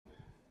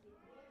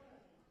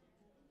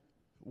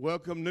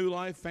Welcome, New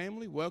Life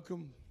family.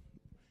 Welcome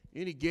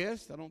any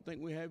guests. I don't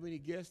think we have any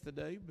guests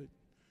today, but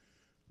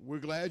we're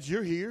glad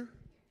you're here.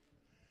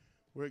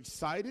 We're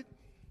excited.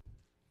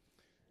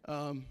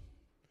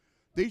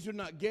 These are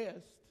not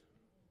guests.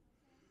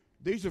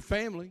 These are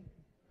family.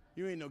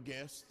 You ain't no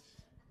guest.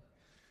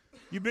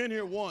 You've been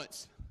here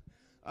once.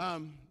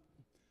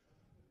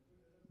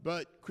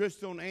 But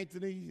Crystal and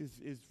Anthony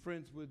is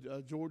friends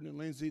with Jordan and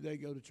Lindsay. They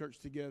go to church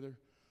together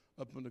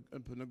up in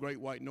the Great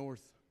White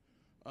North.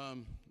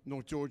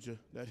 North Georgia,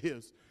 that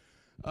is.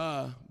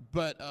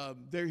 But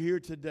they're here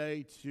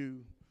today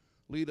to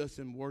lead us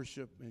in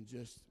worship and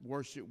just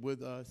worship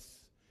with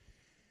us.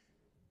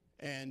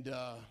 And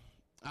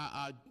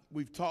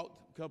we've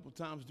talked a couple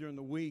times during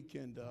the week,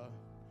 and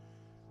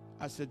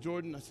I said,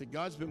 Jordan,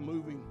 God's been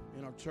moving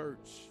in our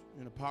church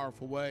in a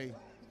powerful way.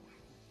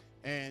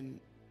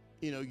 And,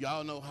 you know,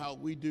 y'all know how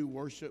we do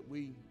worship.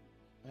 We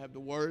have the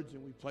words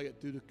and we play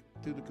it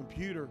through the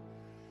computer.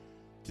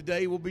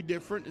 Today will be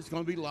different. It's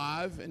going to be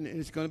live, and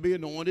it's going to be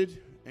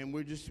anointed, and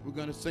we're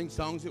going to sing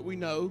songs that we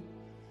know.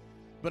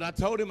 But I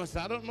told him, I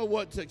said, I don't know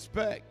what to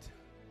expect.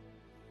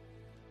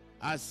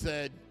 I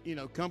said, you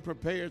know, come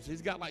prepared. So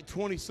he's got like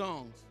 20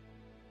 songs.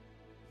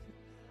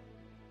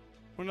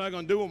 We're not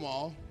going to do them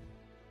all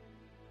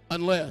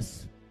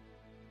unless.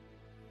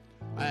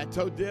 I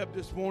told Deb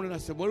this morning, I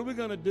said, what are we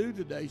going to do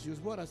today? She goes,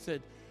 what? I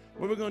said,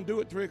 what are we going to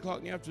do at 3 o'clock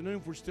in the afternoon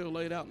if we're still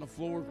laid out on the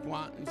floor?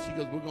 And she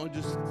goes, we're going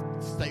to just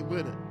stay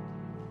with it.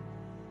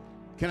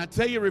 Can I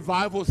tell you,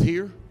 revival's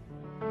here?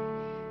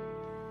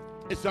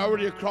 It's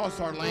already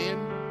across our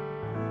land.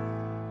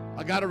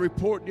 I got a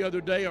report the other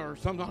day, or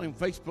sometime on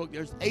Facebook,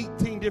 there's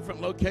 18 different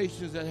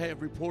locations that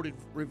have reported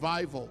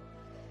revival.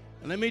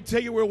 And let me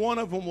tell you where one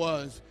of them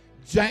was,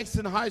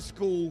 Jackson High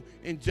School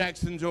in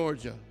Jackson,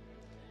 Georgia.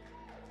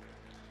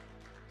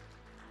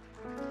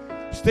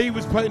 Steve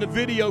was playing a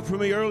video for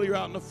me earlier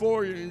out in the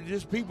foyer, and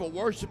just people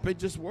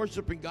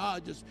worshiping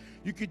God.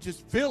 You could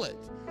just feel it.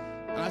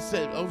 And I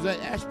said, oh, is that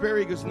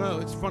Ashbury? He goes, no,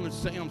 it's in front of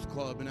Sam's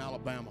Club in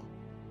Alabama.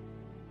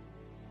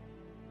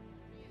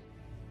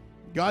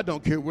 God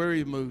don't care where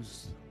he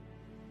moves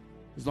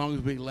as long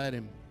as we let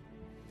him.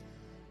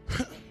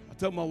 I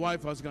told my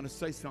wife I was going to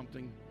say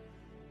something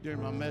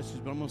during my message,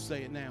 but I'm going to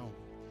say it now.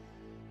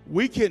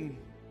 We can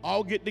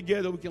all get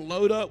together. We can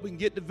load up. We can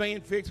get the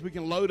van fixed. We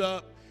can load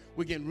up.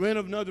 We can rent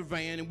another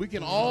van, and we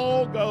can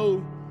all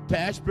go to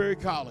Ashbury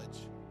College.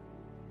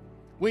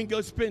 We can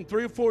go spend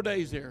 3 or 4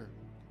 days there.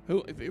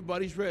 If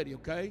everybody's ready,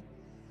 okay?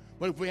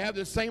 But if we have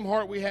the same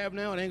heart we have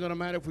now, it ain't going to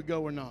matter if we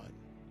go or not.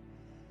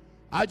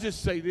 I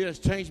just say this,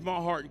 change my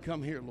heart and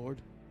come here, Lord.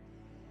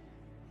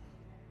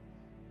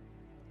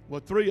 Well,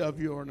 3 of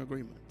you are in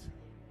agreement.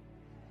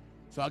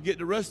 So I'll get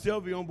the rest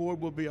of you on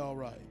board. We'll be all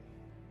right.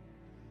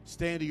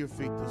 Stand to your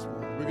feet this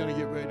morning. We're going to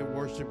get ready to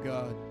worship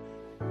God.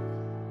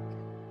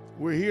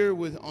 We're here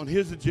on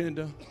his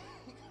agenda,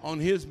 on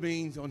his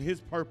means, on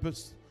his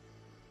purpose.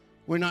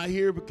 We're not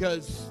here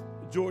because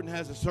Jordan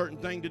has a certain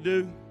thing to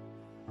do.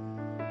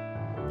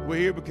 We're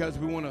here because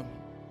we want to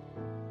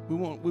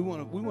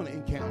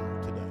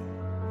encounter today.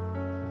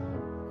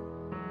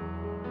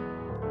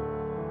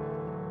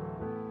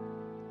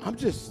 I'm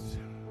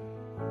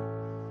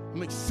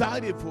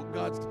excited for what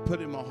God's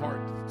put in my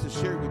heart to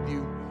share with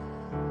you,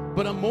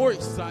 but I'm more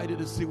excited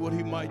to see what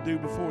he might do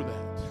before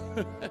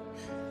that.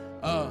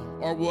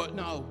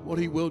 What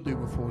he will do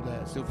before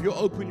that. So if you'll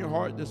open your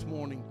heart this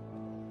morning,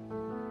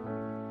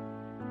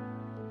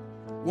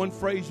 one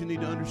phrase you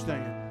need to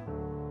understand.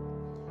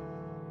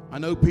 I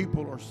know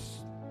people are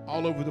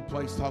all over the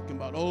place talking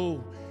about,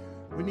 oh,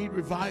 we need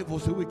revival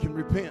so we can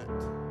repent.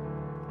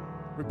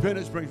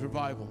 Repentance brings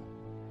revival.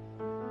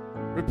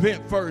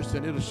 Repent first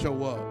and it'll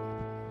show up.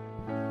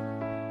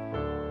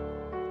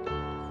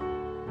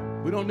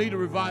 We don't need a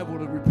revival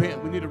to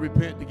repent. We need to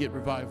repent to get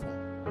revival.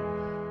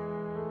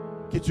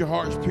 Get your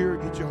hearts pure,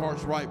 get your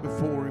hearts right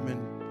before him,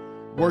 and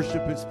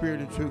worship in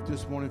spirit and truth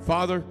this morning.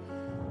 Father,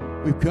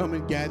 we've come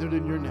and gathered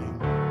in your name.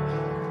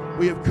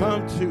 We have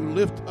come to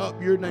lift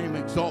up your name,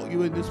 exalt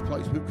you in this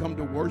place. We've come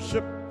to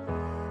worship.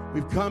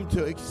 We've come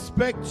to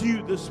expect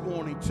you this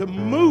morning to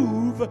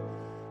move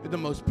in the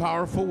most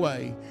powerful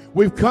way.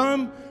 We've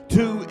come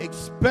to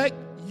expect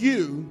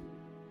you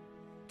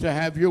to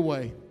have your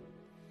way.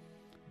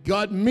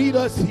 God, meet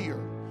us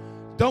here.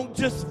 Don't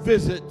just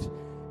visit.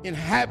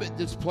 Inhabit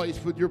this place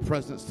with your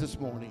presence this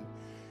morning.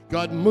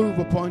 God, move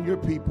upon your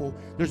people.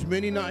 There's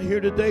many not here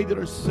today that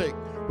are sick.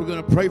 We're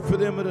going to pray for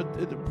them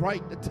at the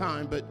right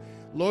time. But,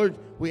 Lord,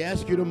 we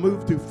ask you to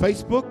move through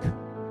Facebook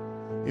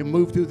and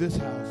move through this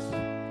house.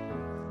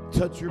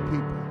 Touch your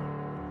people.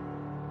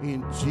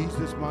 In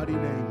Jesus' mighty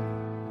name.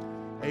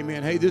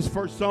 Amen. Hey, this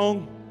first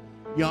song,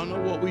 y'all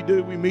know what we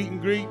do. We meet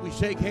and greet. We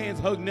shake hands,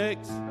 hug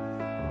necks.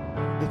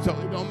 It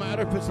don't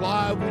matter if it's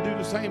live. We do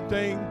the same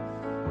thing.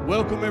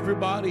 Welcome,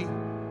 everybody.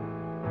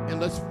 And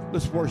let's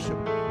worship.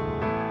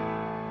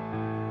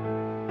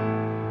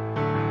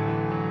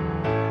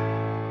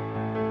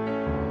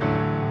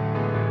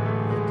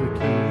 The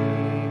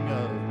King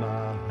of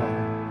my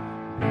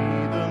heart be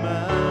the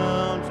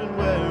mountain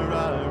where I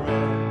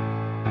run.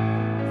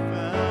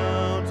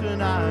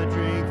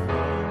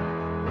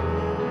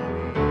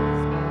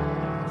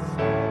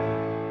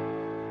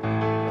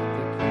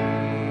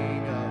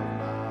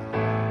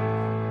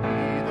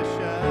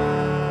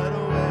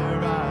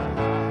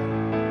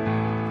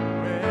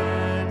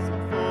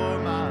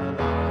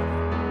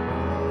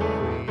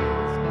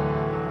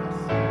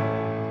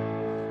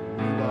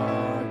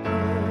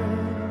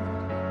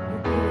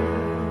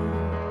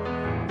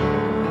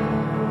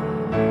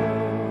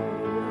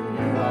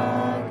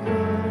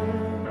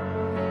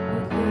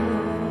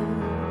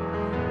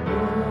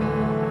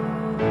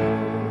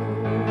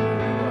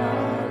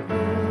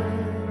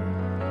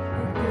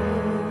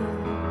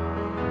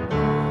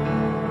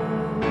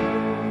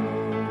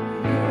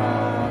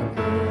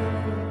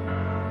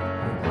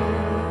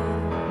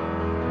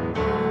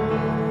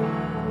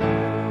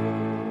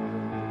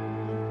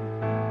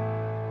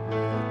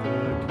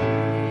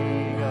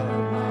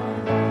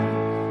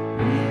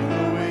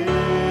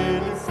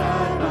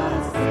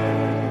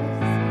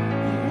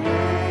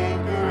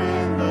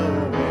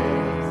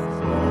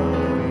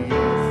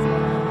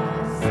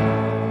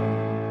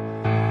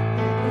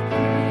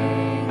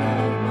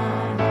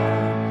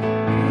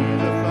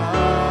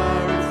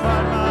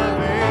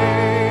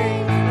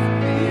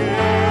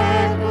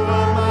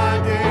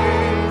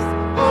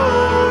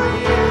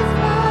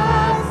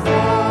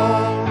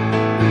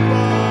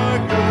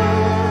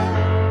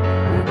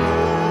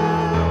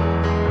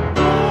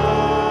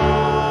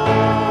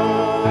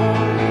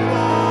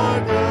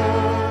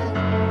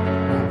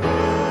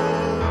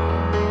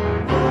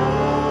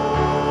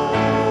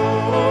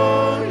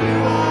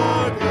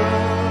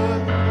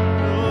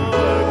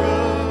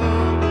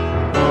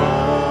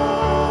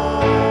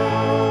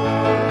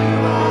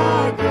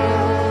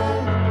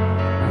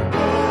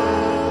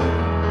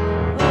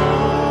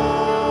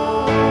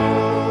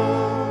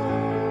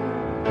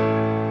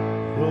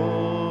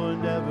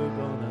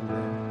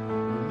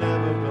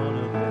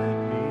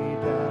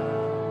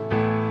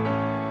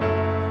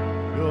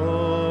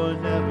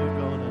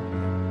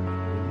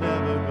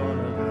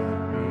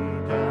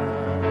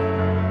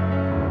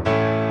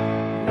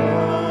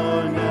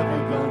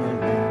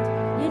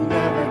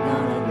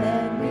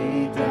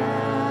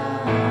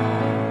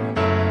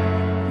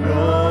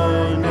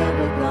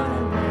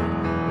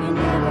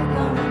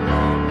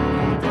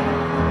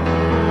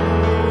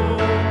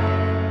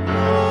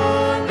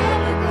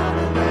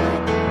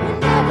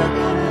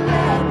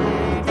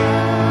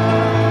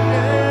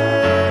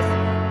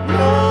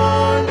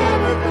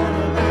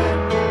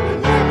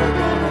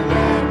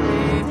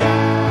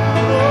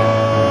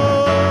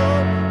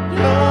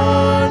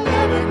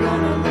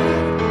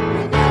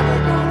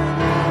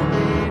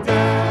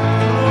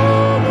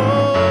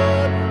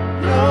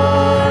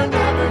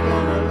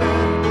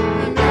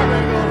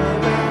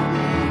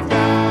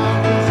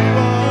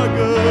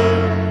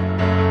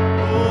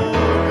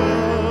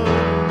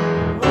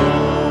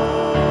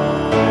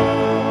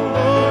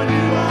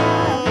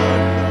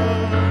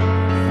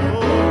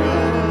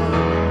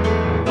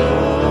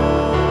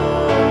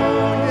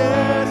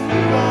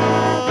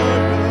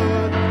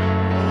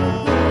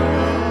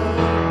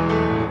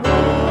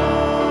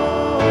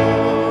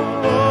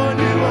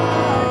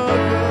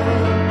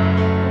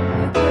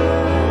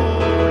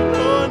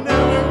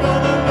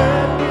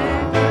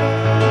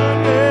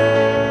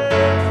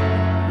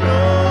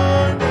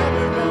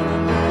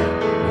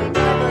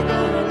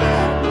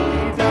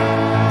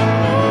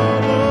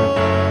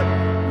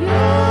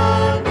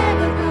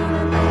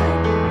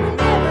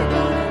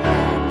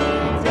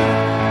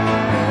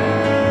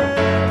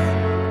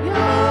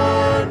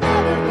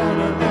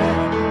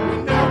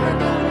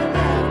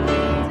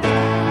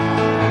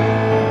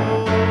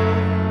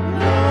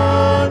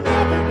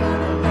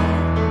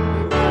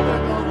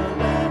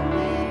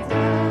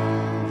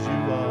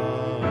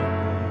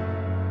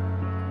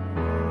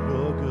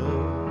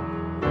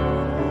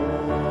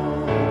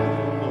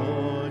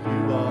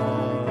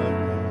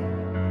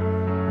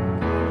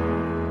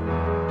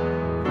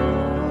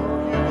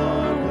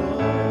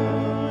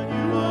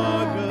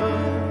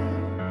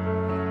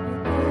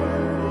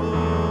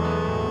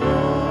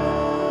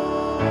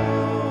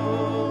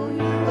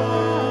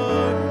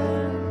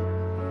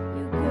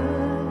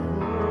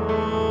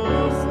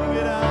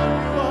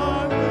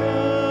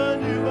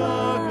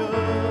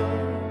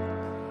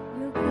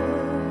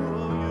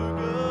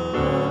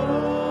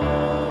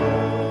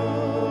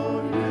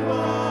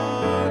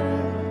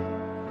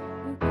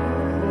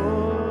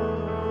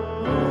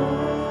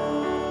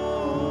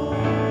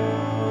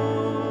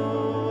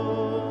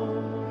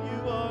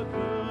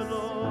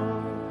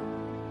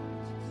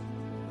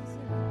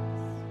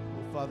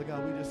 Father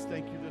God, we just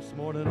thank you this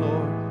morning,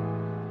 Lord.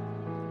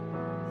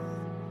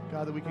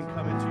 God, that we can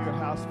come into your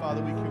house,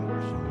 Father, we can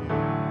worship you.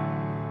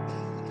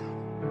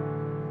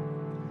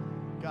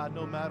 God,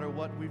 no matter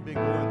what we've been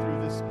going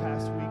through this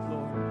past week,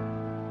 Lord,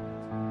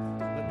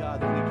 but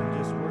God, that we can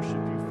just worship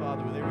you,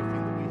 Father, with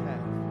everything that we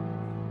have.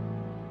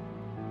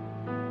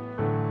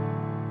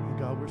 And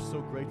God, we're so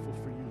grateful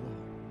for you, Lord.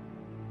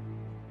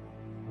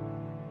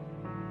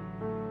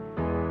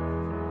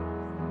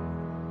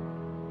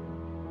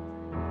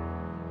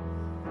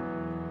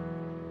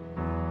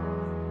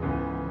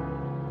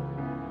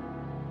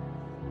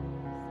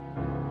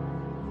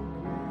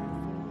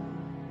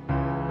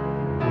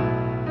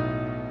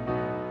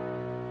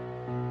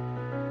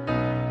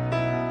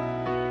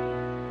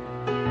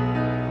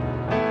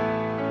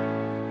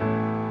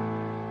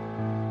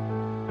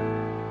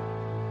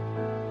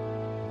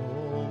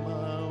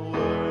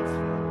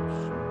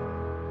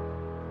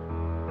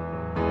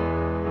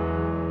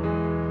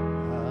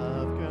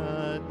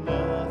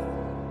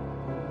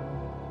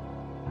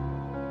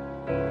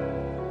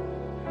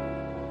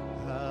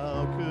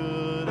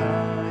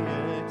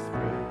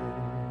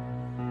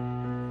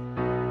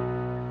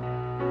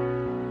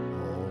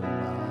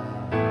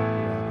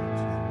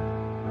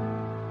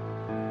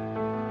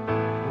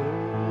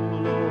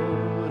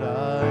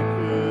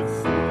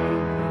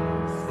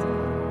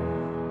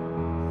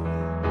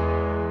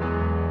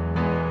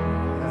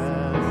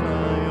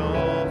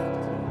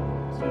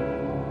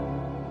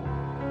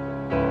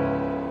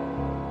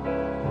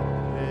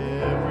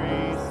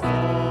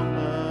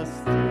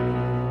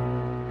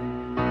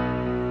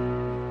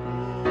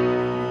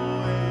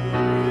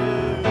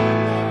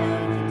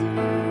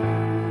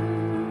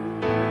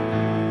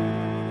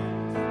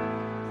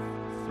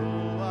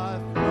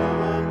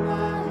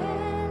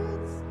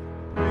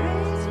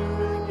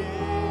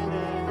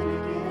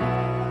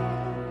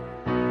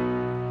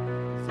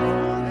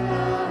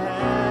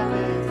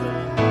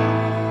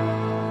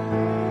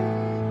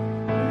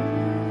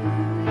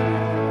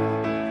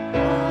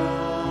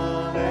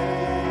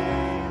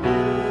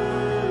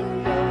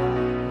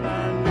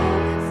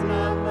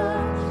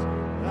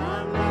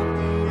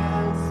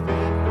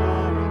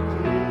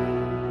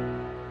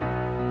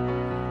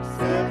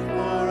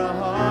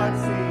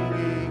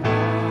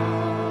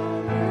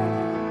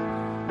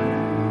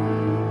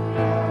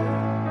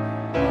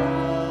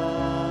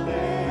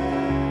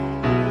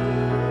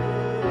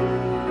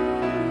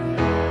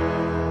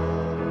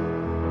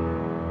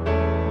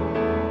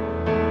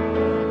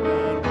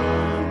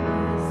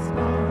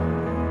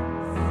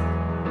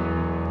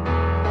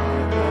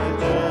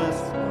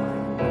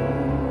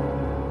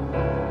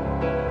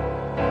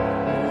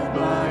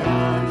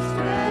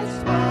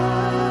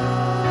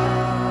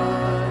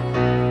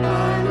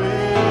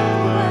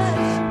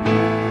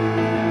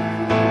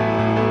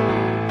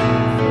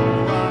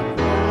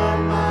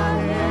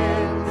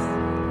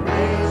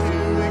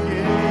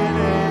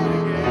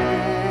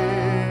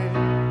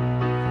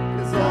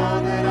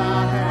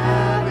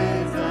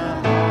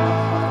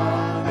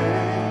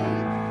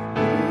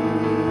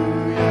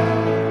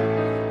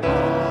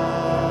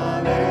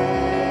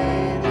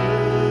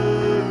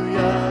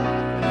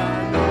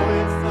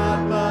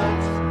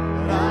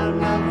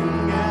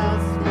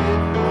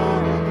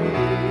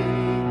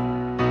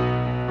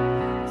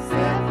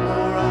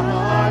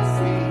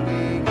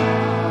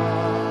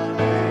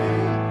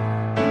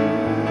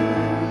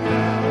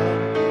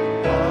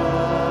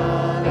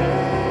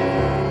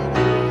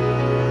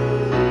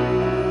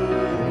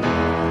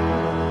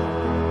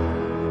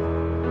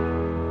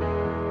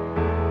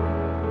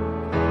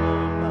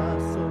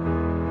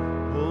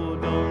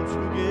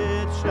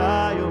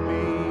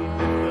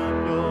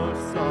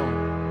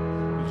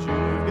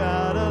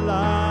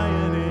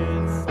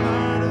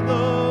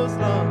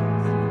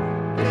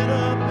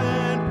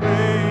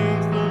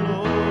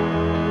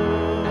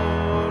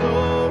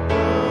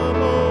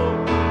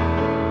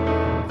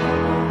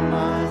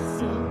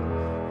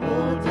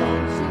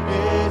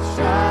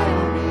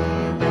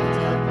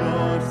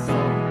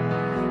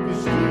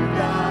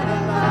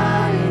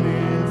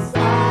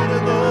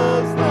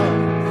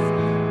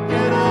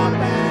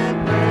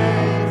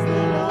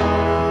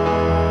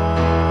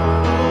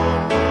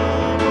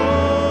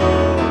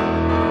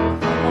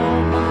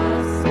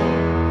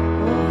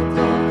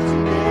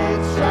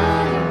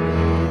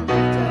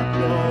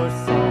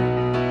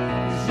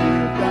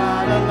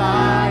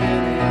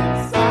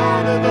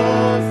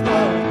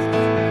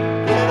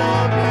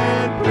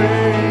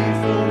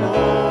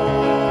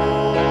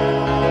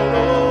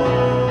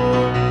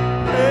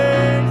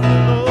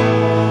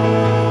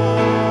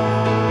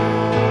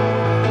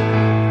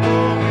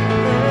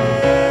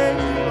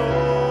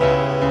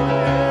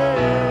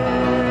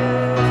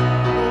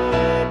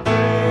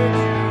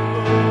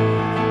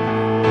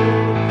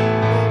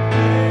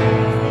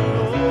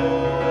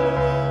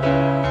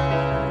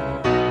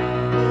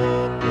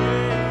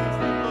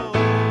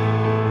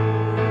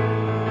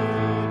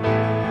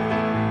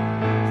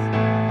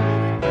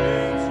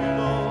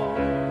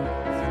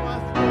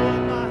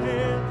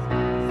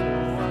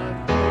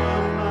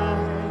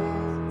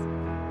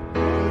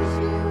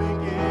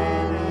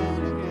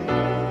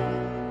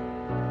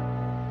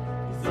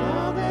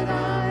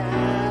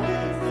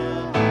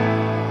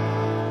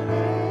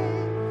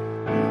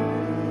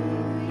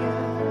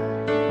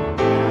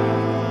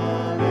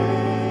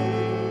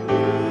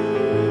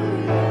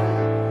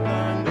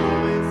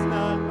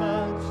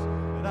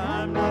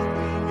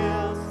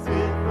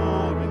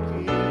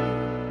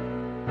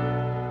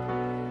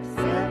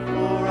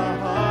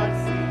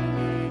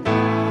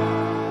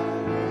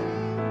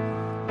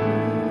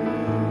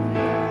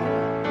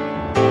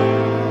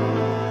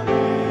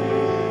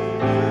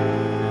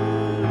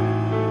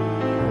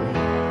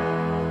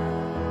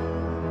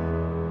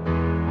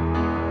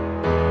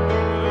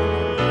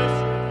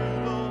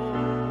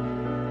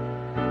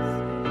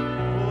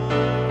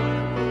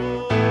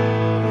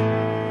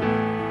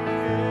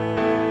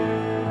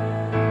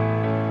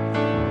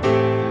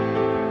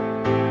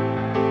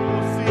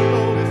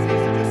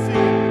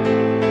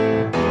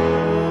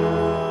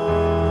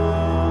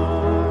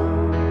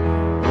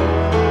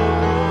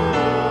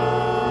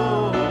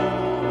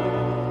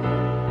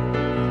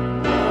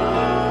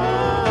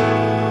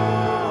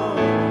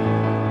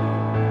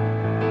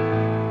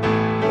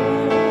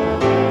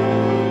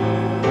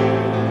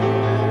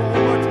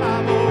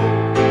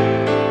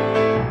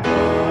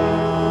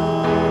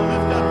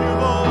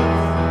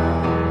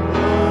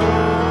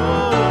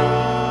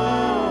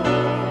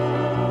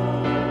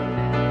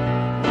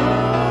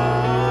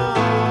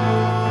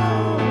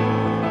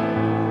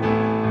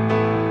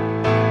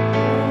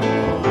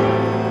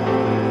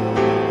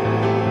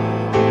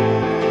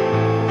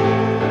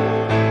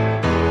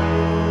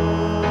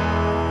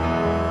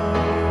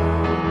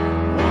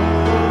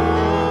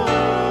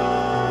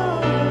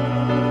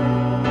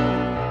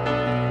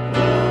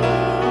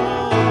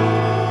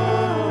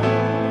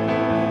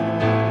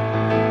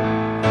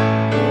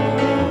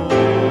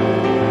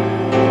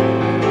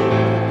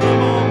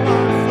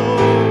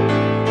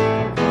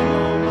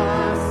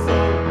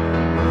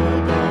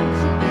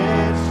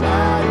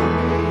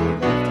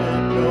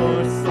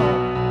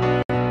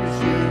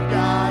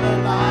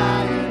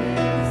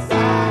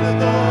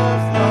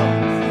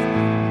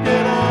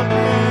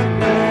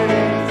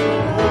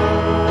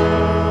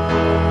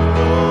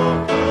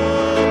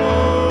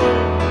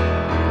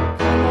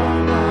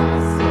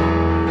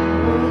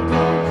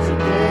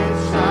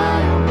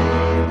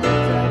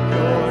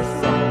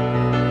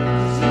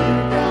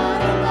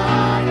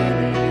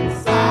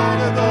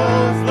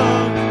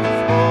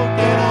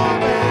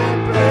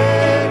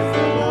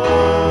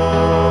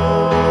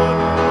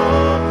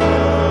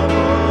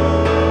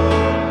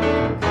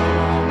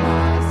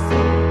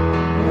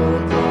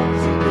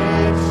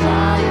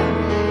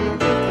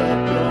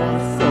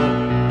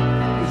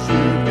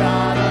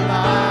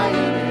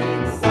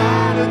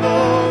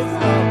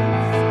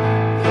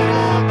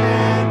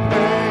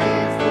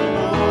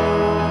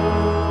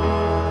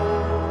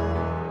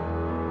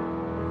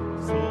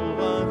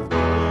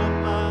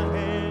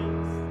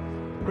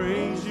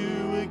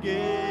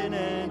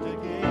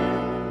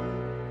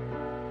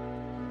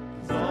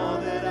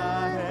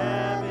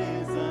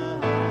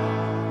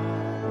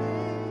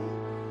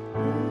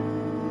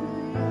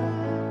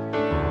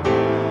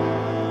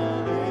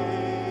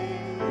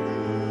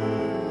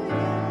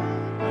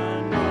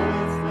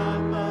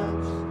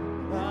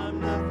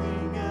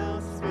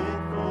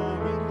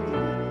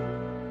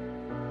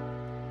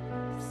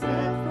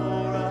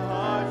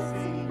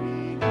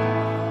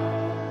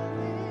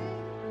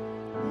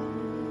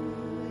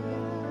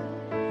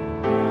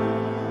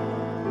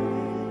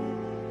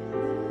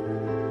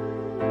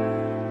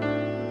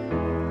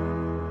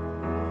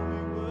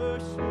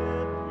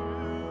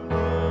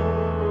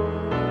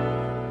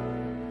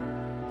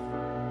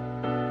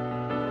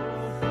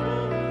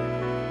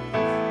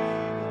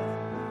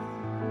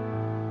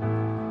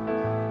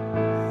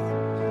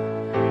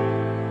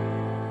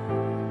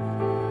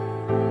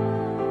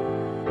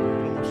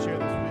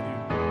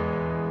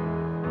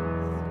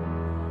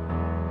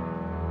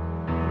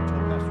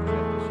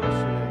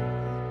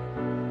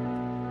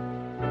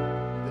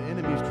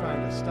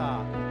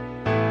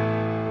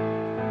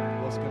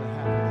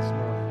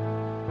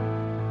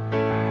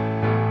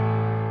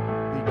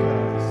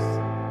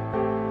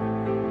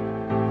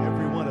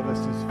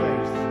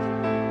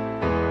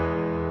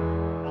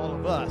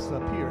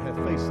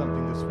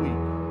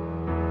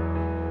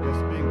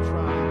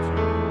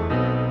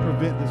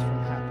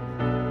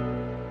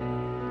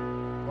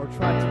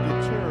 try to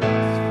deter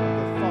us from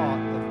the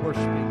thought of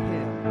worshiping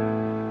Him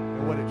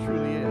and what it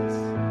truly is.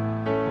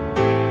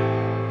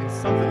 It's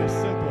something as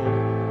simple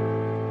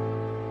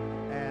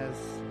as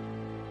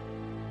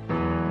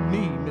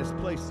me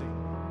misplacing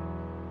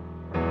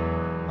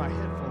my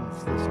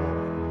headphones this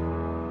morning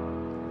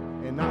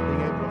and not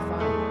being able to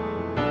find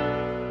them.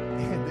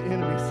 And the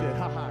enemy said,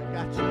 "Ha ha, I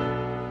got you."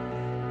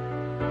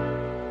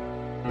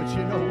 But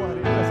you know what?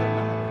 It doesn't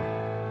matter.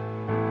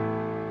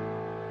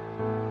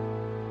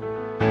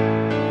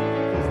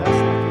 Because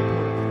that's not the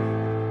important thing.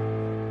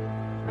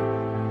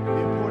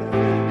 The important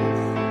thing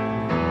is,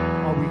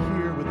 are we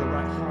here with the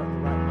right heart and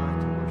the right mind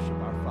to worship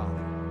our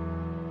Father?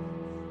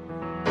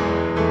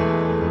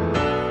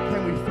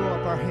 Can we throw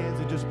up our hands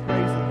and just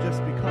praise Him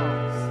just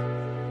because?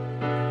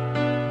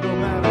 No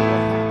matter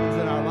what happens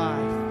in our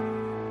life,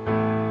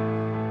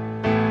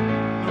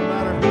 no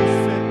matter who's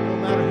sick, no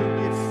matter who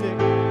gets sick,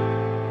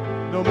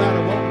 no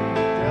matter what we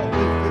dealt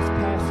with this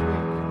past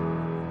week,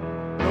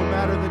 no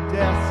matter the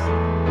deaths,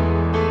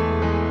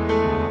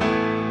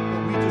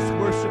 but we just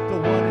worship the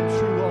one and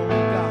true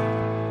only God.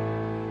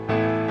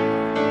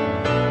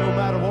 No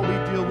matter what we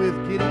deal with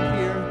getting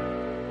here,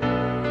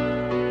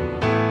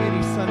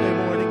 any Sunday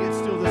morning, it's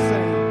still the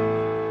same.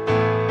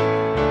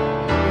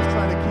 He's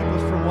trying to keep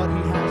us from what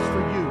He has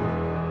for you.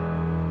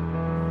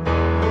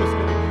 I'm just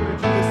going to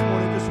encourage you this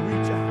morning, just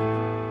reach out.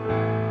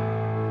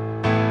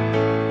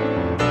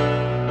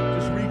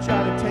 Just reach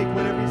out and take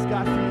whatever He's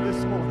got for you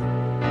this morning.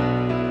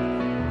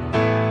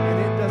 And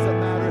it doesn't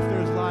matter if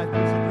there's live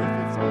music or if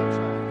it's on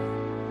track.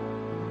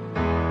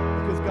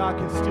 Because God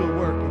can still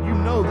work. And you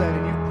know that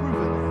and you've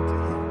proven that to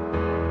Him.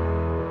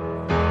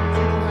 But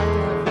you don't have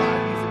to have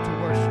live music to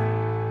worship.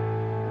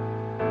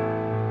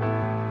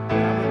 And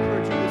I'm going to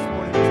encourage you this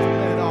morning just to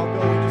let it all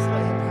go and just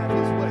let Him have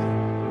His way.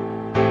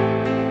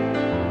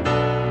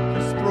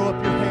 Just throw up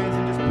your hands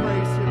and just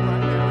praise Him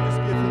right now and just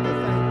give Him the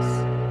thanks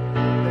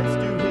that's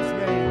due His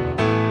name.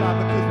 God,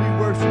 because we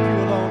worship You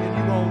alone and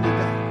You only,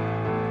 God.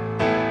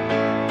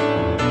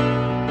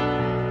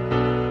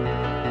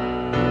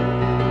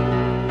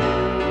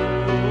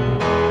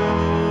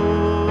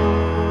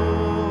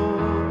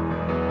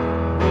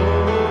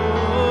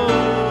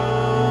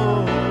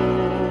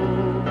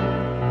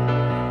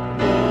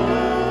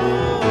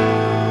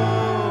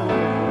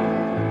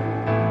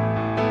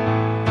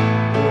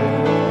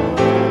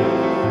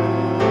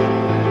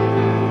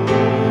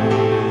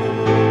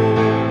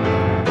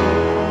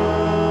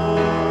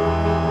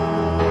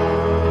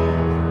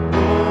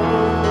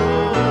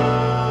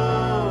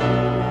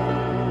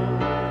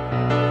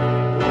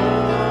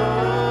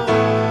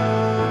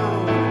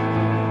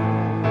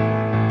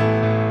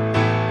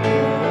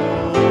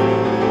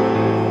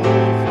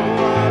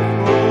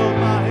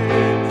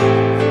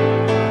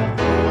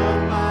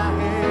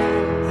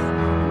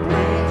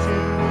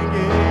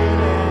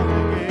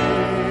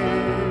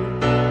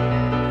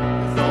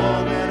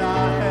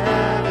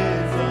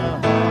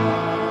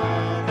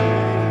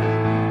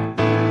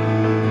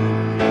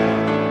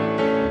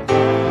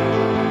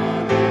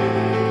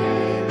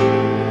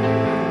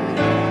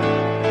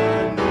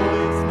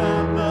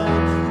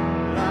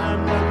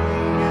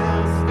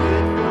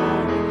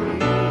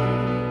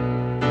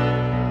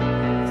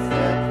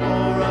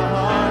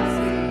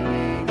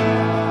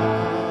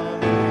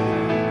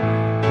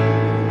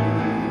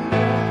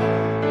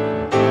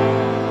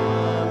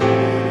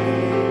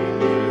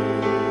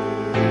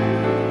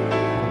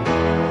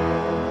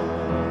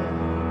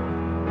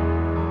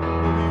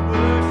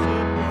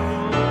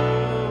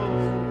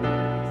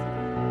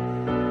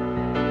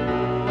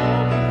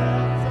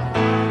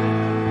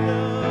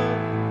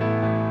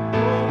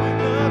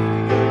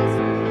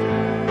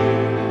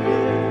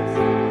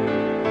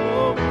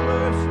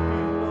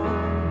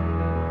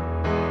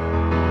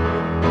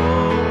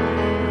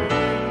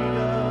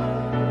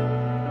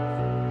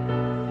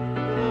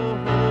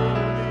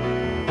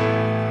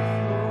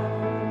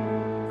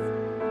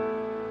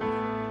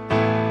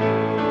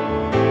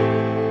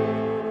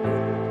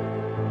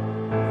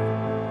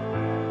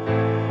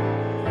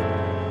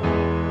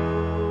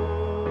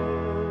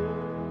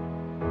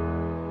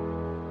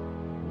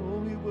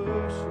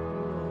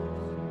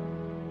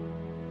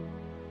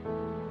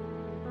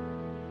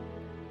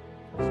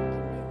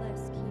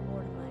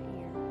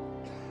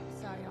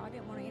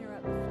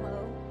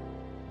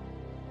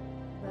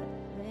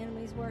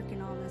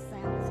 working on the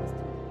sound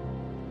system.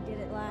 He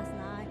did it last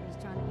night. He's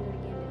trying to do it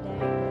again today.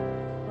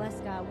 But bless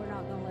God, we're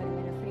not going to let him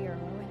interfere,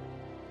 are we?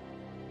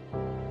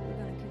 We're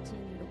going to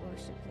continue to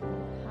worship the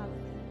Lord.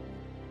 Hallelujah.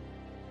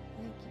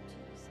 Thank you,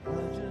 Jesus. I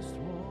just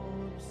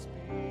want to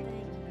speak Thank the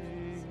you,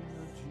 name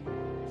of Jesus.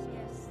 Jesus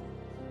Yes.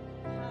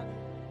 Hallelujah.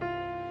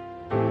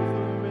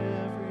 over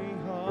every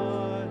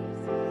heart and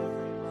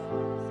every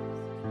mind.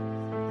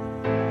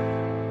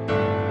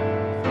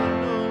 I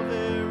know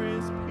there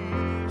is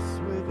peace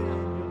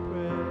within your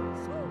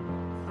presence.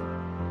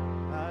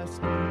 I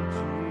speak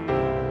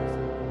Jesus.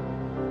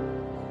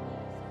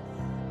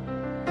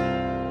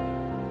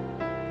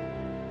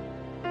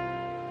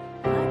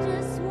 I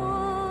just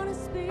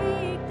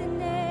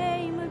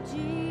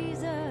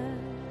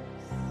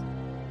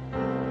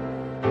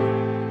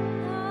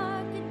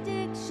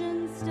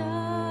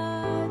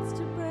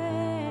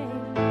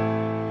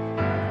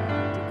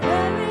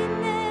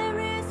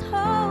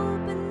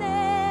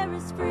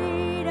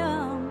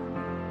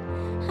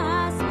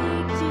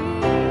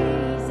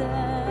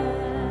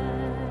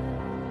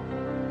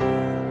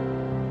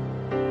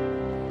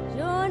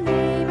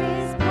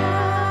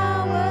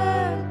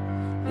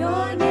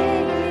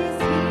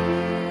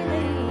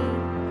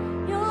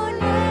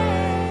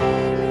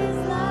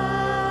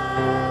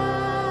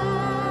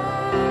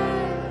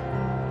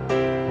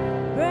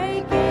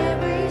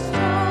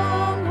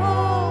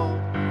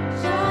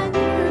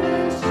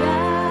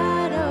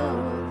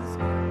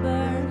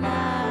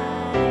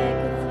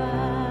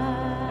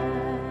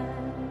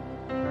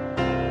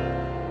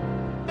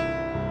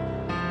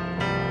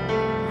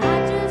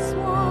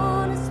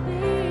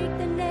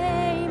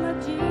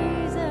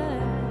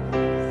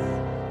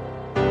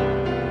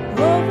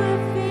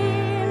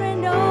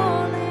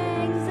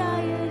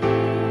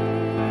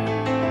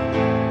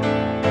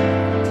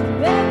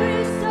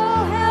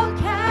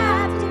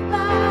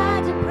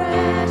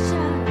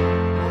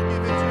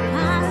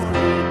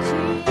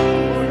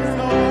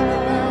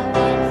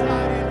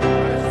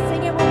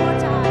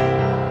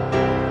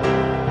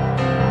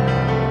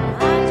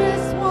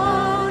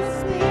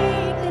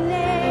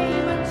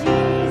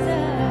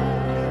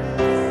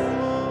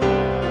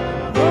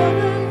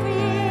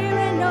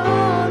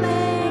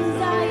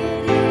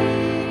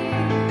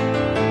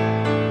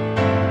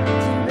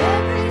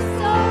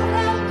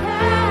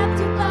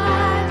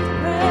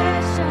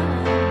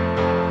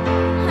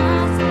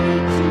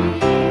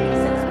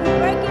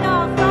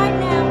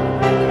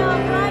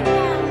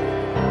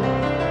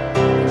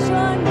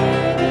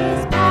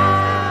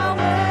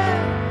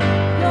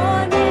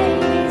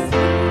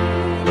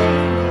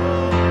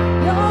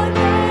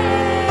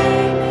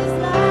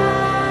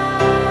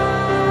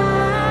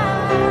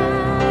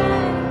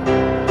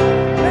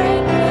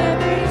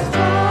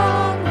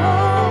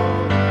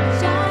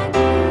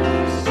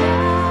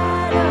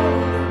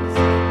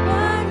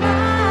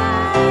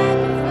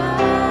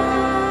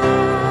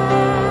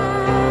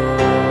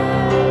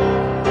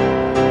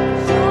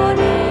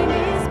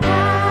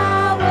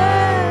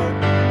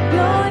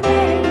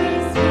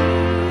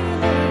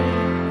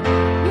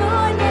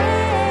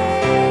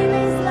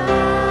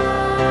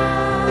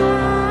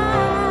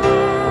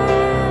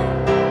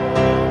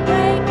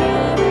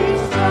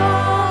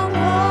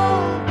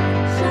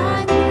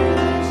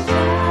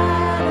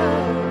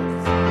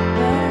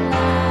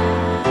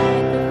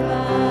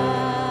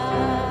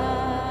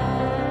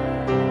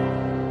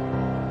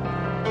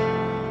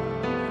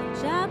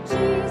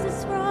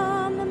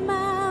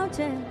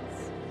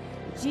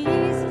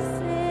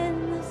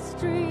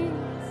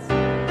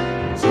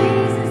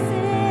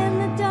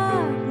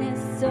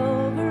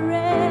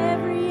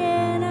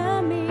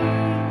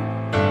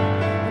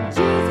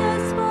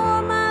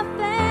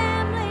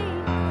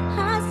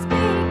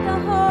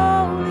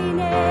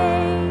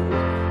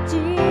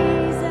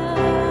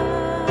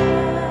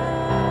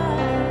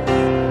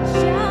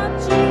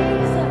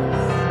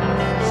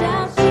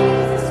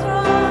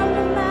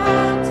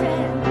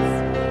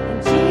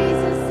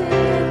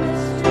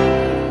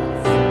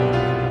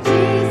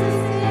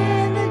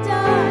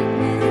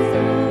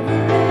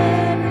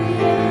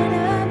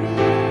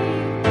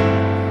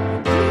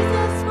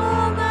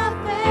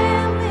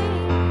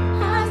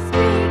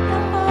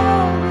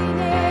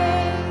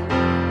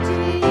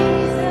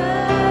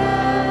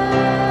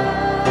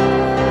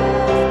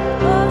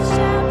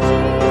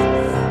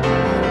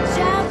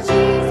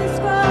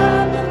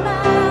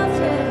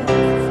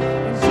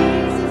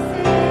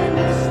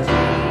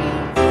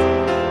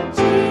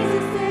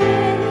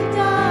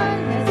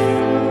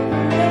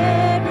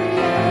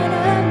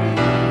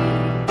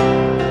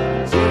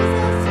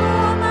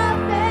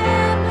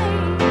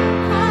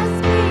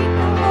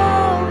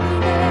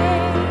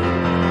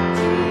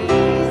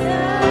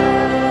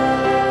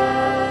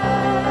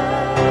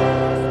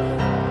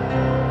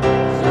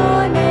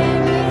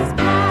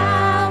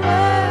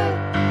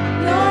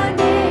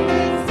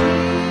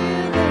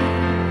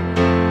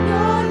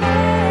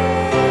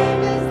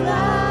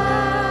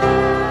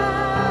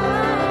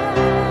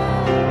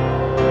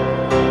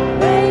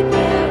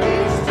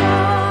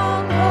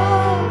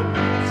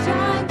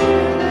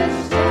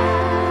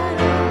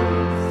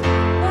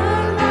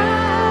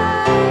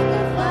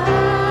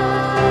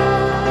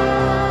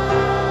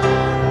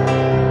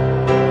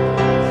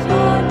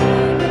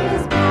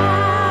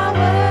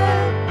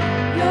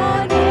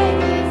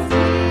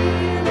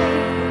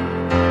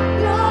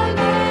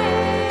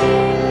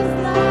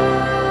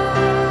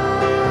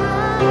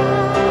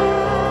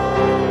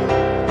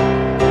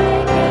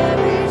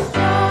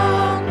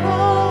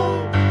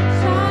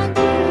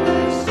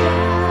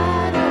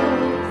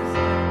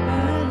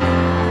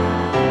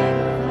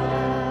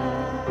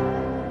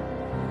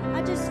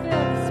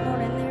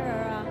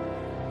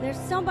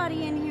there's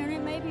somebody in here, and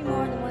it may be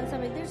more than one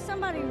somebody. There's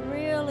somebody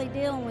really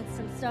dealing with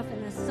some stuff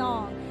in this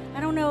song.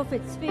 I don't know if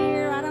it's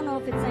fear. I don't know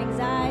if it's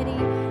anxiety.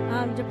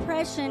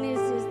 Depression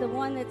is the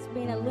one that's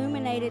been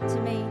illuminated to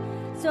me.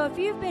 So if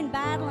you've been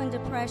battling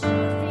depression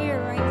or fear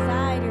or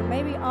anxiety or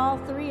maybe all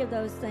three of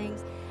those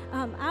things,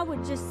 I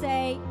would just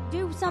say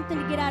do something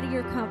to get out of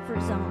your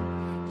comfort zone.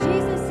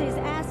 Jesus is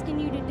asking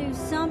you to do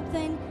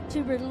something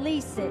to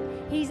release it.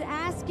 He's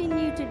asking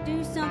you to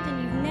do something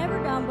you've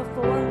never done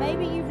before.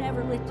 Maybe you've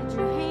never lifted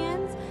your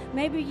hands.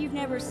 Maybe you've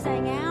never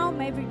sang out.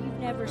 Maybe you've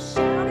never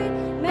shouted.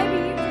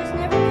 Maybe you've just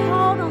never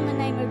called on the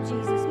name of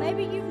Jesus.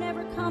 Maybe you've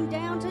never come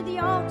down to the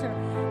altar.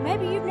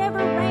 Maybe you've never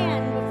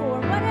ran before.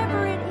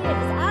 Whatever it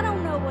is, I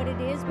don't know what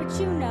it is, but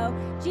you know,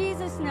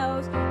 Jesus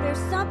knows there's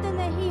something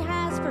that He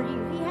has for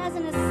you. He has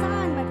an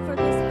assignment for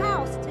this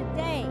house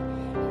today.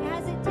 He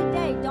has it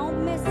today.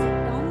 Don't miss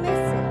it. Don't miss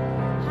it.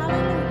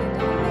 Hallelujah.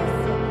 Don't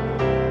miss it.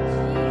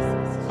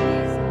 Jesus,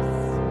 Jesus.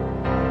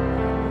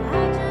 I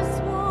just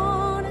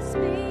want to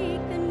speak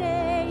the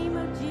name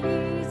of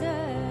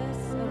Jesus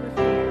over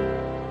fear.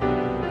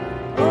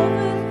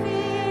 Over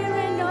fear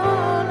and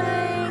all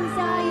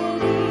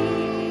anxiety.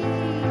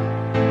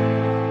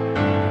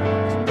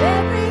 To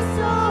every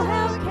soul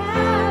held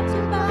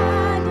captive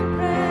by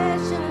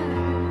depression,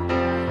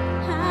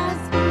 I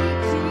speak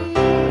Jesus.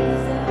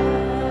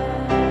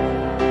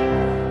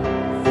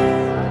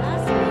 I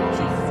speak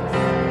Jesus.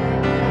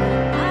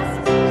 I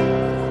speak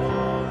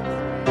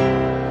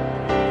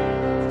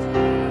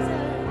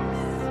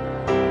Jesus.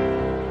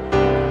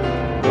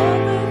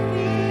 Over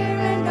fear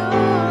and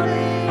all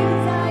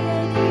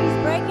anxieties,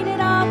 breaking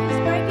it off, He's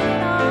breaking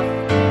it off.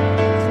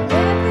 To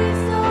every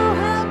soul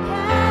held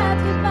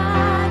captive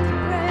by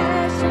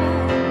depression,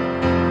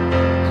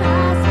 I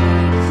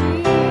speak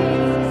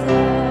Jesus.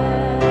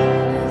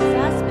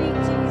 I speak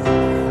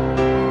Jesus.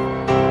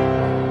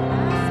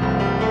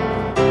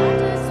 I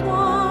just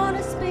want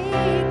to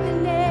speak the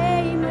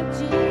name of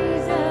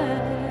Jesus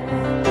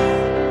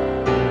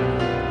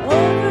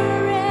over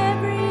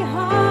every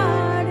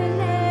heart and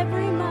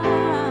every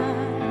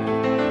mind.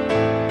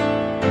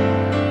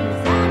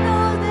 'Cause I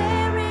know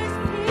there is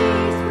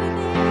peace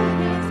within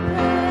His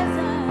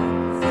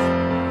presence.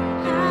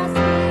 I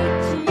speak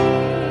Jesus.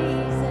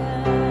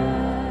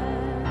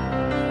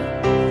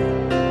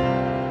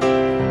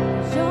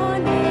 Your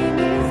name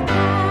is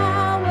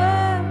power.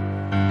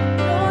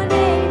 Your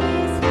name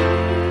is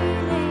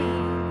healing.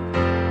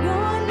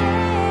 Your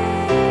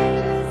name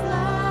is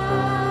life.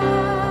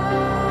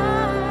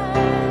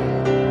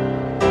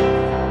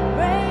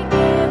 Break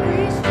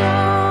every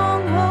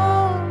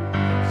stronghold.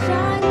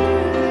 Shine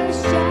through the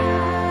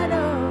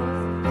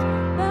shadows.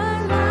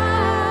 Burn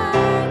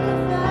like a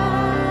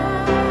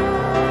fire.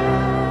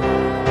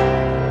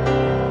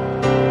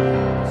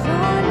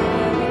 Your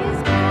name is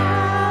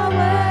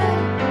power.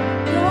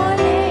 Your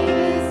name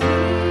is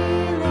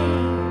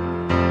healing.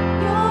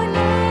 Your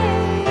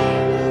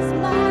name is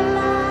my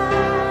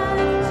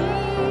life,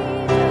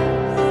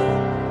 Jesus.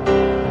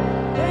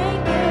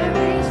 Break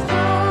every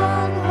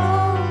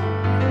stronghold.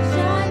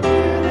 Shine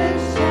through the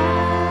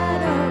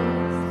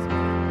shadows.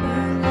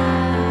 Burn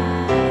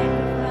like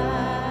a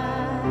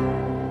fire.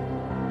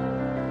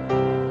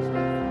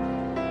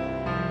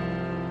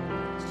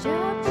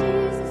 Shout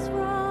Jesus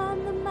from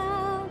the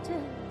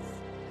mountains.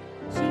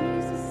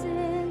 Jesus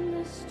in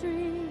the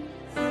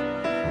streets.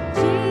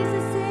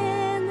 Jesus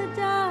in the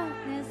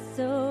darkness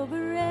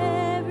over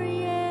every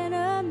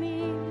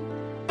enemy.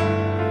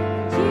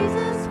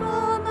 Jesus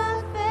for my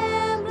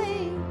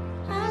family.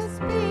 I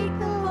speak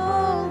the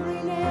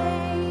holy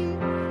name.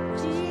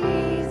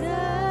 Jesus.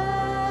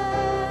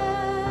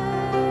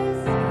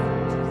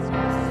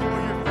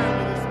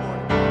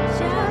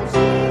 Shout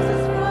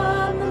Jesus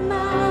from the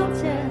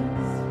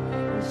mountains.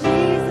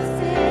 Jesus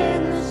in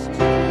the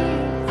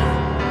streets.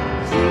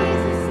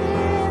 Jesus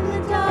in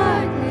the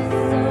darkness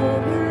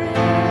over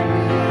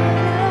every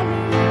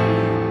enemy.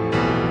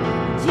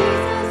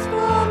 Jesus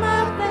for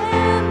my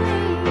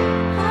family.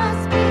 I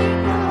speak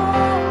the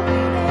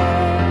holy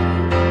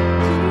name.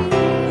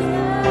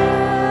 Jesus.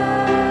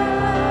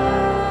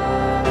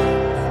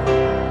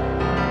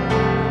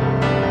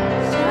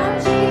 Shout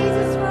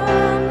Jesus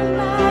from the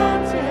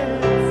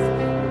mountains.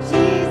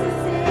 Jesus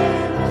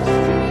in the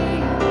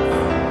streets.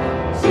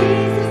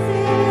 Jesus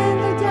in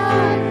the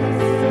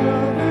darkness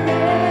over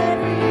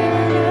every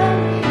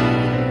enemy.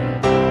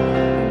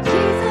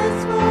 Jesus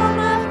for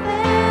my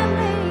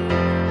family.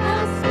 I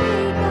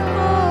speak the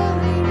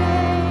holy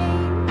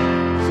name.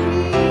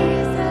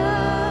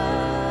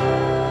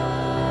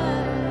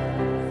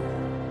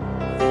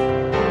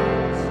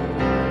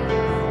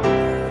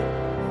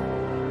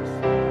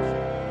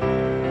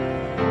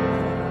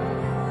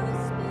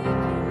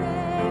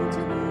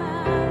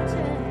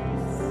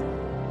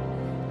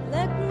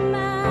 Let the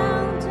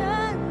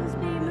mountains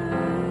be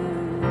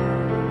moved.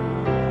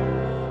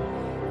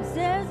 'Cause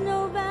there's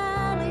no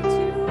valley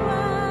too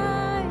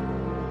wide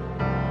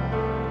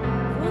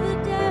for the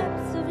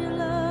depths of your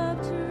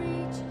love to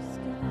reach us,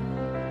 God.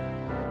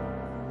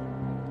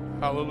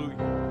 Hallelujah.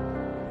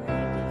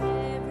 Breaking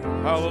every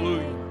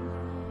Hallelujah. chain.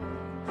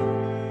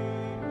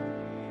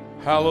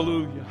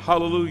 Hallelujah.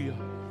 Hallelujah.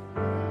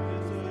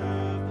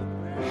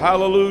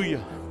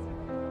 Hallelujah.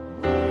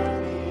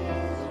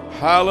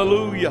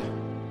 Hallelujah.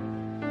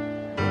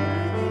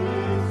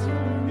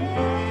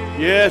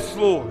 Yes,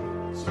 Lord.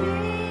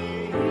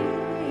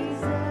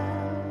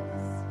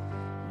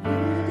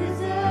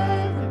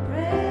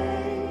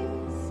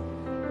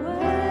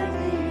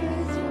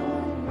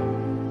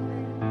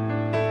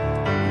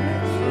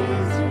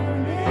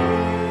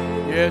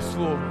 Yes,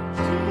 Lord.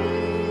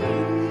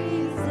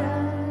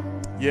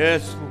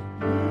 Yes, Lord.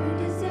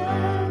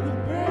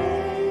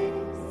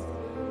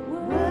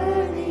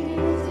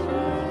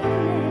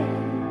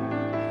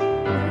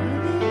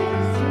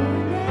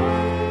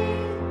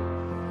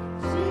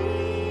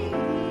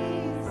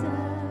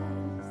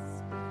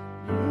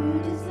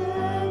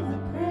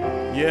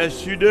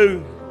 Yes, you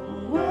do.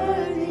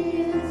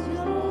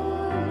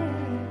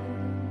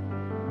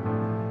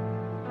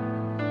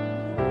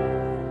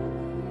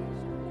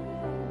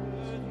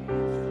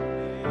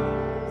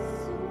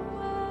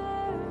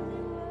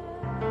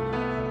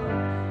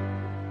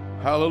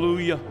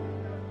 Hallelujah.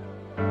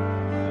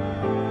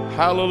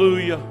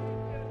 Hallelujah.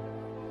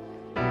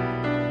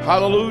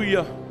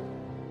 Hallelujah.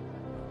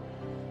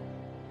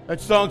 That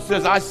song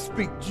says, I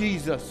speak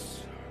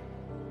Jesus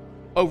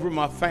over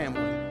my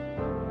family.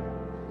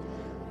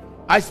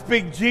 I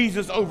speak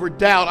Jesus over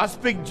doubt. I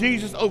speak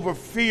Jesus over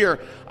fear.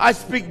 I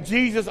speak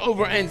Jesus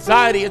over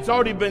anxiety. It's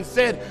already been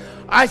said.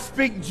 I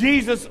speak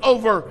Jesus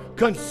over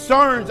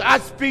concerns. I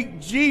speak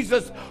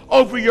Jesus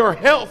over your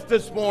health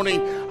this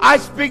morning. I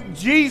speak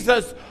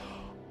Jesus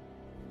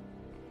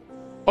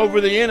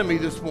over the enemy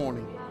this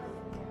morning.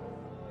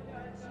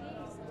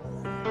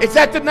 It's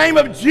at the name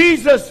of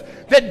Jesus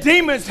that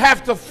demons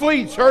have to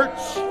flee, church.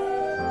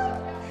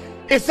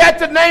 It's at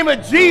the name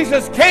of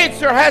Jesus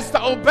cancer has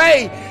to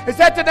obey. It's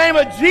at the name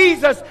of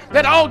Jesus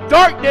that all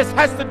darkness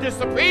has to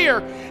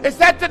disappear. It's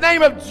at the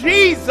name of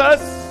Jesus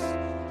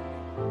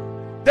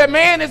that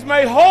man is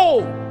made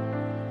whole.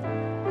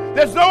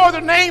 There's no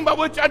other name by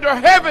which under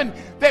heaven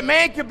that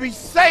man can be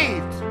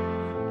saved.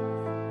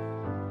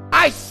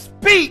 I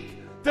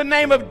speak the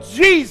name of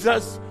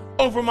Jesus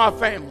over my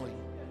family.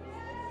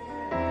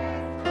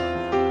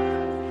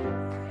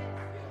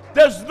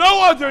 There's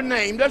no other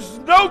name. There's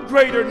no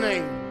greater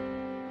name.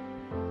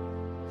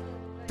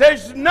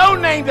 There's no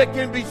name that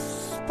can be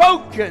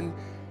spoken.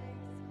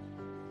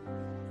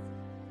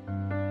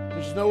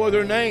 There's no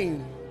other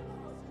name.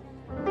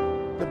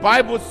 The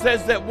Bible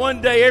says that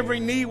one day every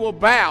knee will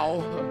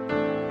bow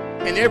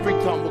and every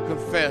tongue will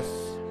confess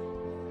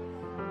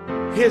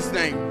His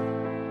name.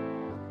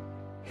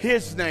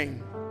 His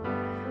name.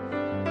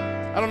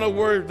 I don't know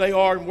where they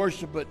are in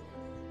worship, but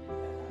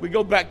we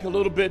go back to a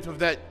little bit of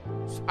that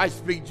I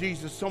speak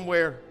Jesus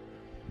somewhere.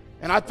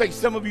 And I think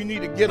some of you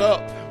need to get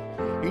up.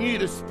 You need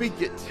to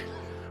speak it.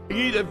 You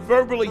need to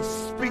verbally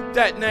speak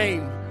that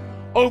name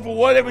over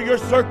whatever your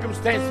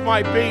circumstance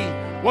might be,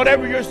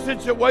 whatever your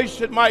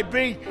situation might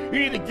be. You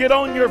need to get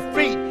on your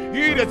feet.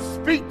 You need to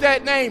speak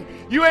that name.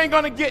 You ain't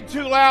going to get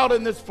too loud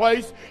in this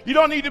place. You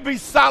don't need to be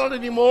silent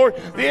anymore.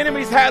 The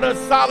enemy's had us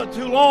silent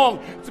too long.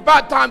 It's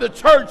about time the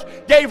church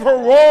gave her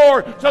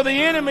roar so the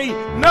enemy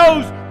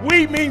knows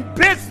we mean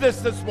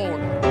business this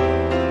morning.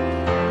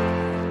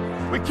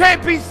 We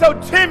can't be so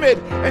timid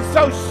and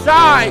so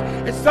shy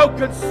and so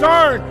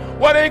concerned.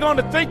 What are they going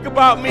to think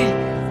about me?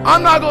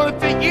 I'm not going to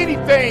think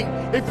anything.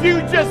 If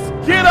you just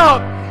get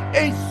up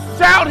and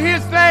shout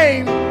His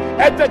name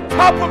at the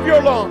top of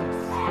your lungs.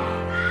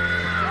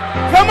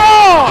 Come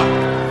on!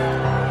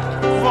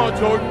 Come on,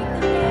 Jordan.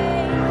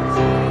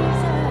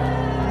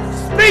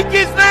 Speak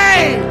His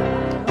name.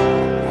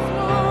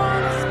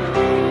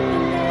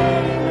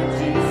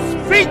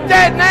 Speak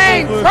that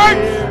name,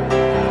 church.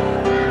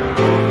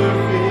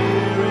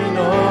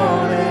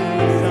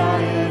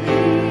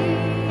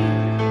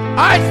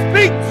 I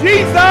speak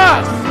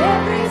Jesus.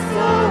 Every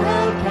soul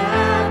held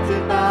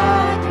captive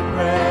by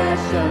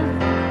depression.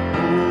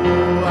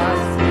 Oh, I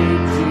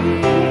speak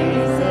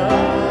Jesus.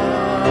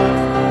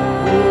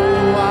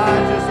 Oh, I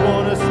just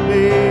want to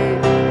speak.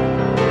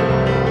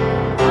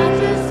 I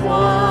just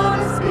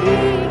want to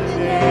speak the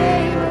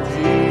name of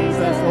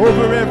Jesus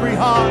over every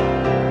heart.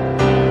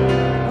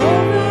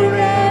 Over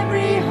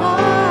every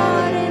heart.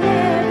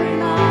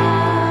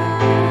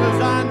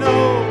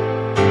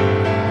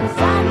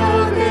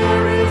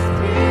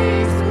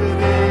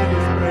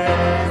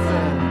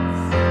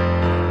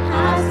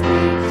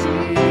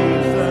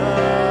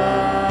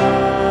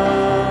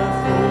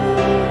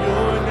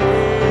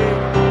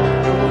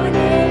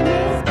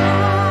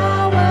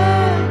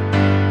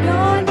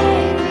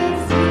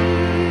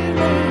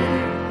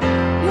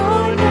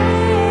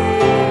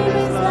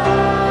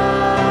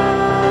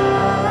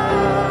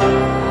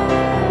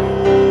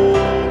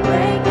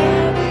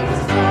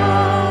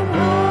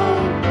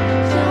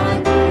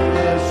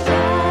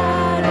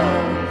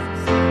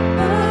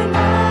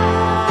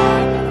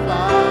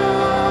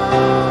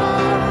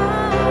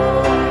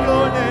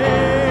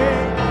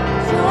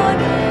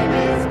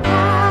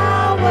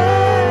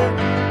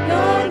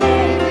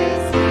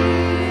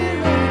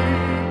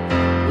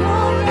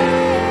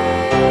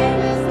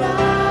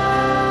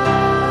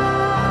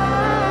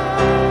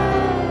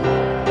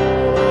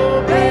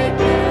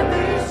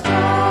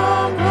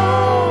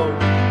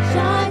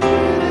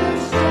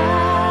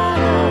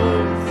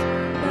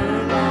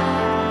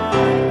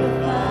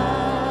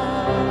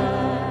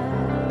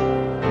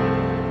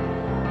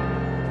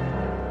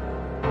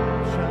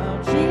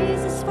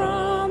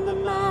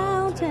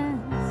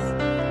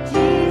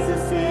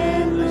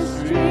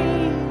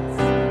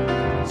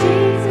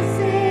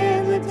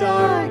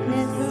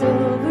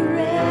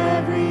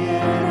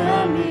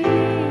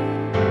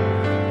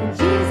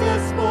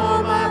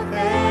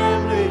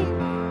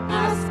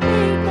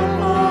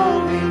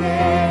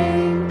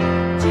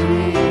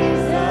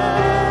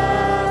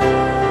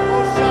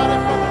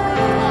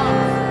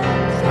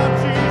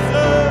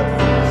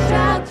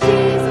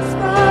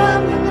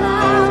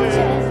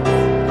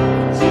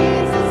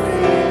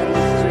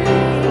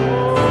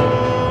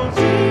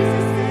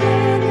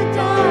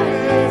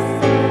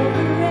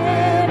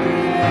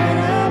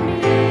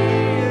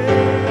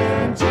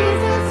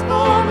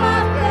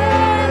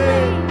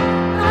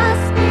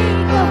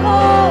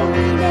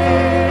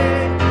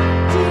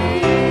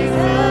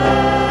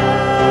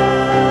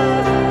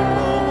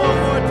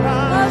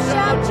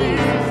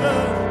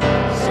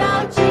 Jesus.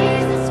 Shout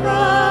Jesus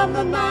from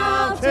the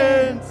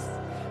mountains.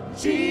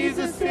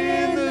 Jesus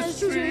in the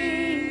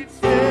streets.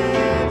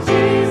 Yeah,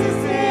 Jesus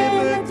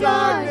in the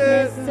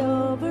darkness.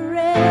 Over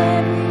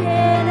every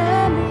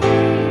enemy.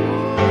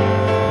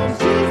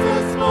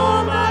 Jesus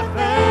for my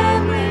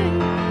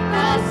family. I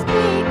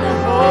speak the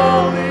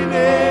holy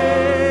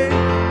name.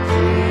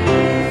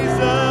 Jesus.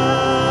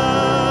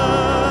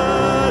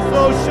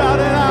 Oh, shout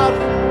it out.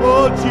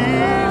 Oh,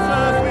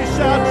 Jesus. We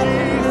shout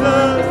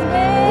Jesus.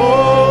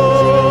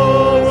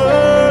 Oh,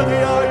 worthy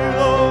are you,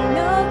 Lord.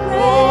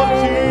 Oh,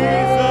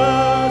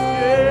 Jesus.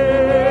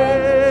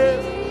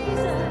 Yes.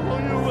 Oh,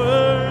 you're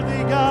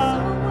worthy, God.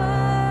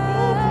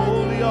 Oh,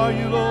 holy are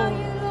you, Lord.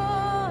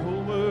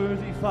 Oh,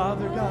 worthy,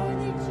 Father God.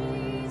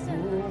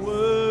 Oh,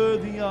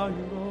 worthy are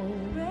you,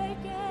 Lord. Break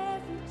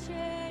every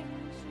chain,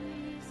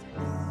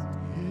 Jesus.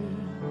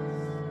 Yes.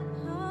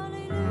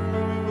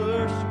 Hallelujah. We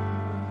worship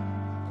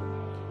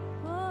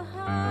Oh,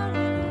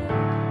 hallelujah.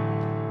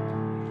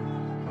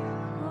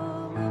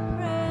 Oh, we'll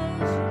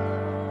praise you,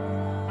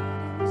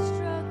 Lord, in the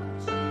struggle,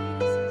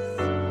 Jesus.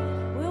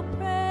 We'll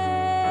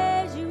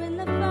praise you in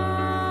the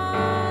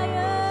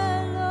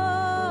fire,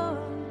 Lord.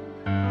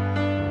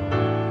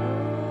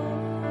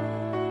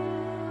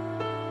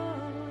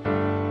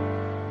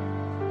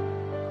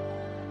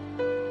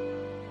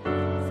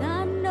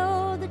 I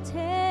know the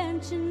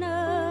tension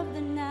of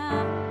the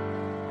night.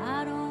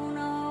 I don't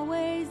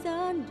always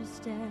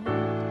understand.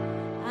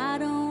 I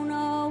don't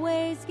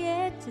always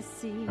get to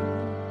see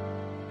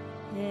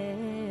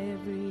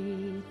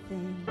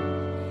everything.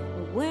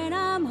 But when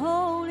I'm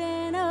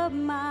holding up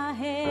my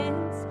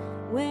hands,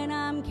 when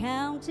I'm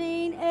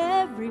counting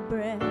every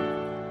breath,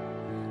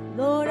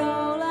 Lord,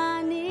 all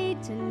I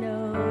need to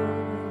know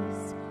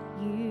is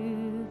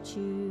you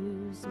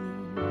choose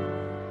me.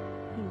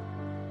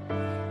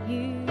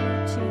 You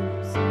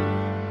choose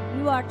me.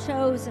 You are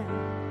chosen.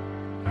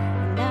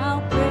 And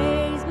I'll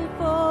praise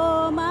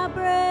before my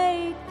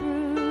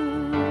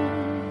breakthrough,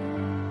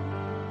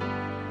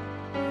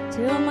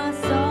 till my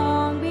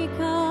song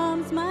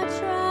becomes my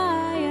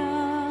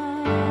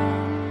triumph.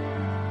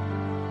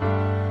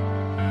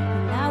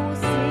 And I will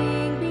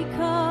sing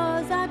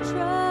because I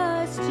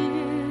trust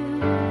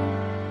you.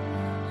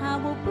 I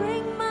will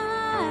bring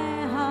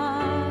my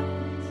heart.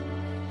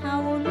 I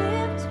will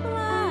lift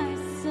my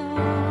song.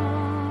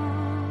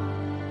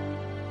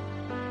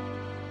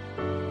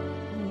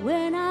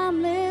 When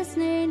I'm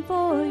listening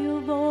for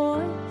your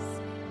voice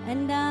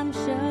and I'm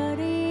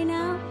shutting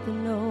out the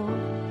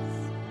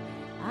noise,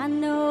 I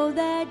know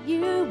that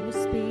you will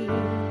speak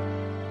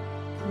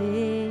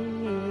clearly.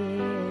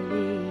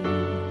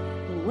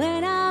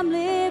 When I'm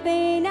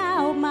living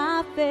out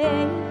my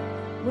faith,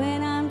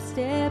 when I'm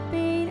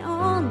stepping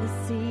on the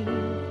sea,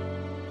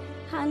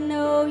 I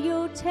know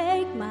you'll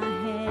take my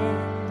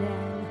hand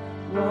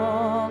and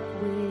walk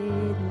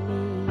with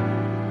me.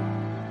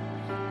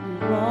 You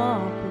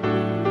walk with me.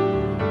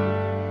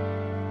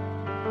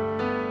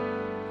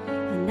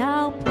 And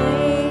I'll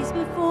praise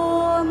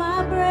before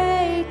my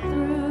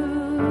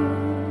breakthrough,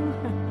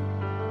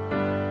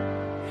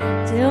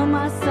 till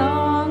my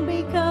song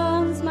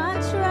becomes my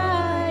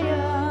triumph.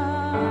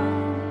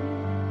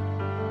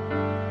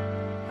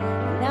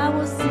 And I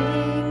will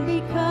sing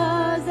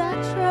because I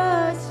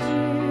trust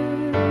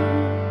you.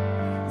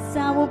 Yes,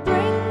 I will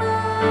bring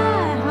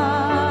my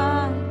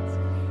heart.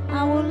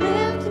 I will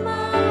lift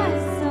my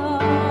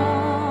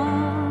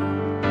song.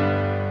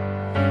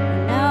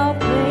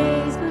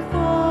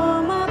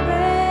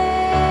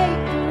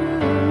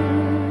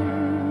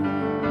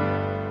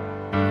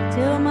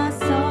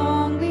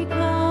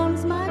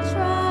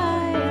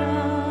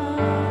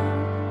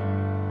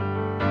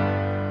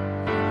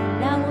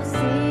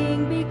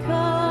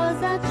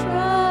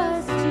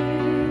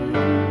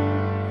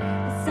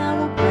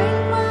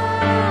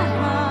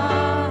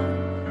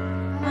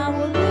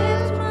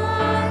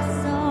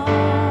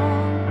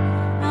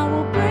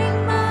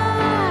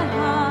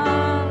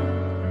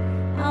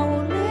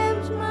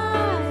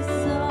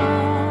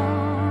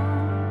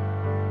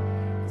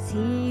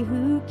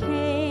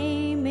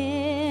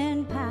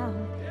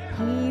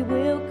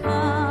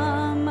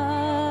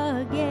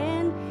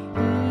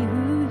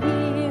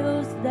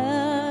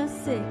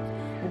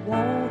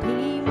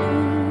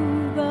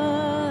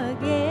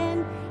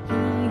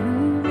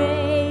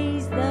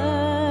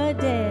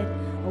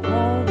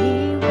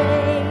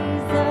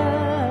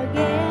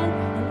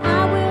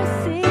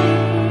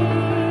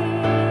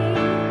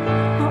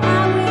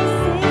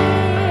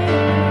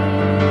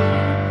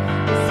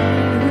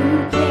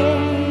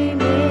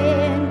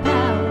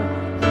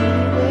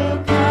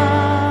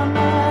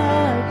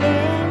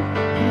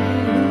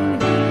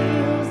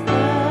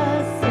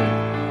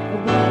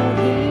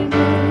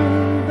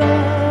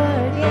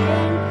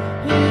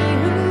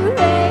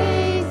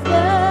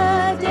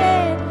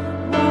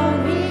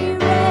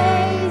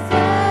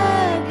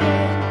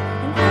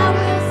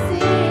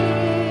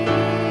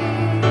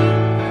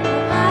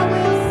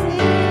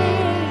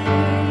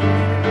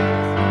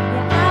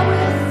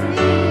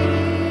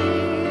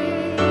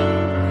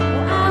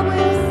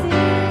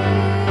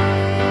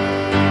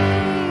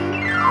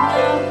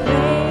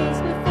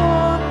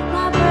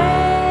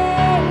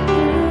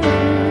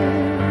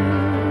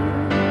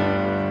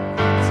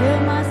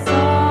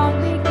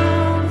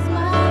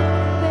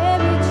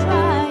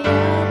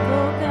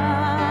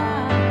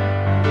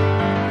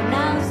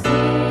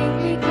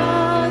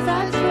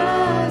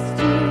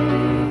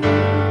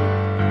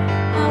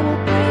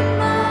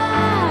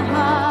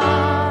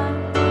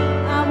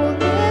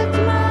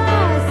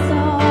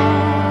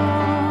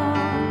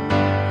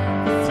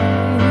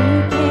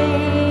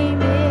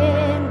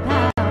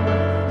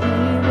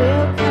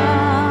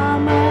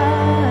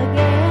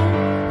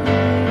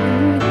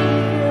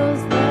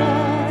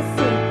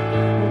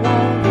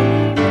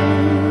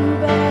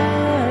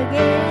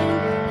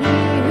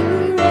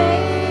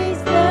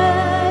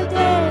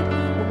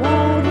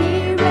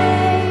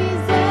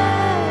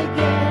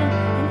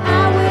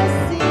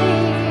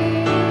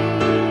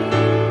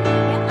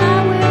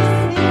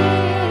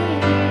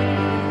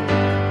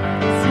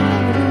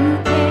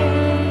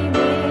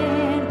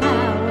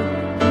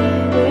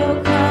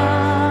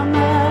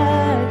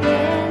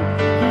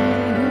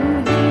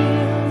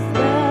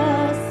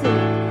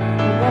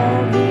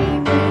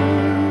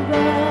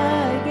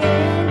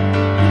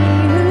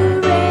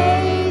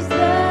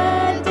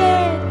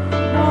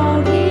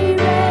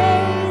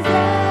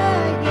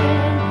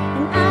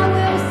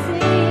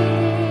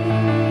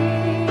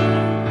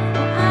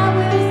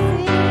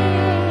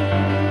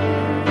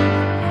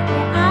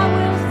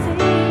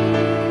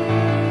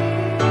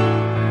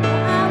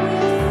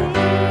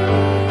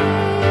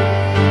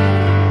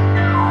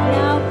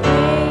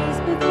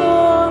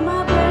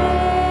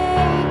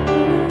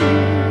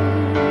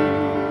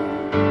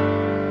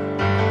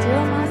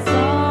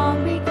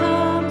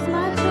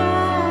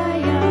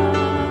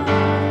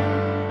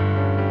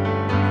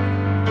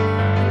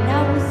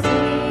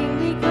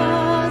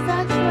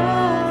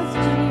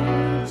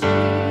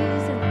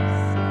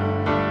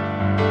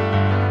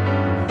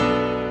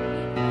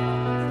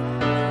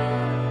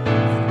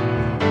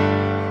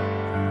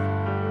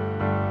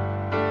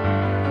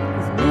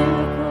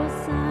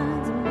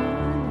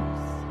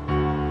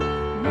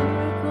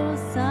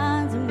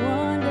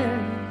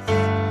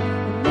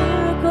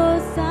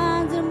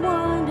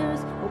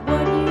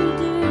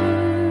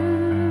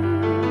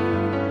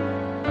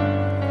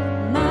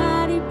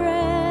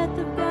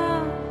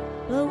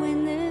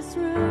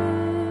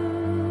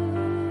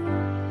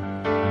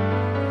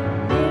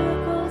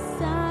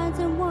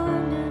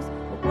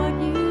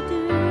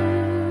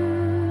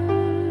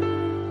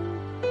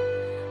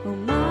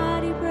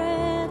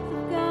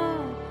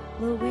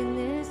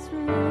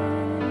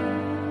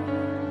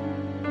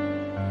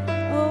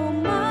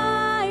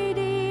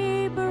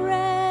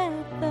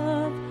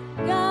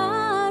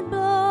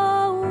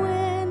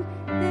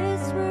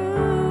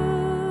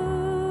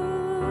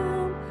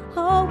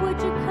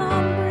 would you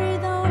come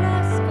breathe on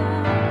us,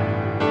 God?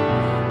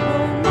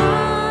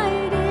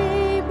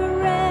 Almighty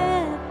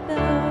breath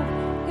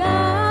of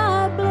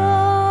God,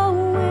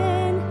 blow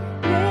in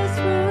this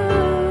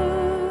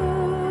room,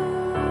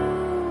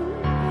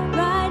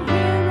 right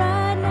here,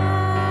 right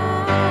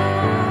now.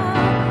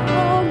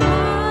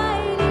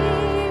 Almighty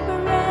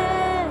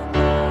breath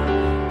of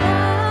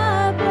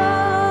God,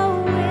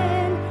 blow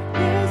in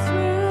this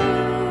room.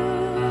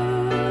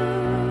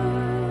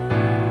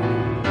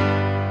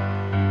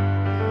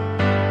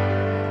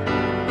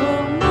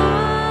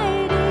 Almighty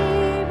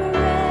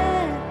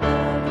breath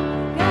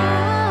of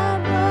God,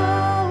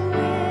 blow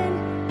in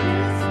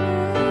this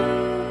room.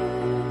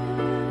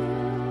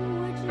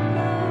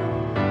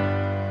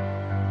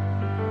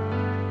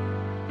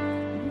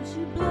 Would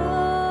you blow?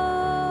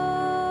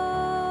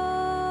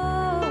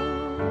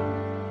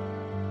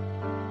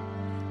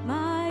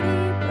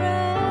 Mighty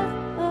breath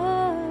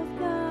of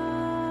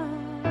God,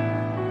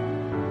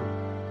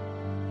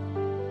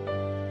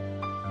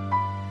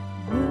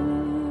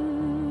 move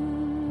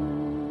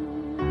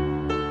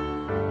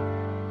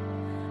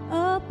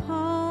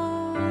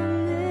upon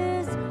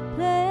this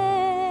place.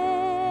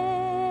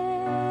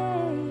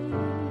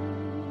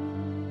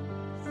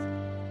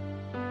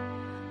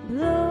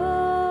 Blow,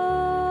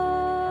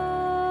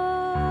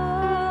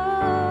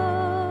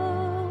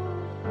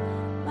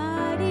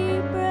 mighty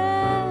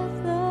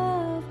breath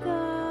of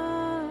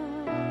God.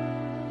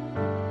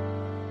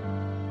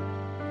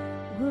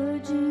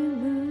 Would you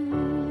move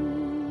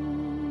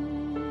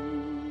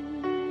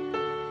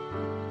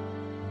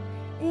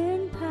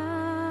in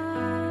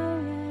power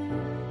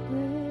and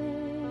grace?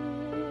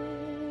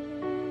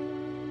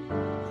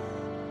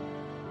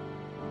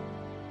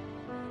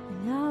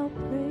 And I'll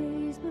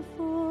praise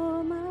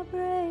before my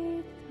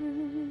breakthrough,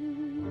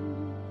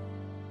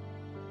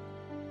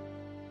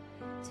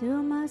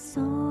 till my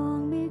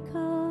song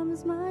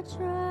becomes my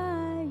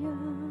triumph.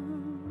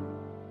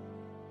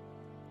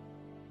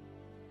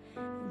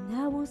 And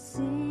I will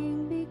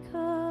sing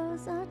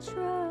because I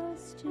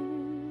trust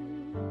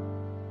you.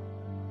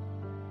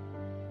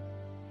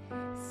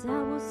 Yes,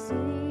 I will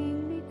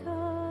sing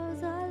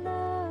because I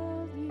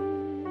love you.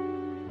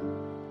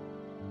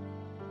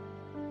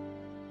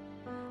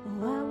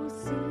 Oh, I will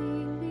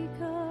sing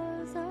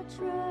because I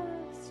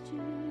trust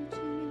you,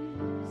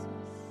 Jesus.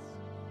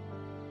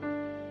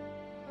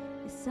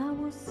 Yes, I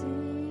will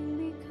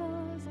sing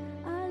because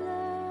I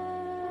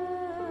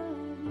love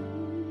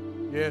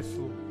you. Yes,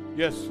 Lord.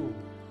 Yes, Lord.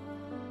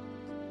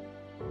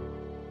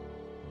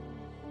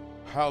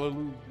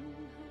 Hallelujah.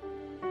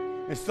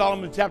 In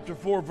Solomon chapter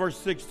 4, verse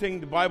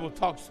 16, the Bible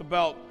talks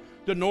about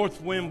the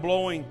north wind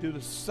blowing through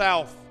the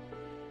south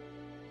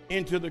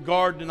into the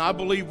garden. And I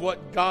believe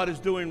what God is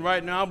doing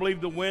right now, I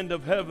believe the wind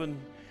of heaven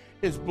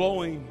is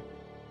blowing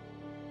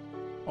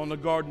on the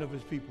garden of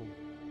his people.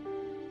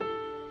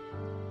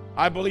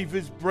 I believe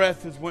his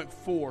breath has went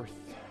forth.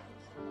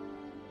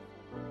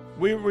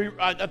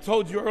 I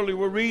told you earlier,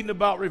 we're reading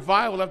about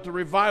revival after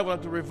revival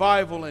after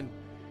revival, and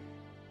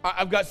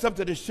I've got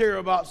something to share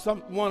about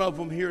one of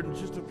them here in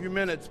just a few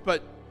minutes.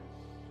 But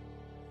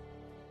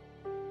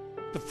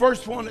the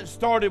first one that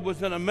started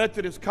was in a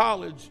Methodist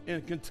college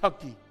in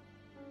Kentucky.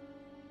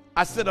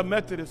 I said a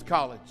Methodist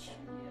college.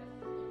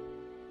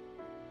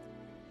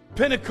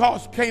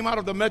 Pentecost came out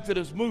of the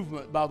Methodist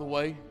movement, by the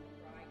way.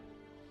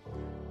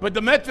 But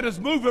the Methodist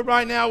movement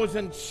right now is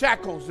in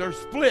shackles. They're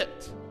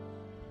split.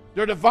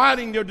 They're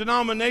dividing their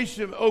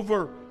denomination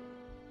over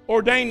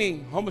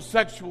ordaining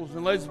homosexuals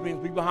and lesbians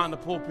to be behind the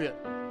pulpit.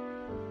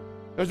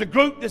 There's a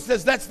group that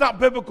says that's not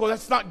biblical,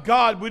 that's not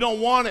God, we don't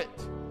want it.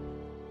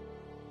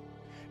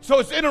 So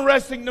it's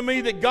interesting to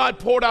me that God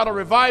poured out a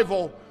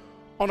revival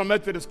on a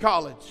Methodist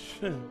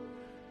college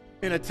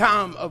in a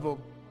time of a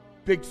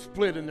big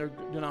split in their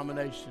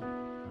denomination.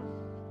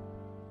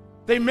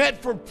 They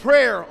met for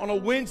prayer on a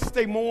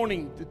Wednesday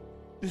morning,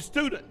 the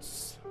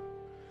students.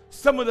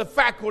 Some of the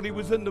faculty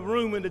was in the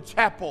room in the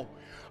chapel.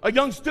 A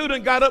young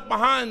student got up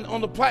behind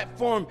on the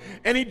platform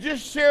and he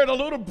just shared a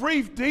little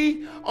brief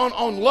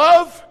on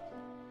love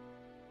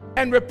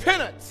and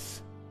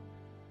repentance.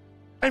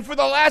 And for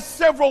the last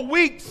several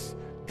weeks,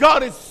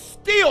 God is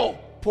still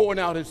pouring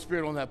out his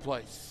Spirit on that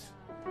place.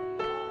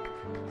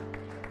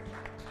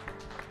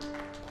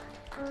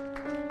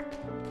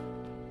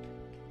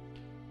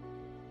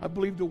 I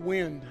believe the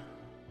wind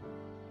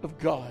of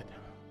God.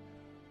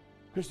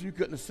 Chris, you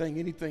couldn't have sang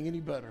anything any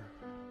better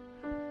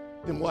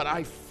than what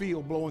I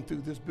feel blowing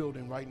through this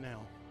building right now.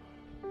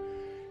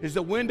 Is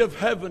the wind of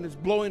heaven is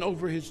blowing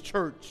over his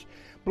church.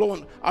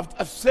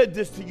 I've said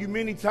this to you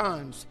many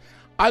times.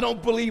 I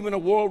don't believe in a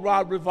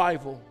worldwide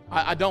revival.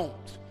 I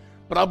don't.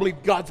 But I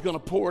believe God's going to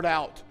pour it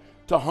out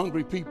to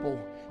hungry people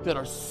that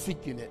are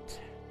seeking it.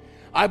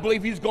 I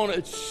believe he's going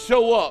to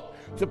show up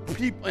to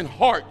people in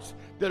hearts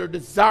that are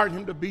desiring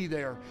him to be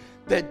there,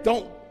 that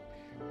don't.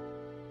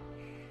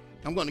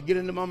 I'm going to get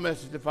into my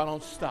message if I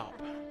don't stop.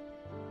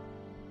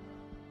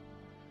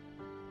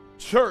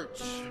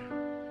 Church,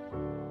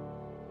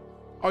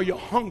 are you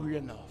hungry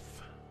enough?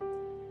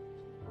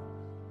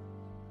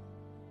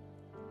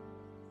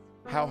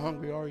 How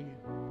hungry are you?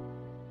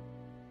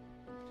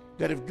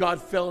 That if God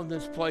fell in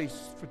this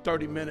place for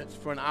 30 minutes,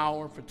 for an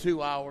hour, for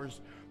 2 hours,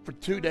 for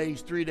 2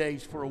 days, 3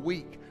 days, for a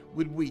week,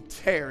 would we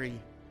tarry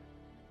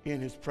in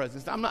his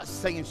presence? I'm not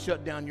saying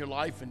shut down your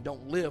life and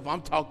don't live.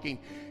 I'm talking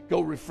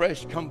go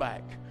refresh, come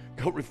back.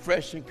 Go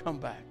refresh and come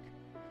back.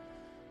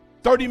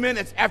 30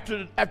 minutes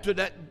after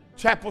that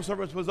chapel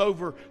service was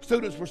over,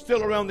 students were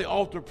still around the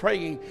altar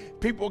praying.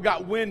 People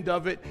got wind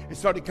of it and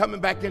started coming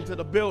back into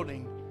the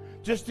building.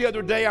 Just the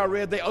other day I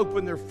read they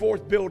opened their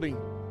 4th building.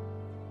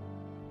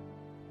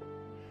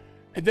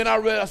 And then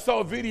I saw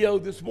a video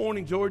this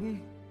morning,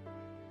 Jordan,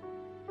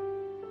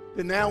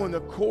 that now in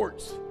the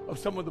courts of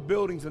some of the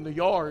buildings in the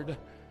yard,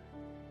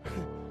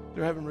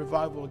 they're having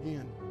revival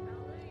again.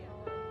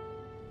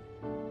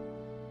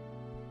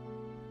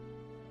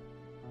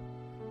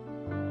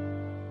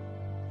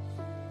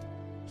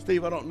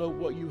 Steve, I don't know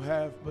what you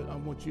have, but I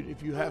want you,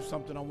 if you have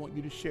something, I want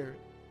you to share it.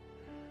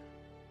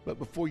 But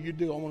before you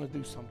do, I want to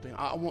do something.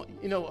 I want,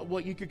 you know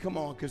what, you could come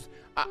on, because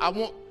I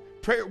want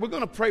prayer. We're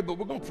going to pray, but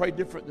we're going to pray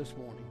different this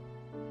morning.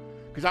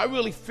 Because I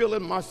really feel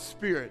in my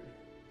spirit.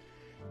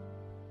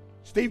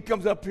 Steve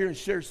comes up here and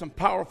shares some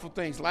powerful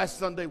things. Last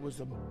Sunday was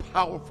a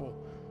powerful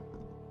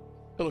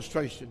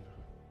illustration.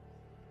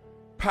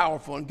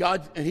 Powerful. And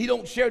he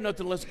don't share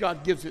nothing unless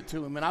God gives it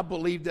to him. And I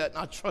believe that, and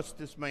I trust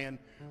this man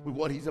with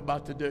what he's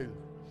about to do.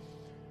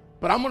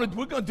 But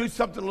we're going to do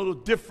something a little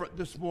different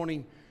this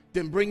morning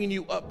than bringing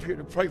you up here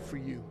to pray for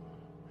you.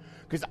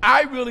 Because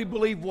I really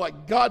believe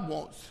what God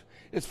wants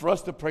is for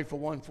us to pray for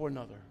one for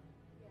another.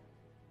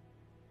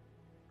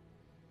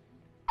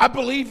 I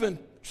believe in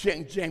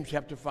James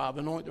chapter 5,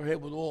 anoint their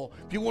head with oil.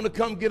 If you want to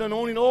come get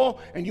anointing oil,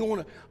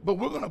 but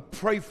we're going to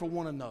pray for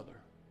one another.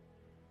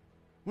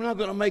 We're not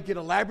going to make it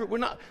elaborate.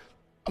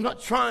 I'm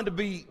not trying to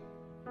be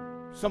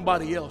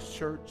somebody else,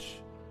 church.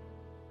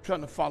 I'm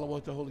trying to follow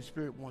what the Holy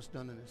Spirit wants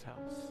done in his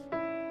house.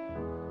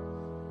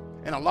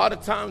 And a lot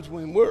of times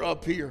when we're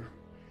up here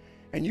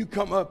and you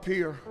come up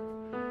here,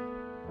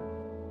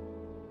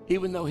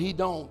 even though he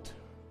don't,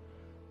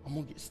 I'm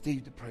going to get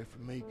Steve to pray for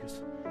me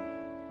because,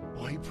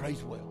 boy, he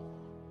prays well.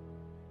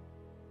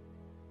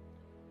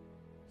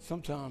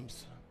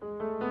 Sometimes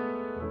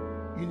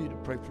you need to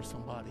pray for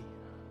somebody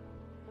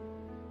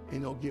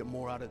and they'll get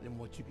more out of it than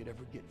what you could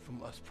ever get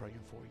from us praying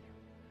for you.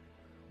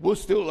 We'll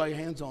still lay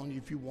hands on you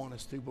if you want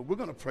us to, but we're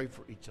going to pray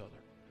for each other.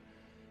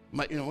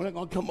 We're not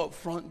going to come up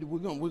front. We're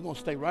going to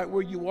stay right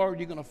where you are.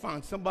 You're going to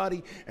find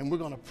somebody, and we're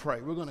going to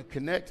pray. We're going to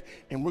connect,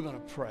 and we're going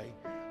to pray.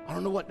 I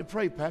don't know what to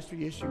pray, Pastor.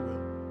 Yes, you will.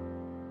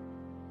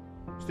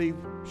 Steve,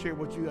 share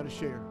what you got to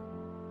share.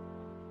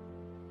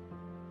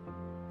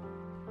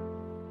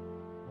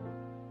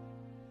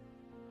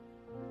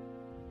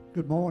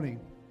 Good morning.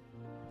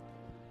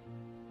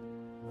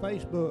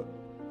 Facebook,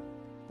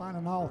 find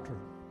an altar.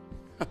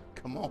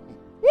 Come on.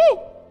 Woo!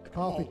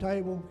 Coffee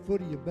table,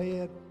 foot of your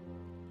bed,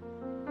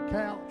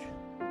 couch,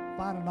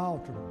 find an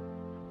altar.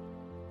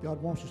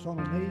 God wants us on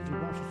our knees. He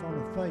wants us on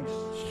our face.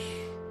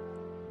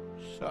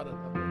 Shut it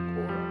up.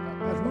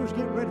 As we was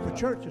getting ready for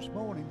church this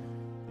morning,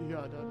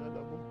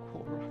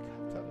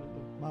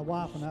 my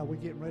wife and I were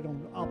getting ready on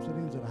the opposite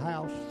ends of the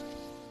house.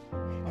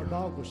 Our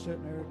dog was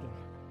sitting there at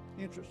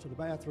the entrance to the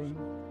bathroom.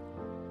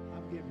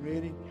 I'm getting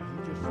ready.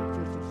 He's just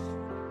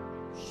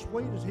as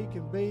sweet as he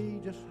can be,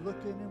 just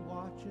looking and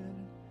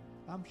watching.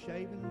 I'm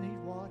shaving and he's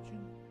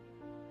watching.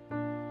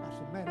 I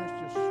said, man, that's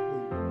just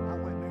sweet. I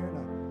went there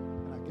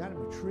and I got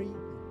him a treat.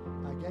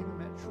 I gave him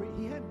that treat.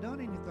 He hadn't done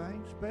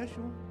anything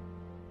special.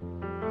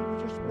 He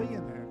was just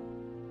being there.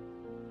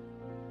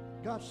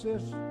 God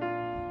says,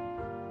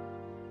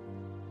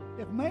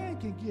 if man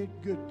can get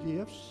good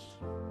gifts,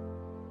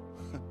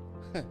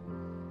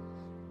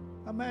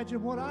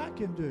 imagine what I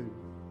can do.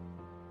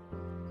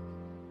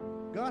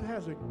 God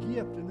has a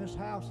gift in this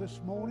house this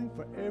morning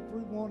for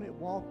everyone that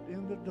walked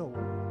in the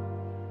door.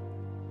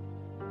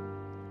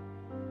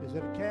 Is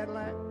it a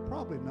Cadillac?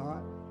 Probably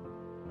not.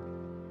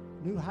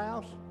 New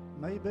house?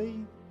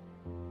 Maybe.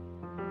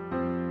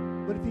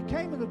 But if you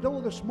came in the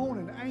door this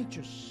morning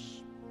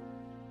anxious,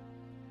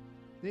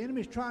 the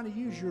enemy's trying to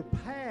use your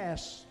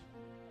past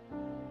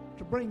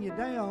to bring you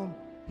down,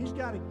 he's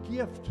got a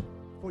gift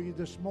for you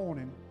this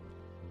morning.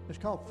 It's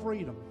called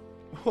freedom.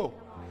 Oh.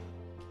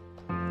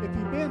 If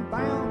you've been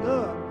bound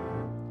up,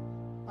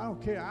 I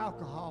don't care,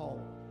 alcohol,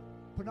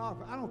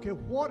 pornography, I don't care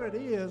what it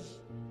is,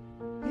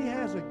 he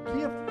has a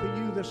gift for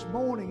you this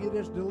morning. It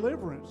is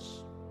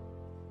deliverance.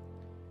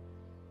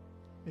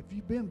 If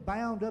you've been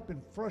bound up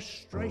in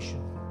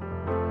frustration,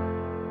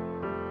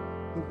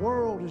 the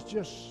world is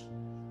just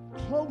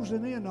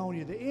closing in on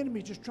you. The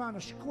enemy's just trying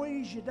to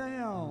squeeze you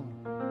down.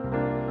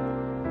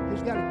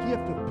 He's got a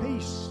gift of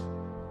peace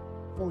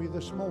for you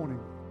this morning.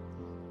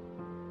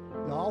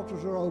 The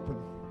altars are open.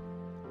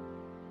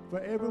 For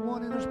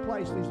everyone in this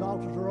place, these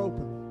altars are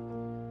open.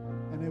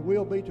 And they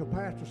will be till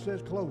Pastor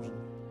says closing.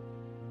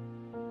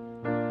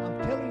 I'm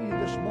telling you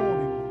this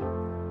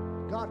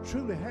morning, God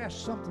truly has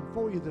something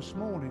for you this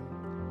morning.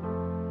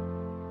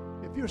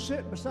 If you're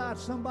sitting beside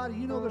somebody,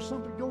 you know there's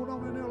something going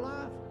on in their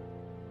life,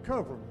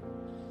 cover them.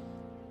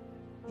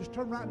 just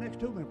turn right next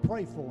to them and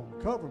pray for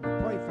them. Cover them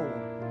and pray for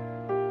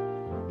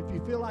them. If you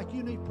feel like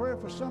you need prayer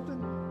for something,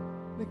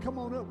 then come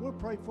on up. We'll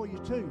pray for you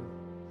too.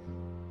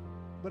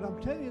 But I'm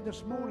telling you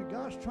this morning,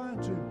 God's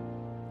trying to.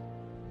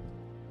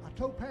 I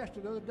told Pastor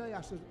the other day,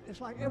 I said,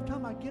 it's like every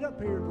time I get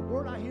up here, the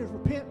word I hear is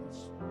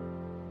repentance.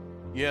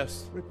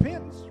 Yes.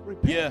 Repentance.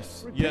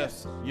 Yes.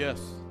 Repentance.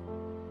 Yes.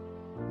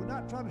 We're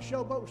not trying to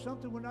showboat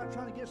something. We're not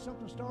trying to get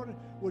something started.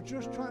 We're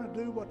just trying to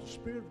do what the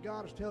Spirit of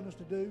God is telling us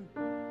to do.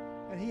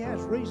 And He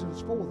has reasons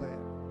for that.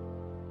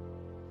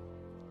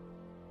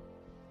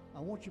 I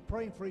want you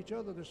praying for each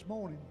other this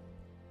morning.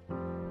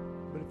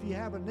 But if you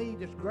have a need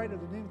that's greater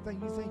than anything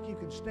you think you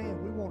can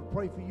stand, we want to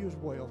pray for you as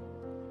well.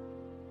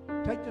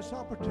 Take this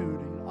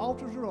opportunity.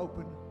 Altars are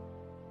open.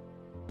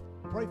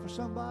 Pray for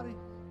somebody.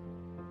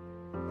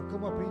 Or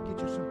come up here and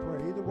get you some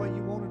prayer. Either way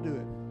you want to do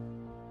it.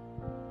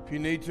 If you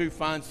need to,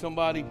 find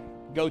somebody,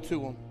 go to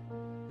them.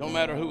 Don't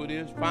matter who it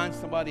is. Find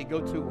somebody, go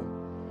to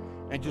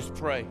them. And just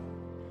pray.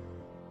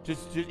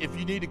 Just if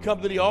you need to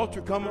come to the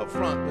altar, come up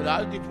front. But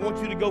I just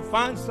want you to go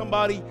find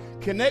somebody,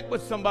 connect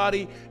with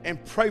somebody,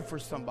 and pray for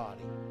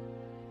somebody.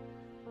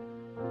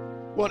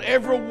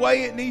 Whatever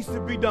way it needs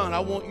to be done, I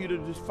want you to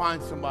just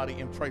find somebody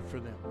and pray for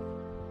them.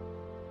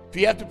 If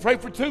you have to pray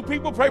for 2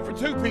 people, pray for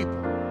 2 people.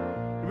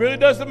 It really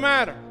doesn't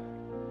matter.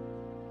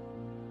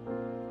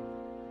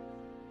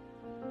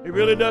 It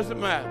really doesn't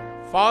matter.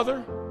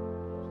 Father,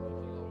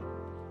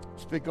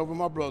 speak over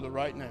my brother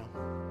right now.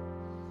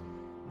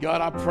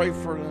 God, I pray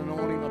for an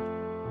anointing of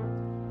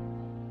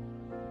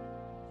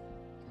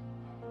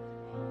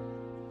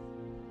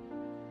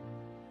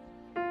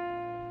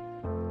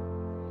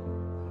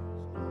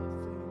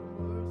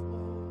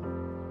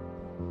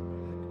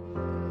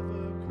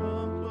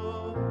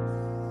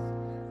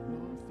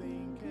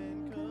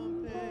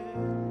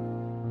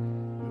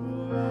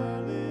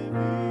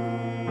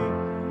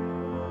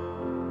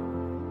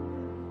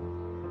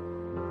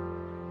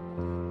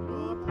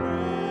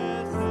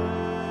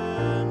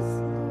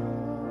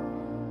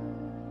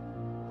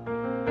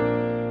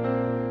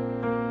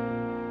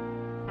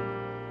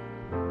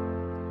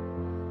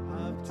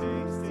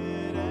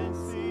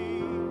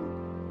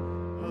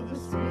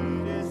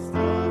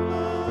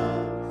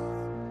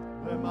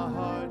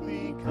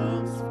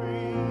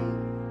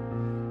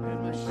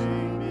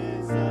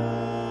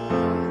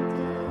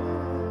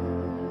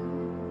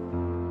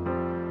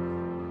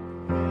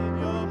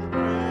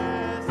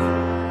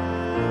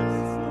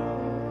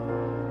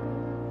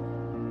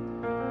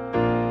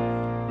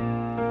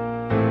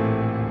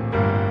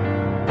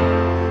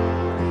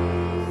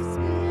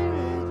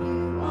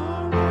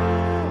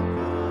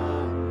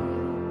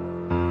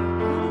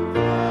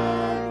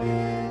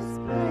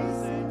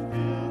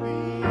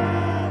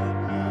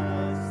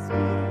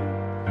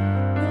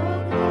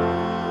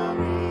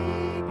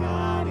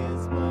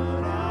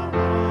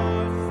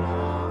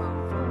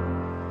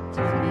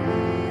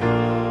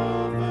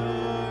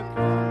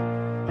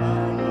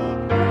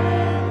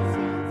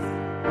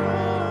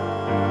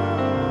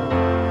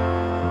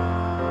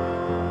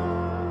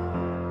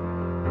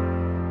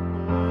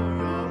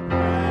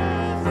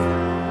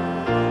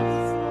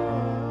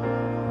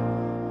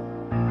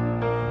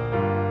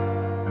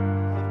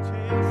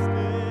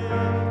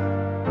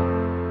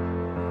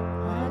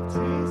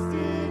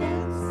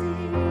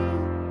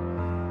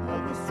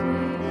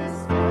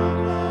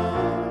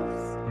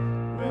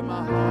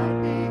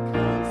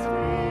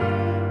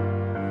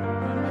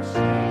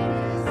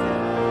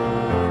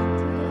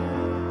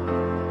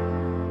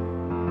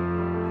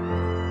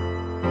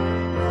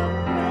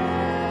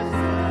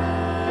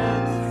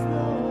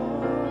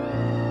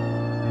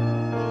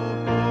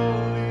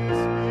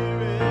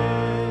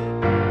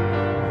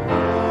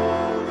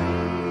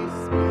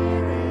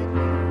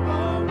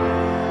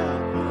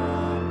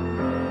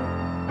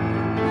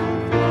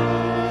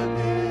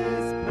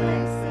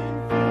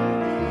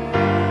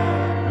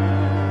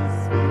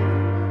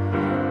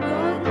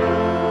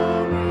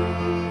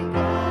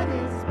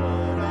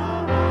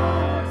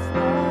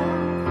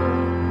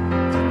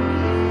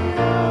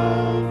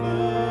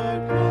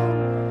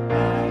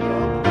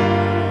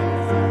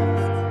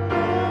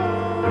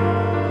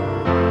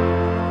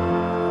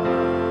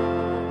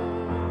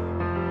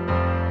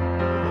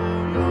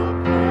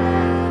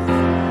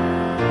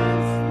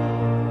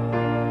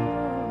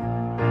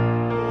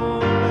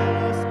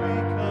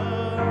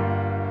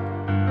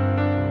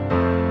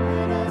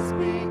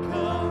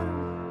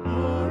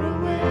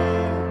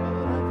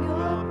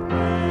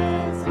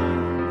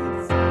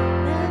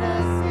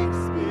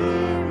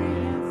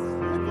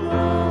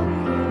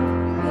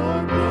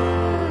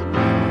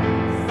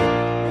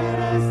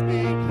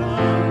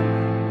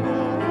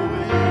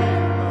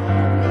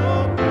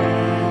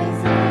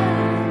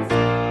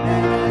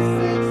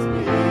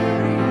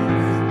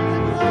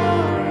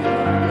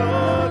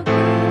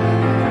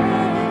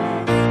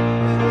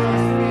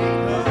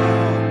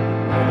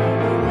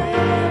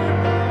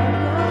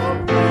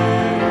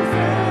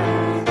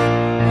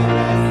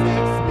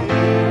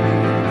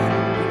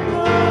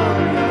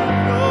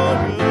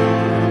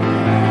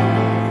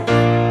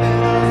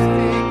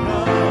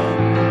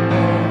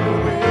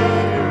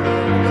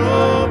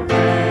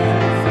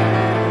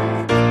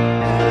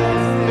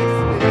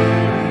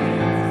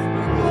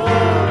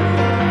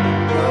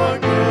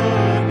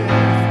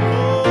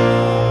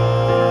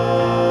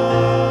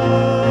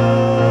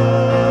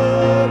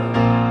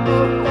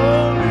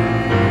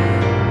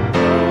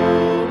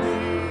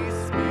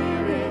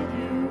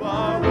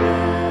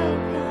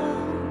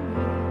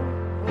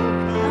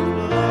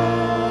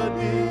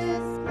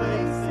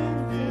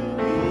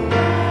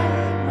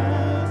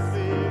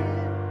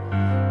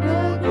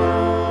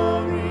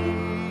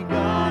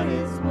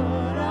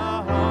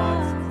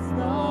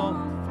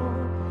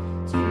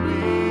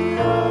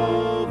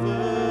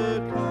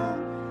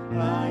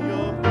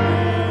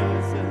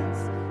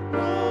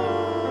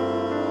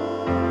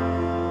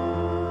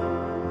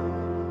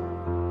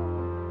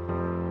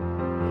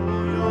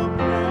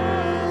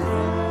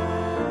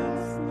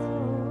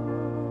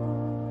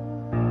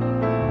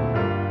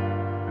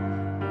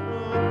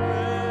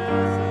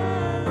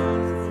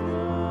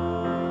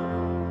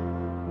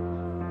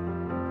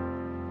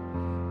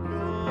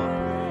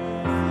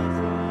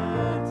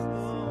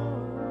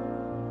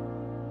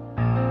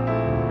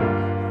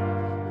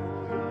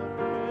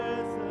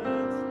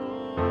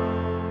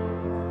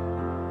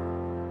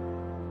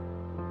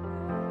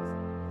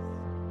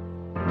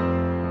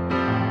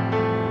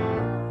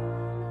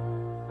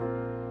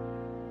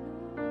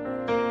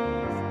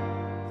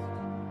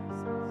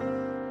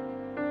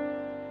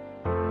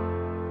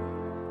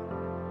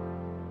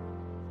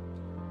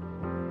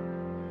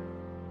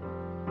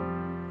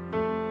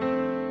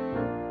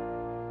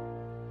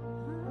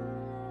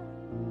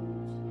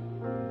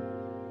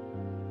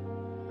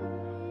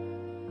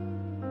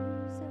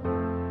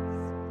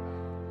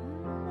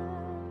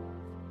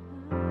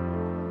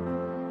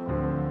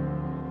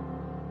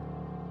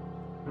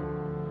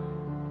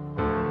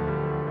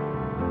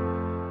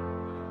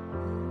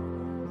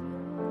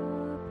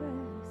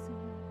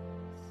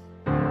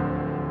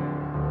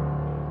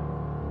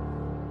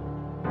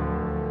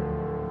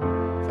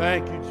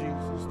Thank you,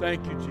 Jesus.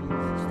 Thank you,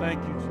 Jesus. Thank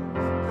you, Jesus.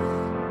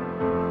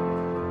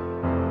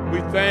 We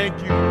thank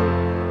you.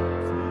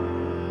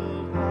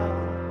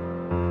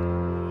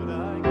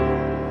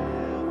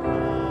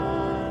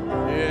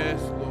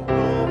 Yes, Lord.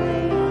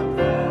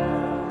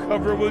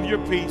 Cover with your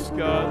peace,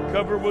 God.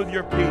 Cover with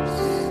your peace.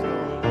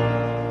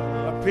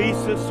 A peace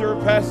that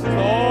surpasses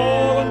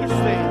all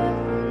understanding.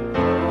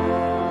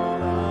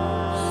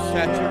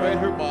 Saturate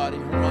her body,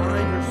 her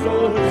mind, her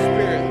soul, her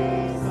spirit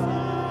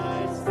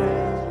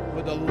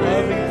with the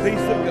loving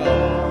peace of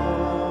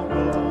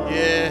God.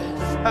 Yes,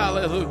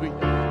 hallelujah.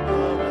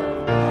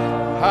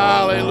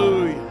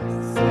 Hallelujah.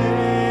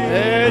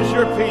 There's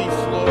your peace,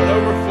 Lord,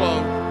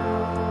 overflow.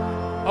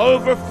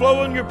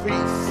 Overflow in your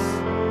peace.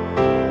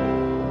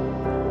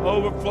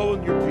 Overflow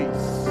in your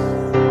peace.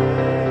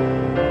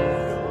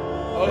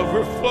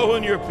 Overflow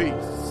in your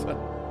peace.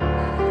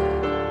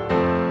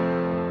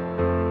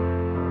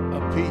 A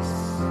peace.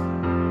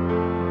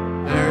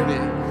 There it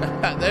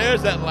is.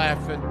 There's that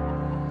laughing.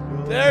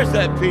 There's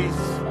that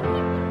peace.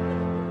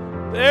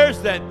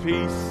 There's that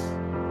peace.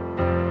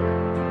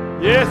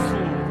 Yes,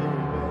 Lord.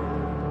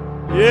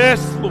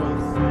 Yes, Lord.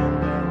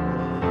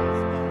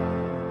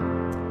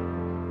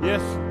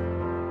 Yes.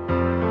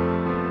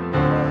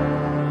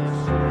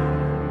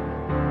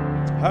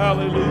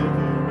 Hallelujah.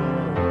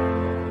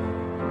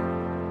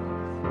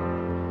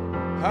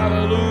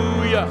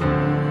 Hallelujah.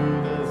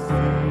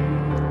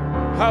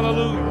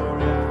 Hallelujah.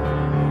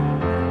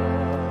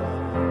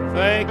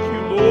 Thank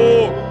you,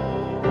 Lord.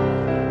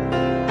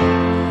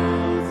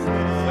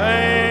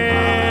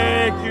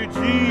 Thank you,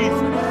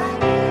 Jesus.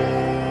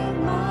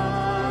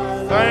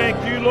 Thank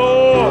you,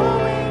 Lord.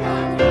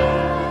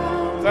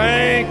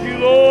 Thank you,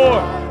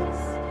 Lord.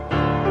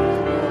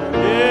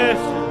 Yes,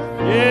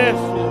 yes,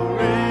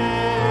 Lord.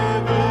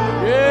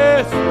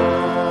 Yes,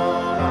 Lord.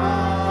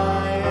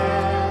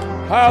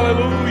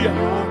 Hallelujah.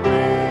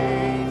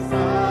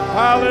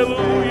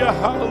 Hallelujah.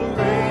 Hallelujah.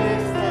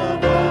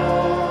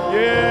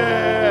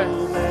 Yes.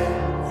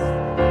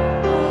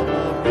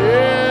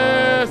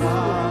 Yes.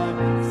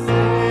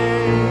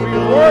 We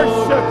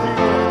worship you.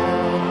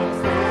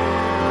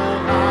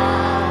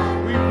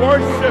 We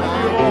worship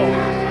you, Lord.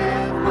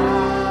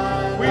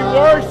 We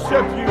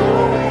worship you,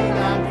 Lord.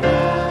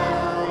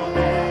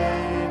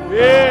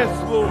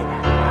 Yes, Lord.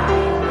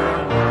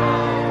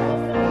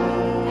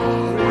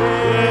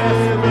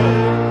 Yes,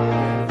 Lord.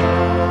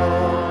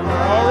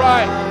 All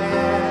right.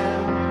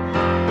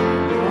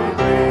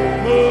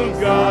 Move,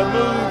 God.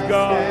 Move,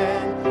 God.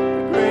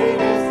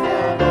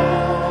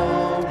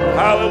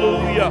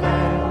 Hallelujah.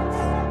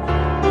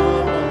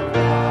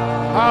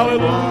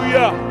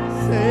 Hallelujah.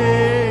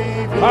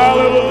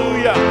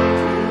 Hallelujah.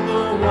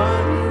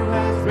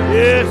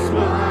 Yes,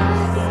 Lord.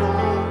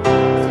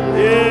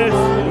 Yes,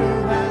 Lord.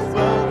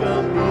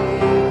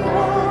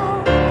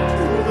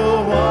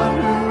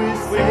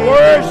 We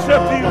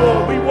worship you,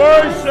 Lord. We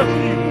worship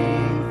you.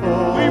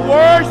 We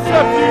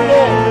worship you,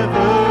 Lord.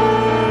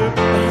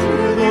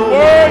 We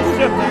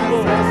worship you,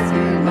 Lord.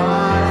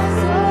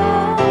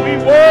 We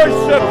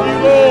worship you,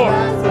 Lord.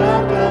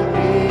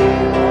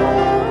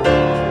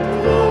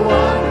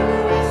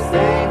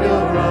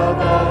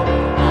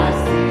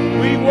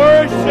 We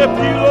worship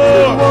you,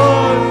 Lord.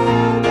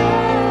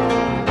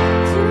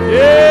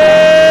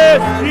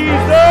 Yes,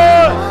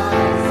 Jesus.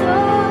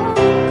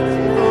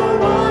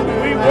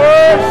 We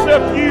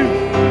worship you.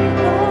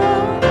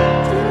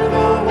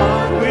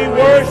 We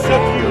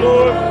worship you,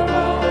 Lord.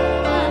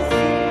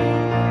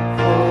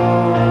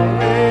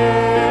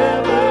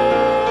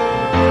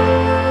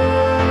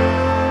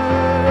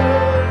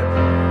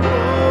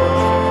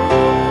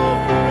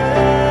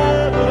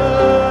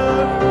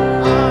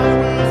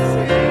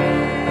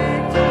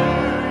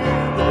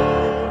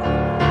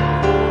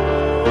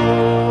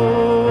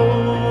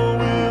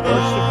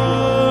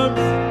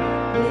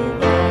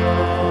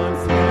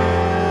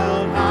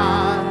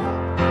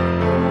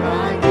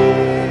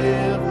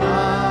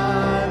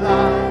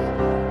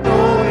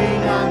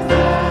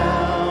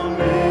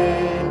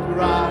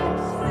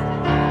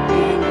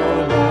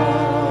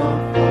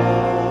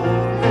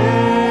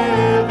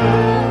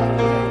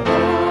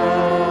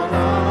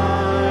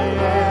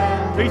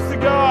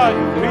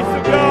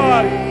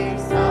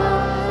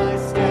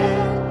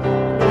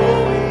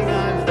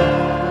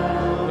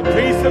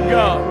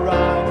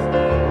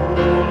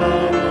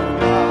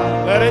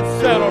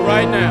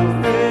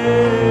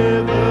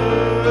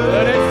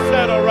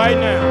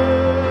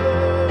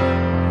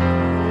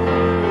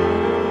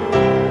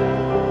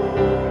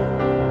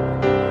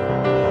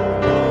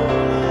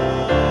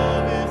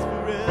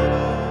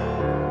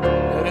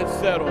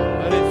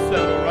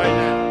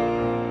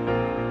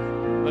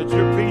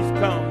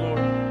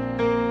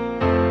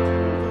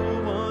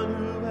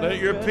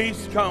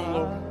 Peace come,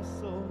 Lord.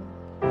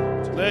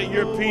 Let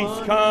your peace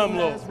come,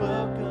 Lord.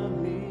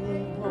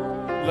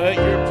 Let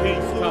your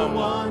peace come,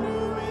 Lord.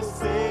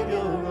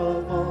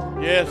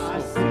 Yes,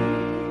 Lord.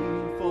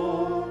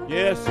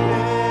 Yes, Lord.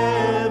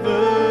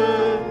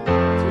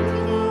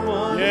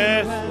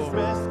 Yes, Lord.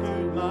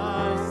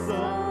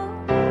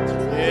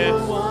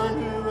 Yes.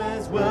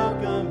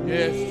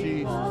 Yes,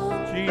 Jesus.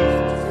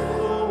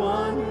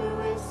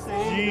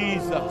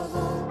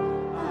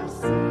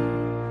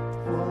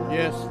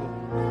 Yes, Lord.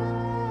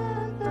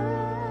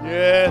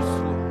 Yes,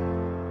 Lord.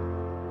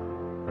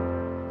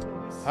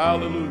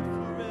 Hallelujah.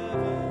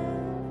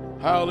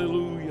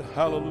 Hallelujah.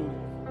 Hallelujah.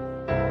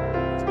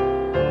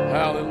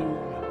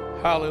 Hallelujah.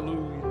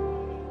 Hallelujah.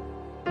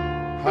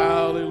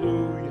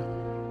 Hallelujah.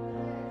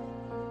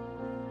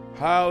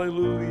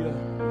 Hallelujah.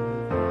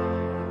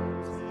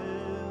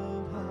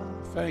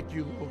 Thank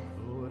you, Lord.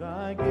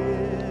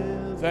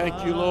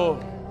 Thank you,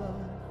 Lord.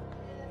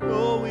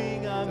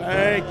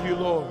 Thank you,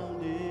 Lord.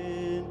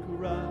 In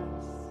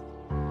Christ,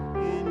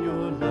 in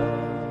your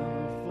love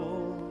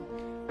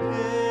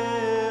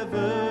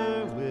forever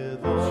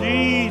with all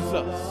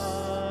Jesus.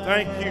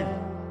 Thank you.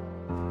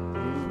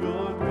 in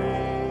your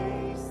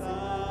grace I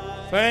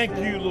Thank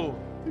you, Lord.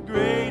 the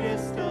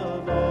greatest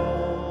of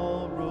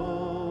all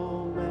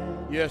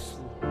romance. Yes,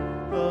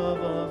 Lord.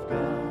 Love of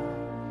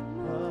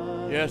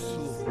God. Yes,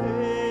 Lord.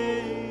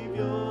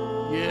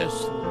 Savior.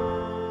 Yes,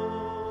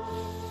 Lord.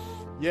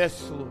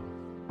 Yes, Lord.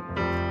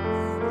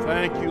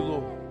 Thank you,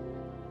 Lord.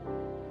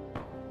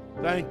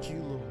 Thank you,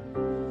 Lord.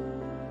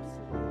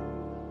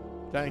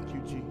 Thank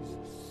you,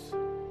 Jesus.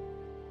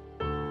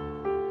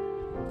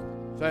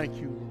 Thank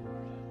you, Lord.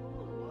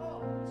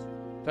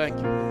 Thank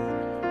you, Lord.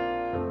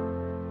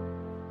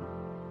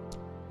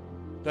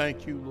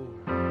 Thank you, Lord.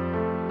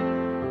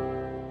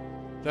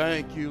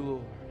 Thank you,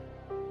 Lord.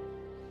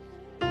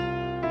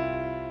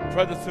 The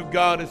presence of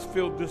God has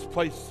filled this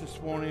place this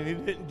morning. He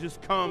didn't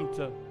just come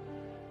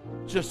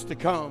just to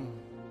come.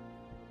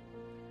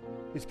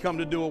 He's come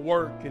to do a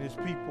work in His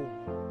people.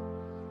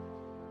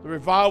 The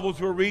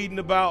revivals we're reading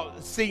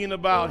about, seeing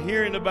about,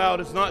 hearing about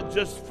is not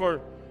just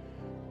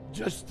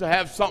to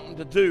have something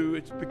to do.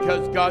 It's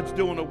because God's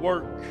doing a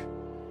work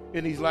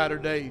in these latter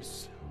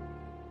days.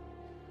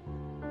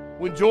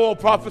 When Joel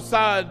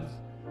prophesied,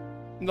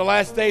 in the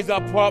last days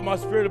I'll pour out my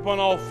spirit upon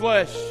all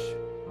flesh,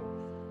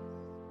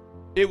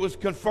 it was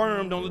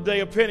confirmed on the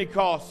day of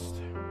Pentecost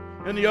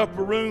in the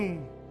upper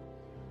room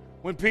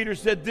when Peter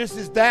said, this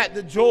is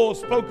that Joel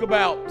spoke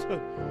about.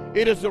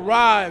 It has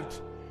arrived.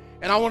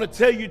 And I want to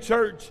tell you,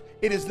 church,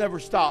 it has never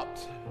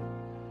stopped.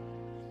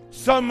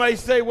 Some may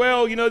say,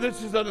 well, you know,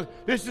 this is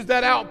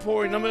that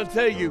outpouring. I'm going to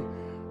tell you,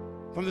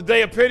 from the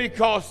day of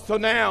Pentecost till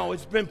now,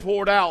 it's been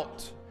poured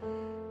out.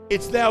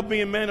 It's now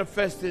being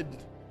manifested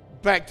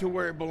back to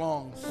where it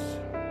belongs.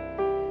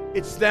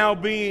 It's now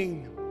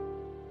being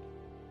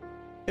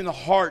in the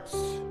hearts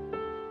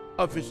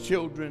of His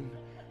children,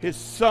 His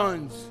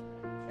sons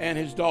and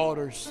His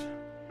daughters.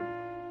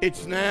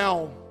 It's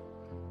now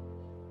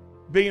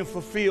being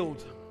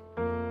fulfilled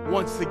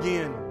once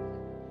again.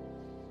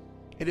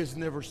 It has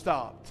never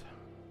stopped.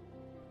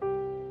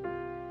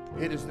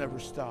 It has never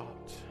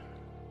stopped.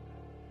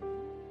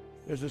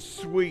 There's a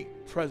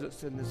sweet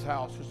presence in this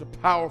house. There's a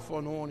powerful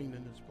anointing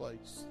in this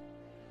place.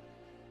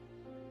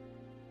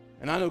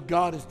 And I know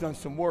God has done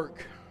some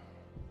work.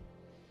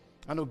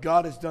 I know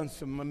God has done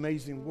some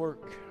amazing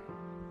work.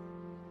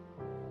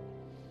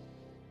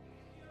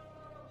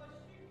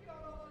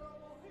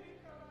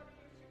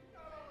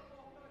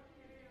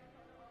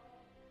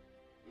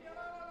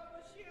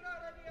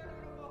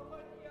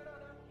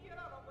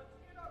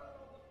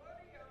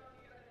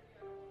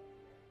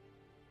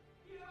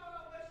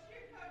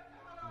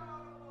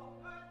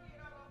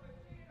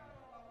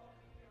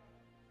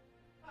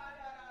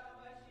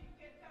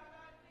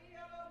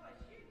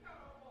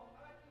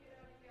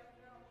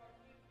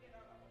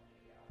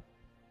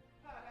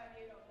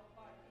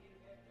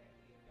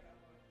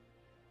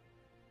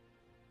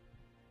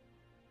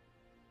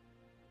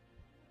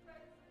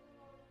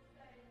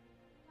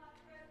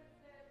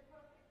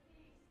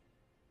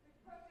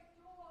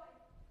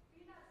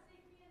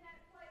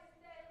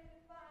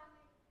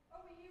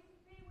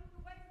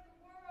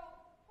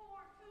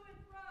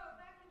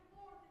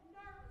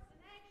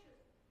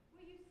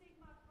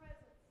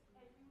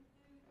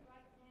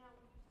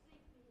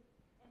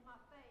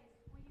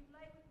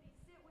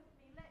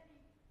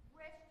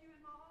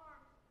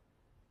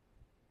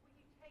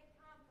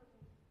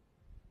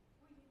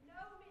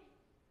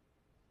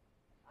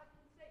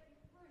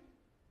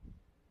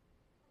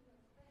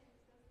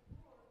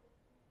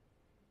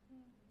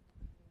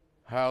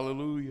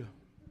 Hallelujah.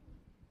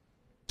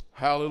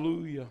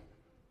 Hallelujah.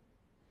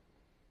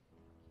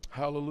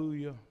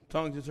 Hallelujah.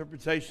 Tongues,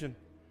 interpretation,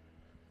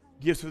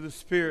 gifts of the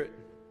Spirit.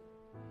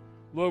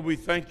 Lord, we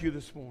thank you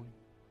this morning.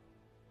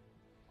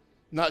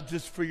 Not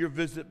just for your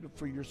visit, but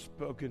for your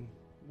spoken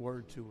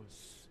word to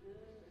us.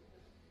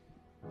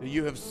 That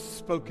you have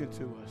spoken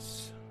to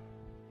us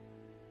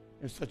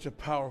in such a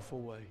powerful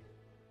way.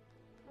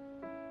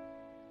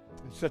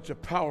 In such a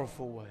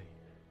powerful way.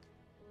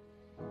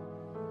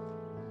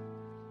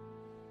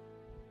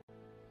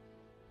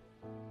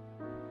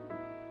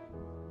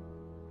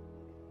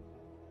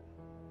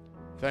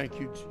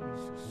 Thank you,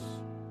 Jesus.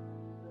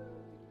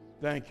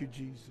 Thank you,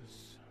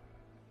 Jesus.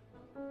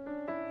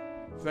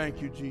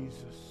 Thank you,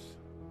 Jesus.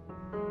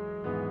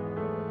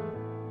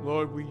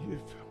 Lord,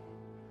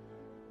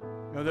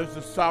 there's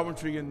a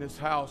sovereignty in this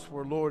house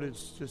where, Lord,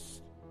 He's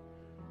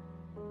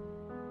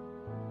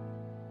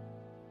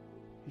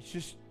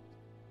just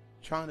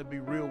trying to be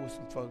real with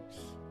some folks.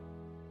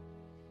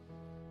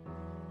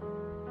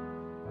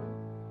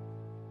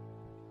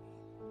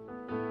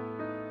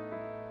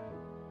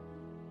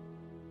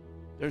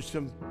 There's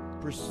some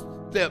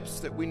steps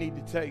that we need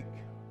to take.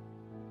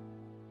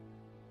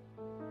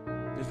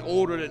 There's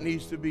order that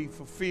needs to be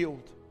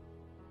fulfilled.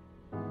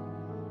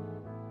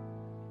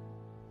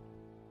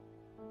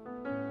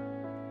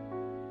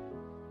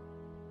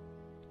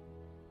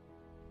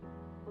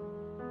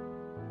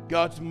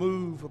 God's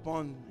move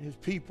upon his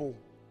people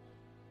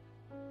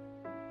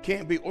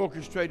can't be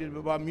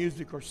orchestrated by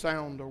music or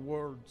sound or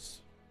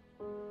words.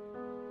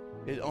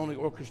 It's only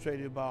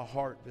orchestrated by a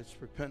heart that's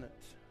repentant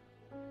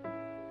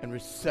and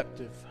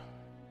receptive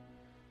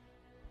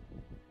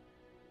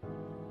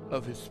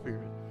of his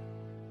Spirit.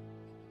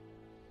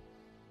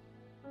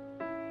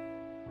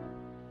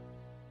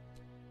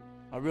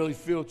 I really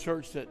feel,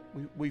 church, that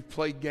we've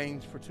played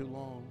games for too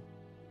long.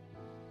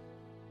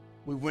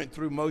 We went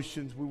through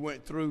motions. We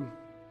went through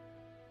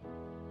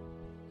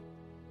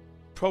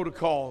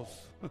protocols.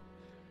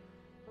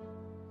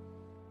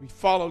 We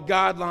followed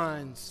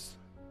guidelines.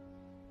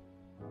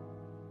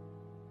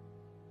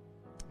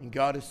 And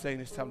God is saying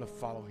it's time to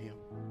follow him.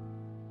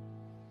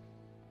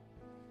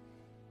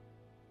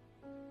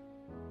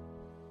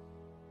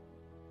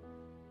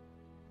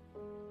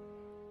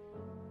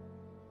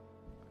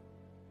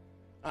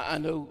 I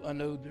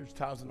know there's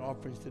tithes and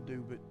offerings to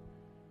do, but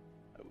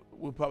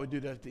we'll probably do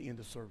that at the end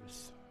of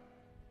service.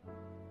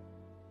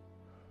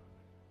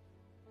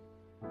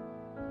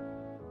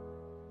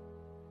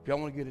 If y'all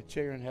want to get a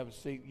chair and have a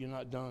seat, you're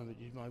not done, but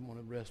you might want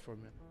to rest for a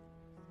minute.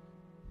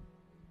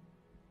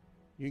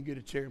 You can get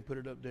a chair and put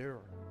it up there,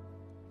 or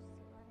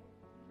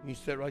you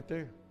can sit right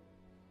there.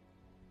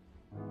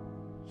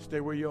 Stay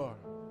where you are.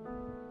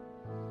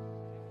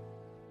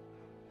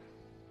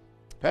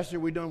 Pastor, are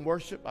we done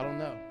worship? I don't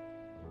know.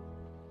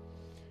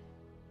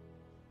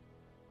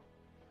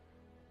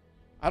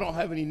 I don't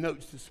have any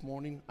notes this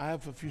morning. I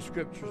have a few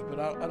scriptures, but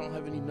I don't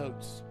have any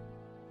notes.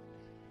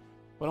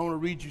 But I want to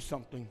read you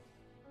something.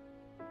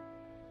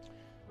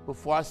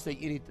 Before I say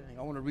anything,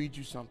 I want to read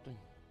you something.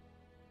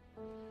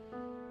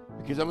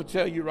 Because I'm going to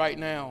tell you right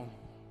now,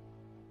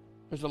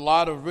 there's a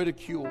lot of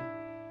ridicule,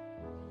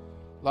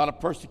 a lot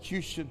of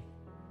persecution,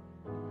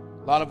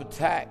 a lot of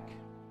attack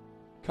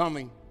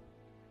coming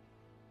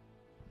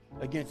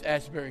against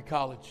Asbury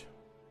College.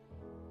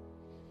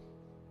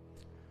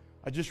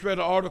 I just read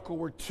an article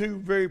where two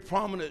very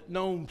prominent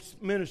known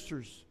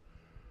ministers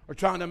are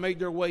trying to make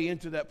their way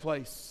into that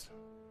place.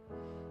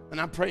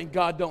 And I'm praying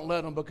God don't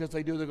let them, because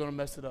they do, they're going to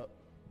mess it up.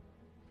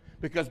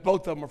 Because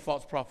both of them are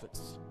false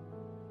prophets.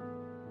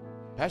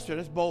 Pastor,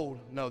 that's bold.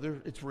 No,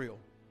 it's real.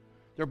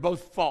 They're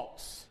both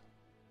false.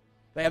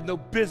 They have no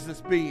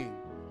business being.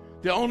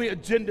 The only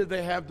agenda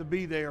they have to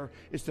be there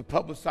is to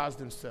publicize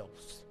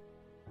themselves.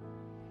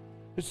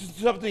 This is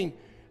something,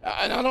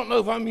 and I don't know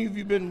if any of you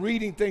have been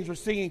reading things or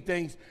seeing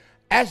things.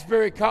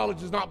 Asbury College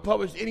does not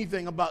publish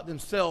anything about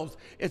themselves.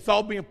 It's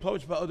all being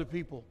published by other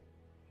people.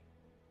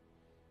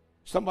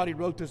 Somebody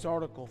wrote this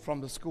article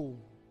from the school.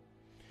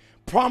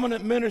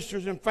 Prominent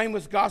ministers and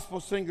famous gospel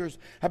singers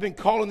have been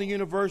calling the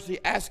university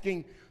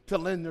asking to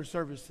lend their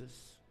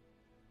services.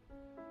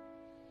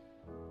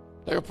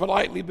 They're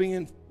politely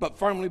but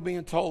firmly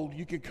being told,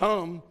 you can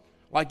come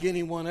like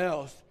anyone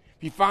else.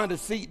 If you find a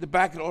seat in the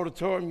back of the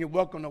auditorium, you're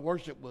welcome to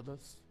worship with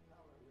us.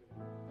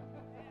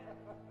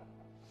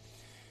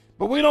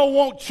 But we don't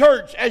want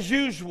church as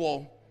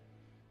usual.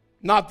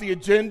 Not the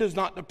agendas,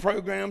 not the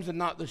programs, and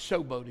not the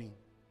showboating.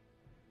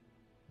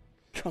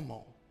 Come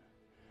on.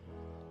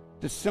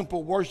 The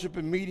simple worship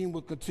and meeting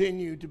will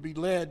continue to be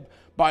led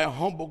by a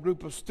humble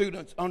group of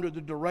students under the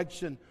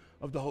direction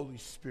of the Holy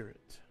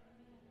Spirit.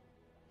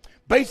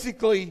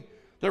 Basically,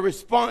 the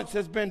response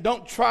has been,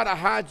 don't try to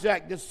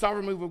hijack this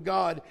sovereign move of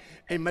God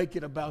and make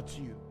it about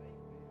you.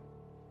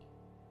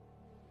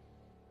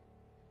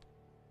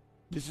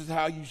 This is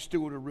how you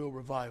steward a real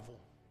revival.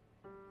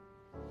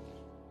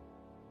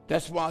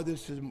 That's why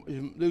this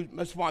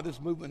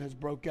movement has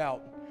broke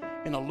out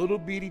in a little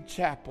bitty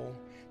chapel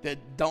that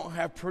don't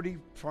have pretty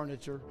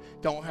furniture,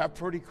 don't have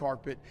pretty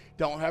carpet,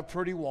 don't have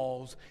pretty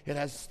walls.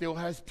 It still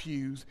has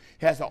pews,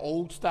 has an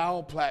old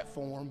style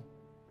platform,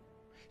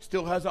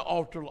 still has an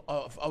altar,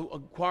 a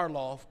choir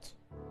loft.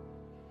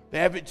 They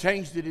haven't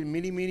changed it in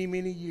many, many,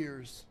 many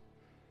years.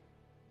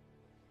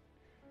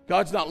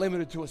 God's not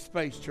limited to a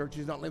space, church.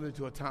 He's not limited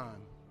to a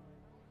time.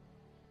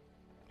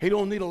 He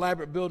don't need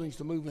elaborate buildings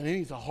to move in. He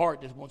needs a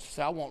heart that wants to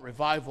say, I want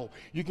revival.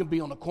 You can be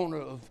on the corner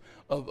of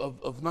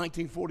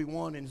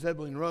 1941 and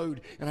Zebulon Road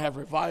and have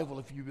revival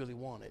if you really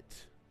want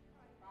it.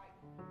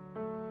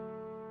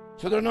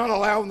 So they're not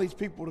allowing these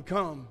people to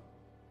come.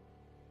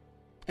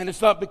 And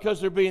it's not because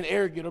they're being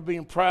arrogant or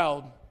being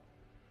proud.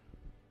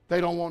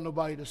 They don't want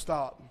nobody to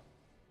stop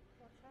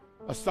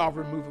a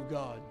sovereign move of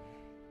God.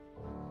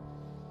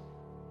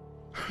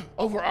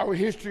 Over our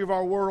history of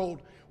our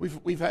world,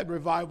 we've had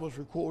revivals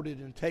recorded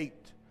and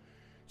taped.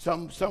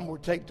 Some were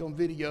taped on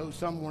video,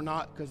 some were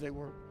not, because they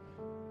were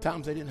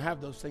times they didn't have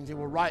those things. They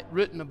were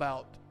written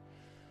about.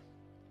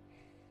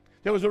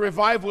 There was a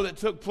revival that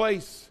took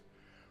place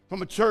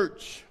from a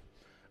church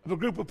of a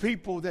group of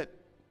people that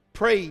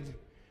prayed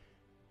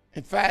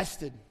and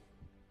fasted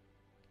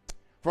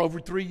for over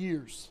 3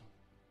 years.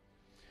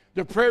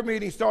 The prayer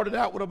meeting started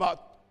out with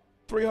about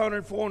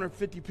 300,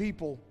 450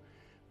 people,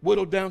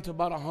 whittled down to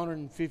about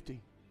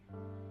 150.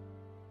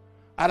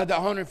 Out of the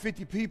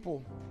 150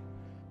 people,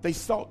 they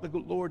sought the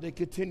Lord. They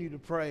continued to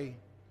pray.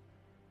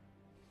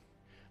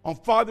 On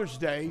Father's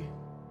Day,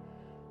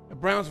 at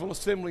Brownsville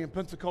Assembly in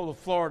Pensacola,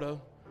 Florida,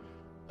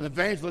 an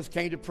evangelist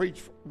came to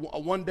preach a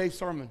one-day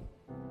sermon,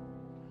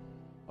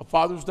 a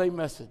Father's Day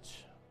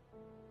message.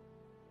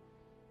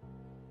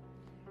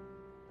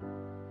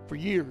 For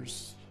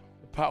years,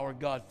 the power of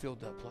God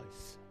filled that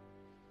place.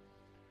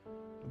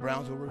 The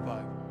Brownsville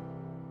revival.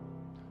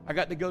 I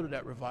got to go to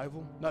that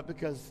revival, not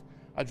because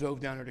I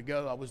drove down there to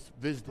go. I was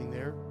visiting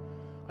there.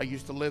 I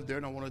used to live there,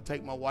 and I wanted to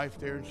take my wife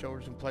there and show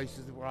her some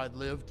places where I'd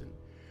lived. And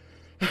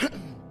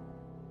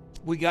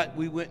we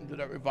went into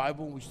that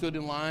revival. We stood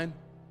in line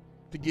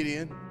to get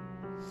in.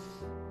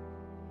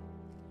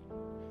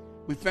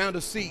 We found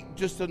a seat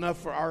just enough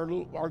for our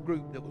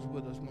group that was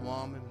with us, my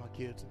mom and my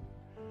kids and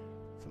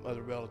some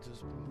other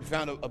relatives. We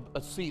found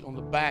a seat on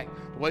the back.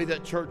 The way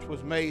that church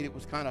was made, it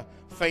was kind of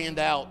fanned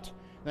out.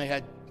 They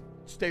had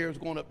stairs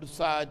going up the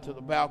side to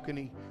the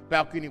balcony.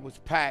 Balcony was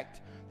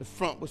packed. The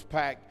front was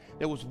packed.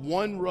 There was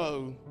one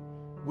row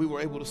we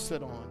were able to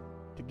sit on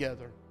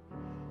together.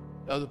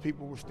 Other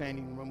people were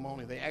standing in room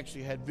only. They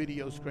actually had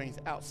video screens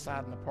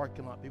outside in the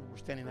parking lot. People were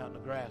standing out in the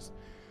grass.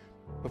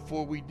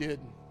 Before we did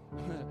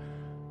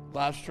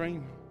live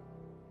stream,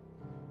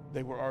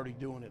 they were already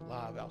doing it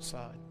live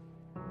outside.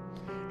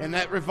 And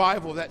that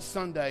revival that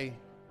Sunday,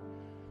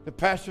 the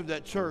pastor of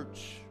that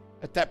church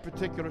at that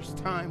particular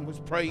time was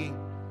praying.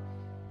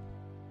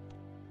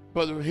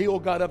 Brother Hill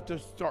got up to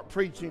start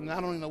preaching. I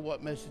don't even know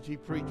what message he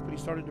preached, but he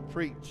started to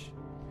preach.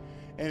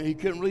 And he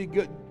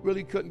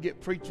really couldn't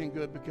get preaching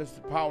good because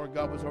the power of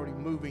God was already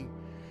moving.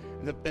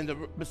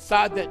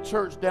 Beside that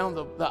church, down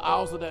the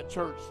aisles of that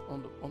church,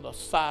 on the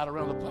side,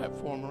 around the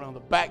platform, around the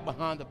back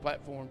behind the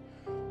platform,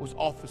 was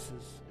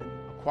offices and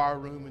a choir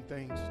room and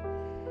things.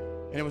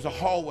 And it was a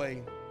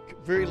hallway,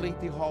 very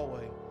lengthy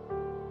hallway.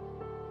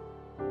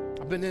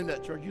 I've been in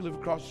that church. You live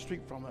across the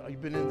street from it.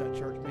 You've been in that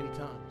church many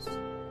times.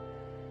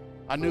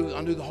 I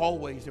knew the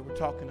hallways that we're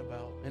talking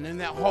about. And in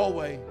that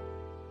hallway,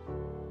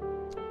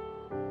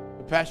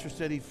 the pastor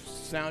said he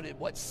sounded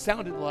what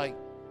sounded like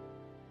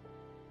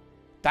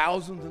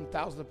thousands and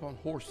thousands upon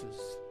horses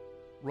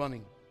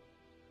running,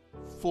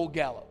 full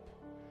gallop,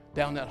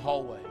 down that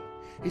hallway.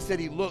 He said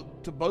he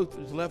looked to both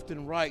his left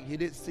and right. He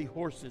didn't see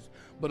horses,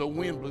 but a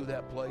wind blew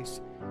that place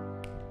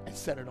and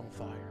set it on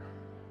fire.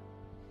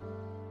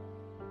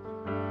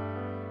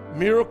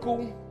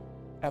 Miracle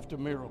after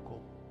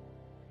miracle.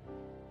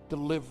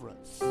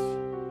 Deliverance,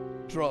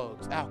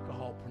 drugs,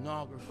 alcohol,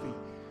 pornography,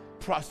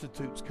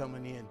 prostitutes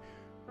coming in.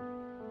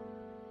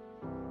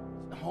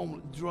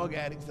 Homeless drug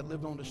addicts that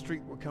lived on the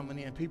street were coming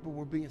in. People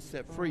were being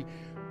set free.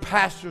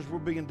 Pastors were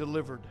being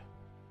delivered.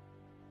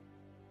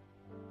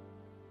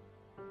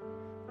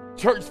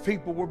 Church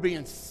people were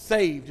being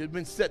saved. They'd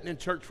been sitting in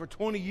church for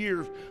 20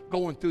 years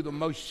going through the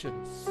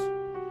motions.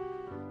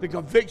 The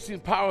conviction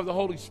power of the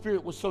Holy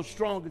Spirit was so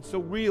strong and so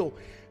real.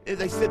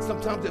 They said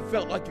sometimes it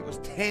felt like it was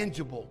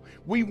tangible.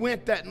 We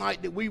went that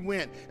night that we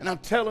went, and I'm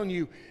telling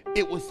you,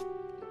 it was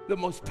the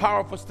most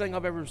powerful thing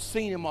I've ever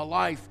seen in my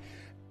life.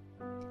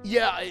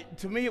 Yeah,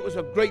 to me it was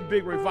a great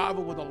big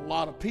revival with a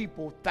lot of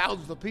people,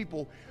 thousands of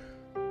people.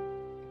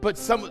 But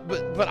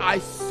I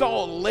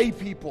saw lay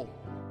people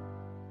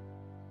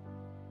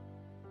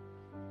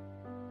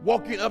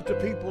walking up to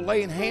people,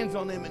 laying hands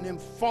on them, and then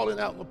falling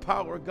out in the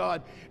power of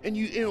God. And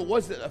it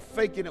wasn't a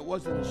fake and it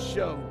wasn't a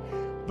show.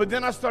 But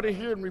then I started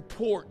hearing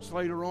reports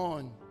later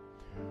on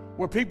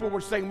where people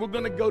were saying, we're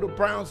going to go to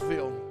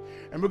Brownsville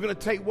and we're going to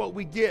take what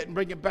we get and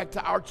bring it back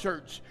to our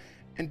church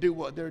and do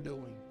what they're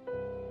doing.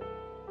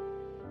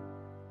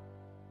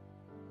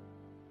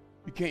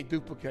 You can't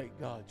duplicate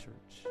God,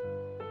 church.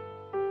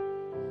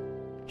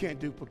 You can't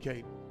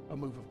duplicate a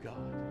move of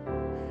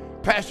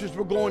God. Pastors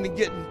were going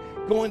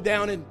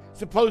down and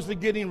supposedly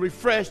getting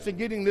refreshed and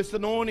getting this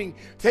anointing,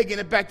 taking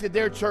it back to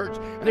their church,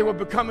 and they were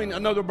becoming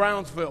another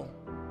Brownsville.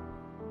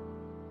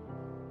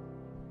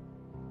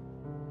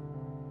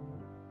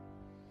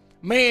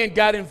 Man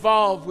got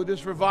involved with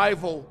this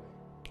revival,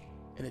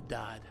 and it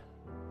died.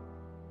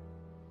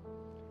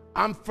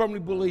 I firmly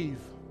believe,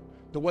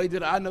 the way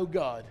that I know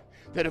God,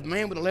 that if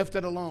man would have left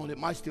that alone, it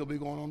might still be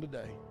going on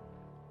today.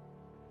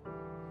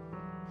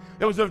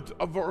 There was a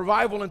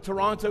revival in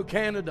Toronto,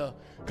 Canada,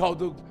 called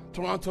the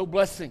Toronto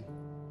Blessing.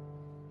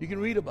 You can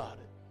read about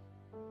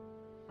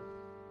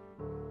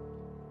it.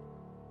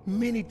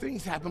 Many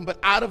things happened, but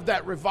out of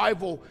that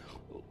revival,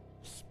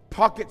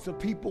 pockets of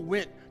people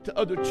went to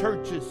other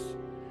churches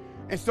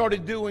and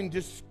started doing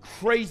just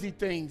crazy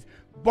things,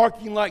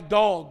 barking like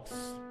dogs,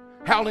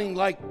 howling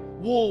like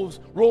wolves,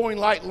 roaring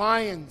like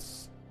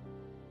lions.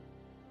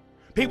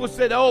 People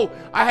said, oh,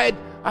 I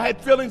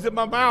had feelings in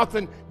my mouth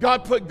and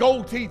God put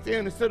gold teeth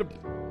in instead of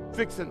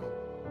fixing them.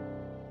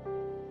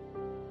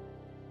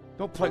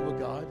 Don't play with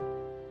God.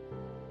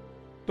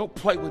 Don't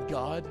play with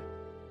God.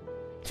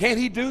 Can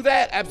he do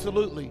that?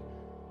 Absolutely.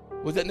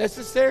 Was it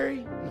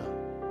necessary? No.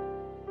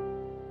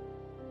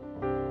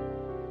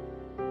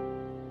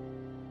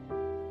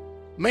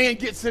 Man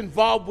gets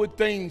involved with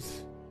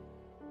things,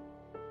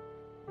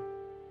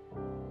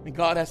 and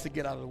God has to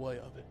get out of the way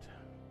of it.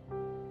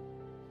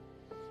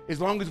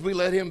 As long as we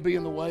let him be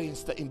in the way and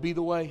stay and be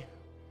the way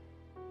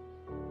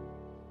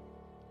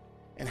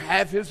and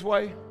have his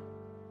way,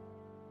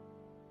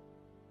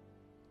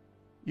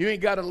 you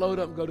ain't got to load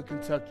up and go to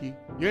Kentucky.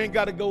 You ain't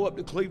got to go up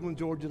to Cleveland,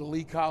 Georgia, to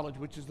Lee College,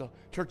 which is the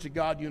Church of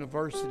God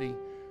University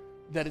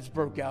that it's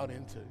broke out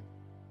into.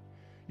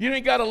 You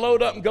ain't got to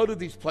load up and go to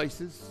these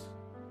places.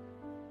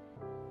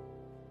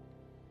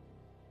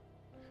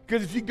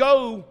 Because if you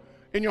go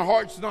and your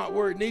heart's not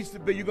where it needs to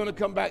be, you're going to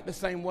come back the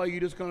same way.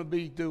 You're just going to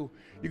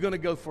you're going to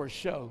go for a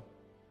show.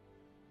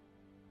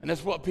 And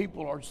that's what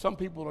some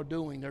people are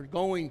doing. They're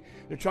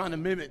trying to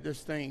mimic this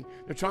thing.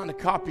 They're trying to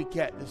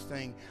copycat this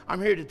thing. I'm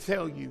here to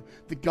tell you,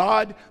 the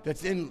God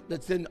that's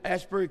in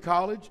Asbury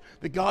College,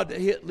 the God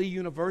that hit Lee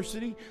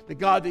University, the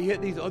God that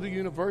hit these other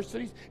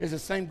universities is the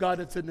same God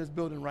that's in this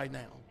building right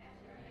now.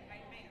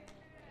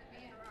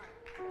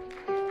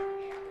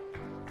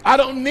 I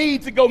don't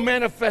need to go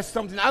manifest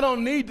something. I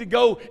don't need to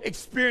go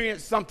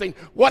experience something.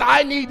 What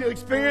I need to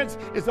experience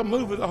is a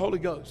move of the Holy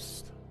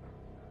Ghost.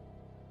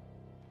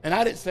 And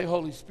I didn't say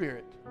Holy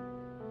Spirit.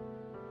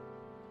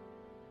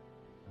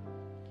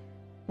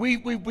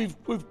 We've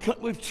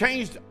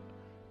changed.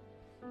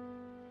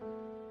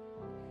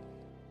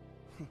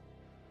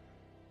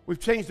 We've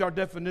changed our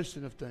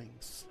definition of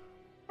things.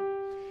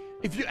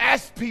 If you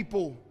ask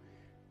people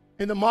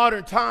in the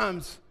modern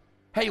times,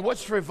 hey,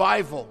 what's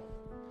revival?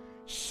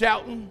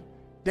 Shouting,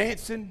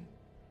 dancing.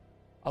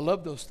 I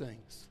love those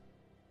things.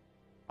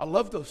 I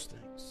love those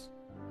things.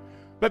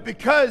 But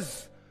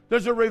because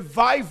there's a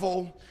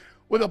revival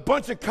with a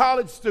bunch of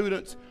college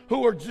students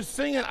who are just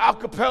singing a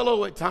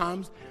cappella at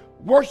times,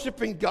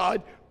 worshiping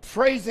God,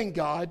 praising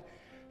God,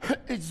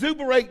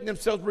 exuberating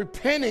themselves,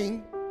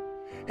 repenting.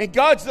 And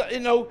God's,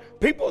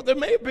 people, there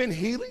may have been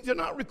healings. They're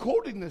not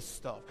recording this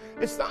stuff.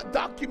 It's not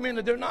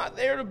documented. They're not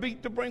there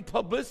to bring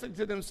publicity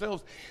to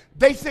themselves.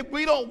 They said,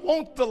 we don't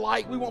want the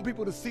light. We want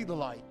people to see the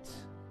light.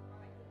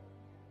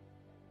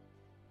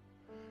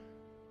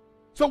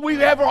 So we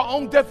have our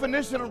own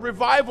definition of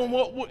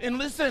revival. And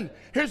listen,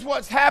 here's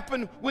what's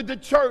happened with the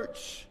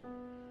church.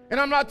 And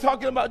I'm not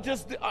talking about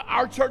just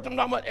our church. I'm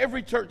talking about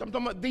every church. I'm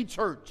talking about the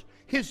church,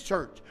 his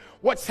church.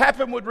 What's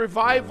happened with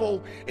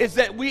revival is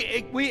that we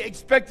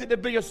expect it to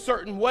be a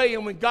certain way.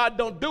 And when God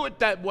don't do it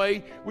that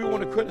way, we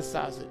want to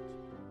criticize it.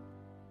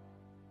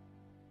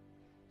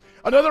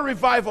 Another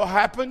revival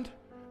happened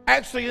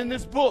actually in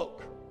this book.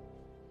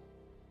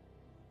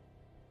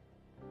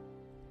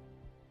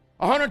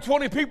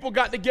 120 people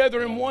got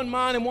together in one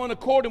mind and one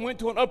accord and went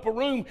to an upper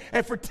room.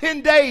 And for 10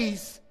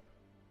 days,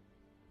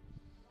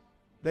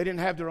 they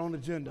didn't have their own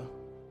agenda.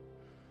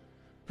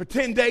 For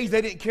 10 days,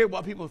 they didn't care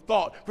what people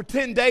thought. For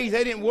 10 days,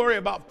 they didn't worry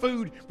about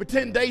food. For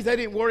 10 days, they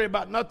didn't worry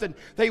about nothing.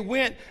 They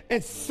went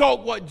and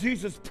sought what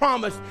Jesus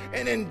promised.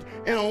 And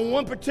on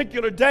one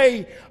particular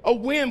day, a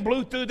wind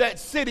blew through that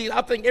city.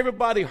 I think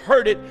everybody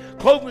heard it.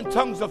 Cloven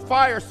tongues of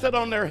fire set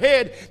on their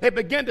head. They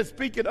began to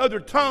speak in other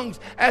tongues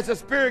as the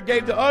Spirit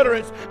gave the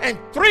utterance. And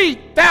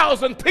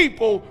 3,000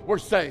 people were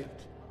saved.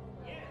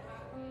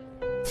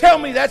 Tell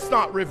me that's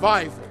not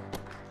revival.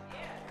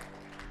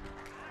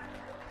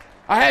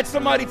 I had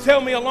somebody tell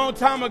me a long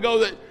time ago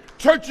that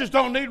churches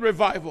don't need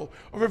revival.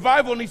 A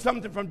revival needs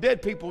something from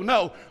dead people.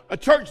 No, a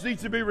church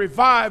needs to be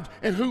revived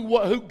in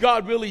who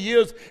God really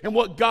is and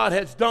what God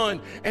has done.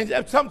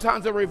 And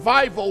sometimes a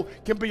revival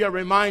can be a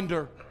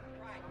reminder.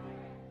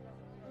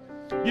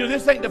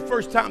 This ain't the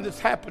first time this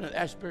happened at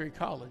Asbury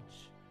College.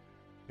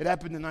 It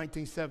happened in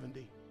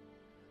 1970.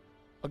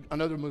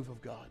 Another move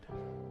of God.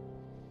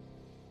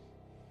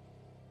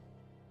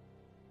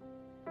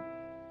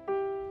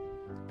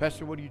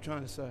 Pastor, what are you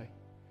trying to say?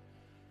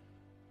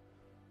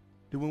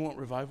 Do we want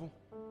revival?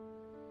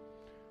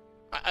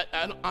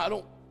 I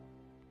don't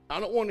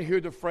want to hear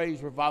the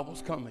phrase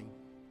revival's coming,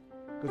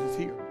 because it's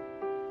here.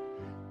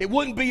 It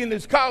wouldn't be in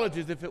these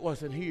colleges if it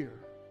wasn't here.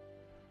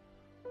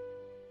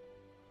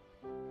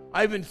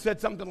 I even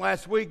said something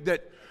last week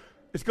that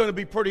it's going to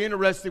be pretty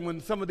interesting when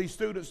some of these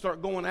students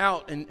start going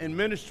out and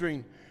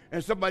ministering.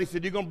 And somebody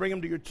said, you're going to bring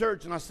them to your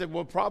church? And I said,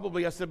 well,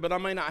 probably. I said, but I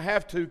may not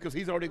have to, because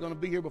he's already going to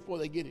be here before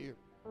they get here.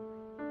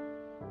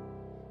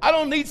 I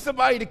don't need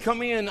somebody to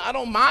come in. I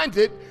don't mind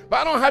it,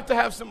 but I don't have to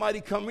have somebody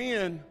come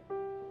in.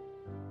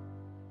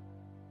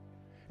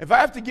 If I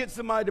have to get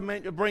somebody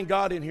to bring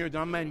God in here,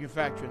 then I'm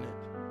manufacturing it.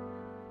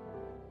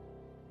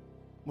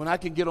 When I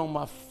can get on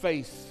my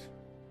face.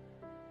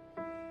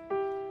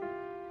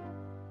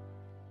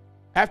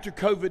 After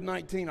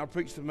COVID-19, I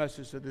preached a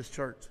message to this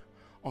church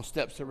on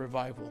steps of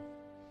revival.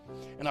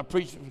 And I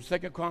preached from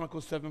 2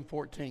 Chronicles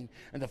 7:14.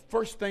 And the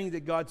first thing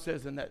that God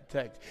says in that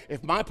text,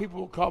 if my people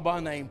will call by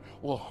name,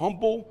 will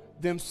humble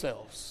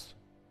themselves.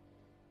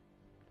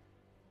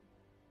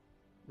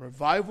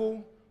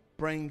 Revival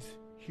brings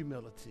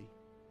humility.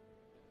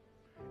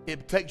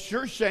 It takes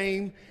your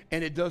shame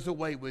and it does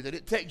away with it.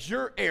 It takes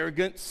your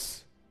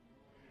arrogance,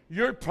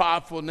 your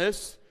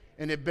pridefulness,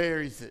 and it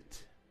buries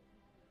it.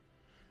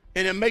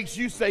 And it makes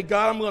you say,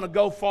 God, I'm going to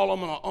go fall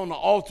on the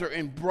altar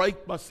and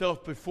break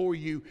myself before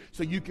you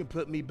so you can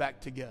put me back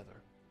together.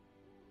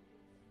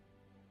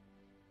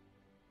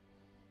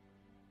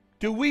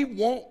 Do we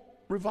want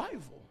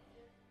revival?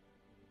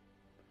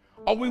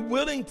 Are we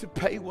willing to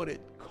pay what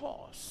it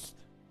costs?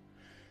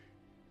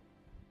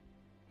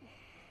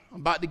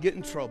 I'm about to get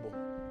in trouble.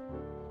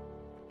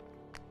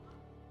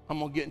 I'm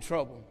going to get in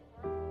trouble.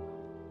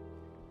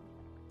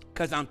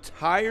 Because I'm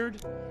tired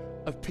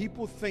of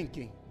people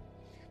thinking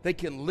they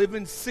can live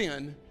in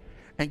sin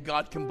and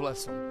God can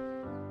bless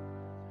them.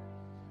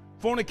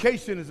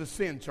 Fornication is a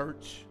sin,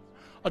 church.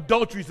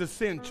 Adultery is a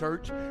sin,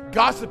 church.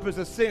 Gossip is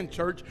a sin,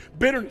 church.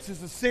 Bitterness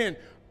is a sin.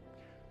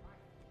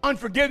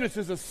 Unforgiveness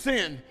is a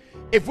sin.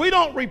 If we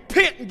don't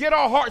repent and get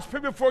our hearts pure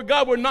before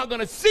God, we're not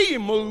going to see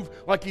Him move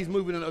like He's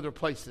moving in other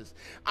places.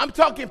 I'm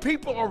talking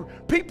people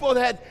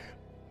that had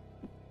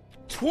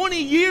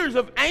 20 years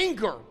of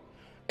anger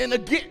and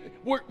again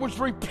was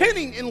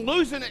repenting and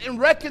losing it and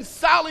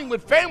reconciling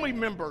with family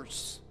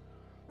members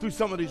through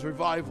some of these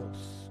revivals.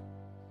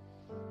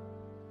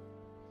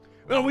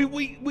 You know,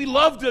 we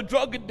love the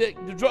drug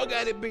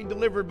addict being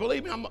delivered.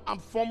 Believe me, I'm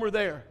former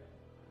there.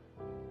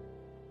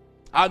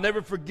 I'll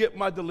never forget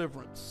my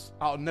deliverance.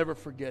 I'll never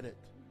forget it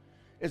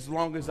as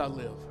long as I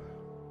live.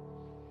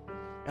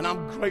 And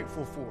I'm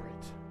grateful for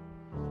it.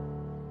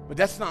 But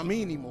that's not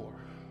me anymore.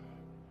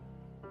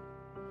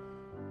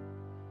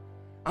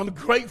 I'm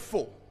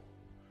grateful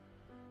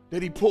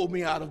that He pulled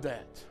me out of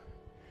that.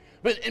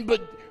 But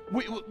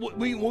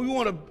we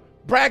want to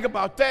brag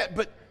about that,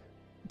 but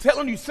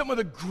telling you some of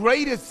the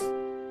greatest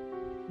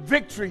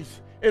victories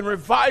in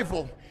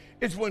revival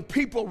is when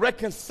people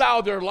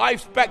reconcile their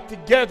lives back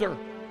together.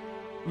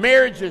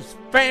 Marriages,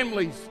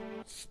 families,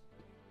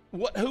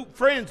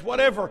 friends,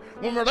 whatever.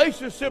 When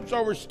relationships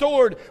are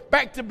restored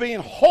back to being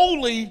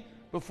holy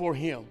before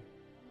Him.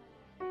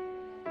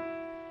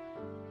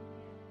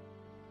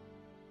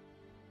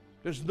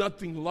 There's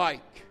nothing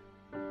like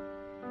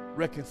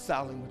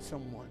reconciling with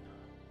someone.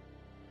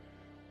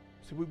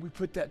 So we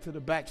put that to the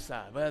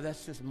backside. Well,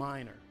 that's just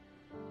minor.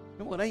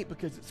 No, it ain't,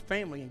 because it's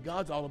family, and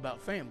God's all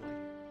about family.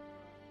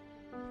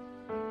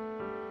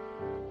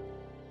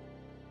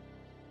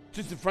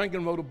 Sister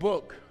Franklin wrote a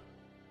book,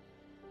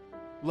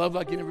 Love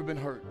Like You've Never Been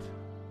Hurt.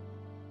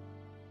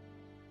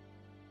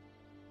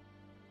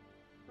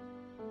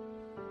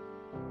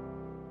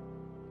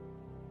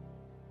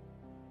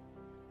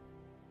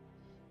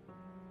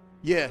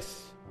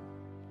 Yes,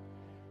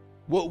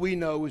 what we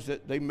know is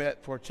that they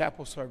met for a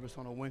chapel service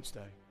on a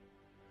Wednesday.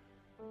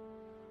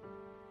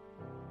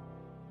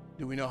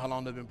 Do we know how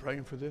long they've been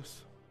praying for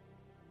this?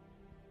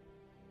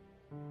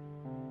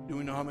 Do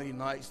we know how many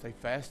nights they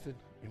fasted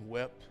and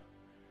wept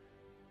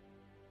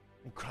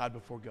and cried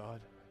before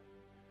God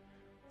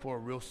for a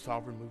real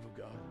sovereign move of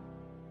God?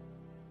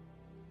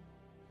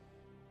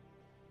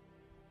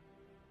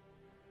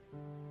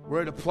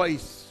 We're at a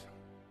place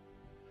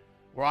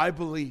where I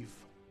believe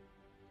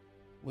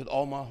with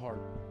all my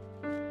heart,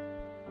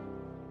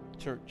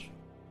 church,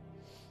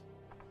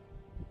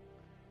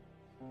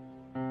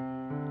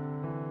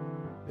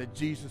 that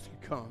Jesus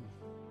could come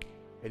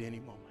at any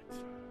moment.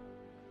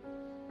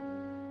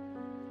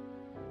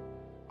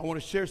 I want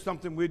to share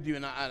something with you,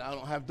 and I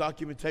don't have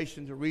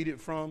documentation to read it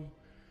from.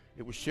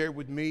 It was shared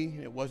with me,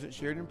 and it wasn't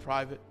shared in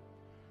private.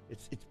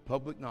 It's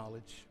public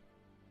knowledge.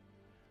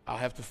 I'll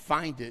have to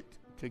find it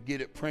to get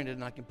it printed,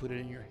 and I can put it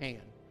in your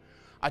hand.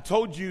 I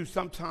told you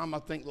sometime, I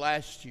think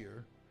last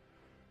year,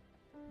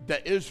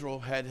 that Israel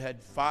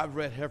had 5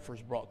 red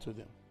heifers brought to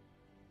them.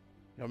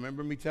 Y'all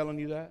remember me telling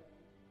you that?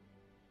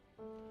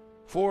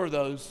 4 of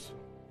those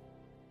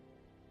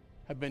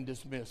have been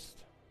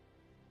dismissed.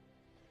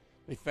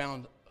 They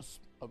found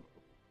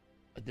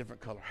a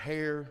different color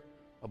hair,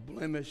 a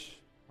blemish,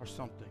 or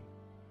something.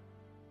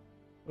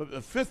 But the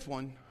 5th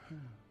one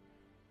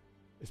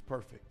is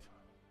perfect.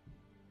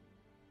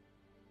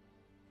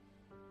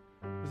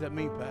 What does that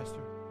mean, Pastor?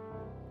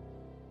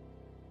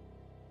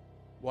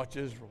 Watch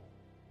Israel.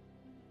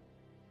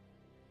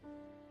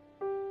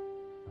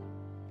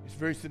 It's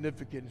very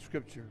significant in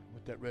Scripture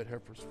what that red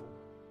heifer's for.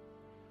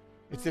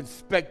 It's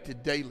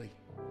inspected daily.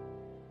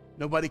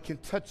 Nobody can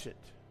touch it.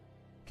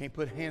 Can't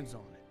put hands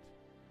on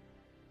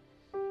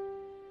it.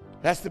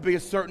 It has to be a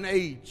certain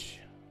age.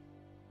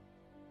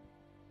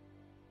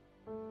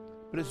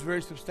 But it's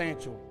very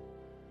substantial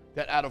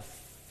that out of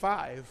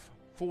 5,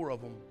 4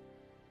 of them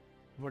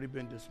have already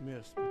been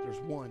dismissed. But there's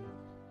one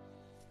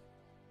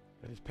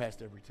that has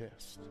passed every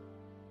test.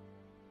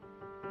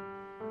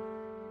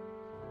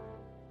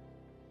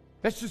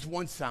 That's just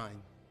one sign.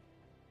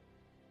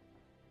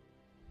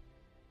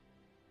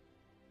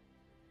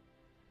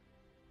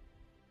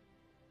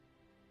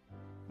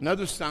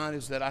 Another sign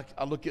is that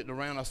I look at it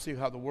around, I see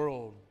how the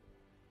world,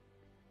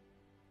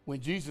 when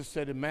Jesus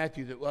said in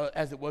Matthew that, well,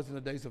 as it was in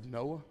the days of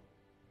Noah,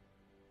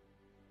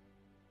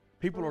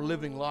 people are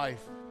living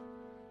life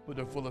but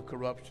they're full of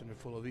corruption. They're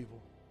full of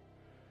evil.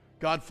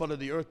 God flooded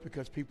the earth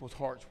because people's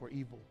hearts were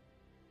evil.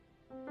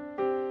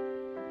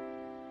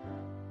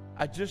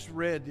 I just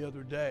read the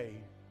other day,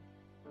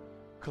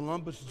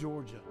 Columbus,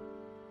 Georgia,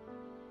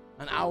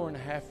 an hour and a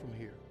half from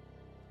here.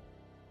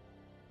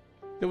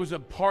 There was a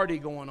party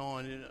going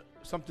on, and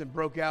something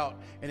broke out,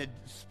 and it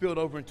spilled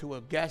over into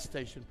a gas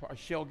station, a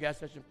Shell gas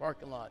station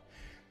parking lot.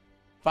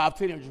 5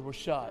 teenagers were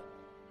shot,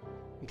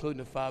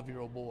 including a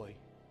 5-year-old boy.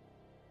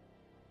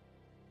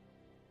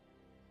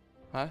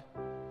 Huh?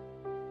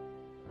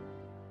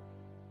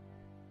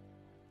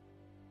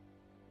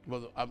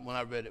 Well, when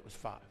I read it, it was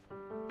 5,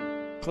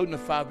 including a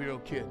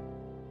 5-year-old kid.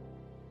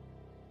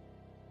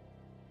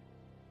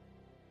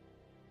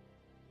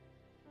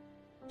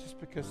 Just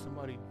because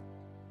somebody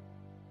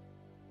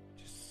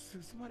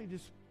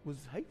just was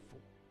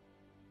hateful.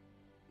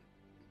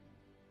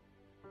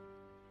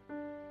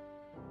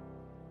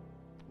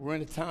 We're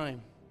in a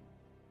time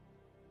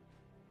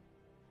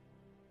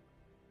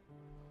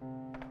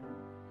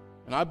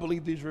and I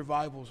believe these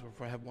revivals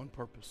have one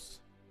purpose.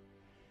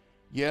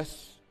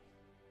 Yes,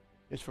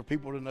 it's for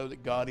people to know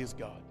that God is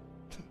God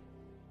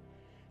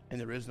and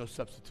there is no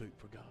substitute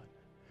for God.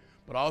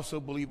 But I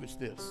also believe it's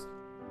this.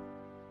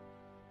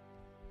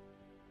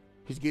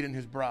 He's getting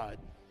his bride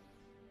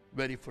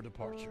ready for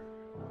departure.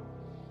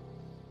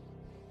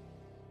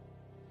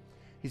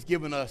 He's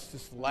given us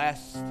this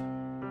last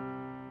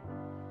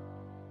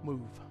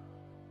move.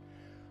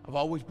 I've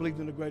always believed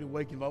in the Great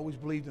Awakening. I've always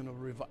believed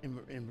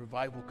in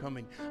revival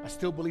coming. I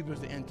still believe there's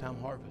the end time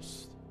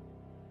harvest.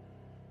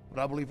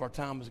 But I believe our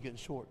time is getting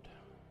short.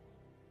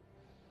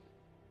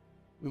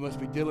 We must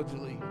be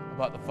diligently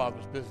about the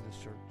Father's business,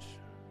 church.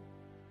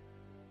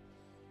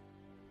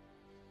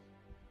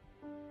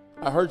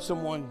 I heard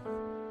someone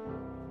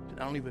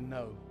that I don't even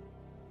know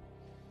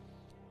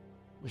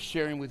was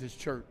sharing with his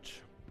church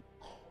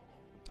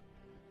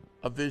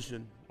a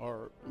vision,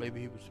 or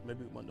maybe it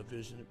wasn't a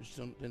vision, it was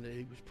something that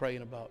he was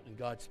praying about and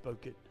God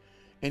spoke it.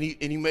 And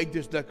he made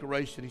this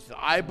declaration. He said,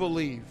 I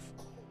believe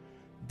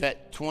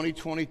that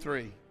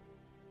 2023,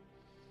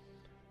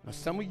 now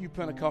some of you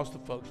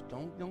Pentecostal folks,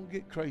 don't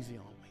get crazy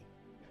on me.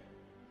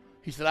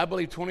 He said, I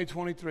believe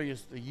 2023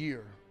 is the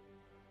year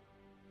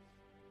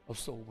of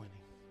soul winning.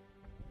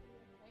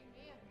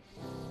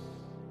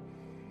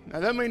 Now,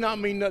 that may not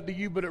mean nothing to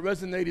you, but it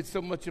resonated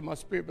so much in my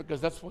spirit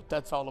because that's what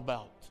that's all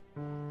about.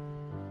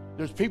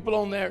 There's people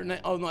on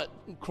that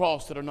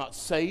cross that are not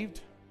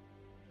saved,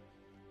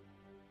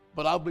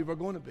 but I believe are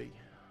going to be.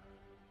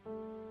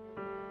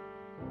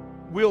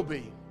 Will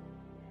be.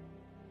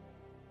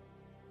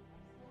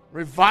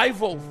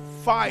 Revival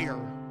fire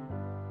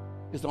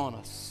is on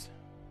us.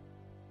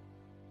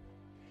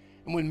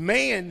 And when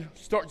man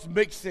starts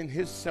mixing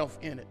himself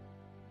in it,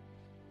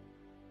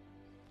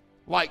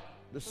 like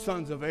the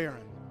sons of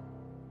Aaron,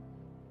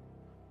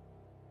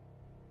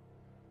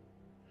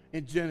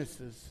 in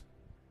Genesis,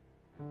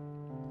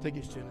 I think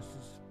it's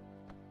Genesis.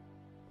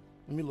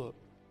 Let me look.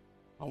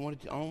 I don't want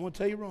to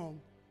tell you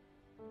wrong.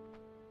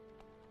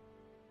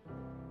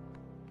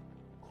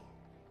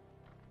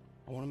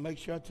 I want to make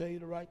sure I tell you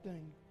the right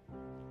thing.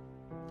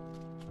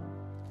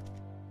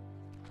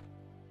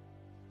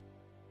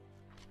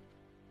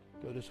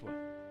 Go this way.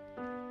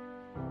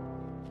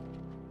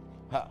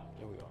 Ha,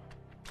 there we are.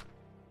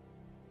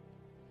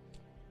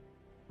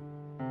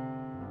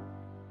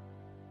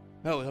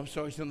 No, I'm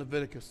sorry, it's in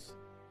Leviticus.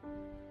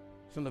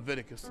 It's in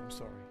Leviticus, I'm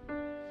sorry.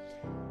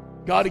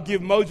 God had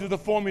given Moses the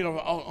formula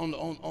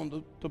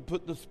to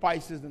put the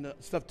spices and the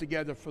stuff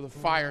together for the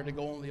fire to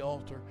go on the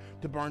altar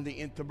to burn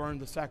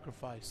the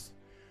sacrifice.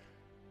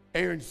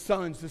 Aaron's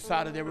sons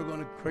decided they were going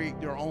to create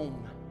their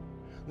own.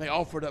 They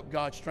offered up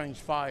God's strange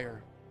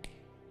fire,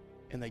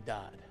 and they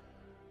died.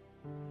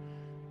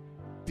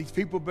 These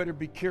people better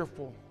be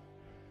careful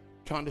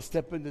trying to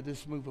step into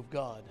this move of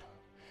God,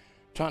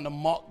 trying to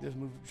mock this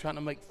move, trying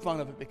to make fun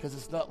of it because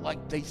it's not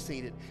like they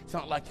seen it. It's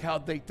not like how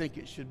they think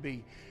it should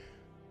be.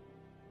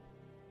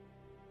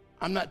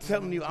 I'm not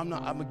telling you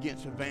I'm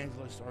against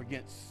evangelists or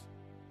against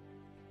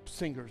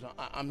singers.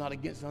 I'm not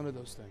against none of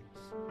those things.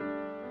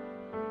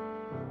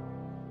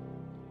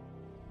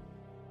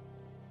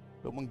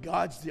 But when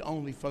God's the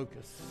only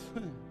focus,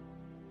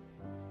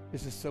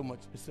 it's so much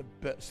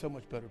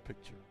better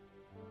picture.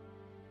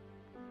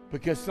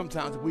 Because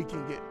sometimes we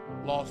can get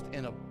lost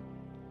in a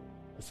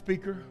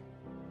speaker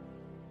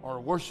or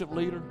a worship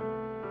leader.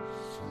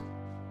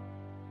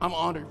 I'm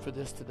honored for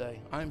this today.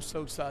 I am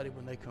so excited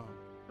when they come.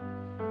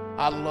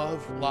 I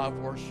love live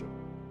worship.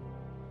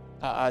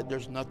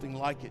 There's nothing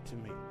like it to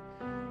me.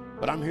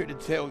 But I'm here to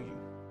tell you,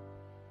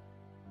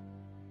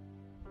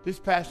 this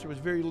pastor was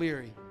very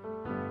leery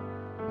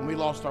when we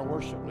lost our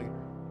worship leader.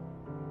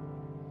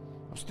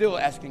 I'm still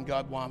asking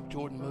God why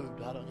Jordan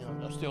moved.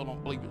 I still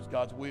don't believe it's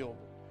God's will.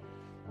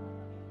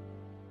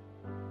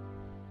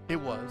 It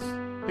was.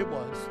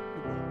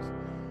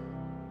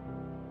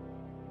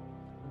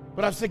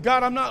 But I said,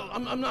 God, I'm not,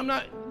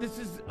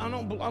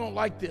 I don't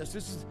like this.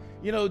 This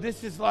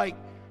is like,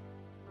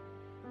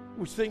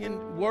 we're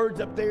singing words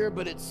up there,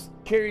 but it's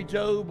Carrie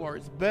Job or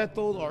it's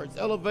Bethel or it's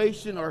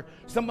Elevation or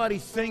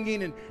somebody's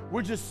singing and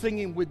we're just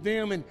singing with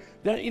them. And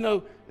that, you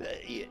know,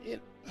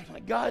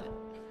 like, God,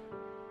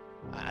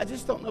 I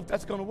just don't know if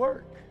that's going to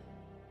work.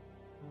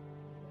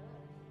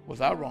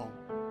 Was I wrong?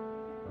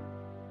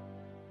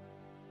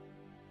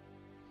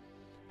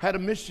 Had a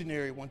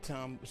missionary one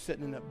time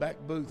sitting in that back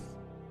booth.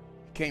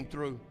 He came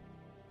through,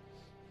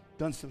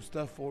 done some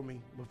stuff for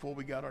me before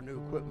we got our new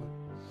equipment.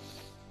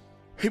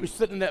 He was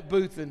sitting in that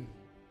booth and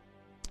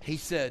he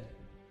said,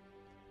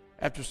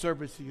 after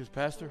service, he goes,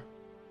 Pastor,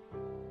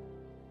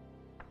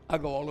 I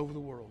go all over the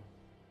world.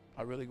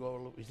 I really go all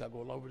over. He said, I go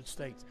all over the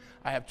states.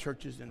 I have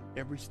churches in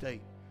every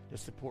state that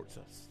supports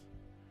us.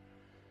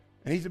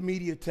 And he's a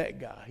media tech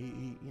guy.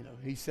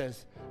 He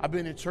says, I've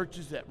been in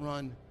churches that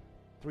run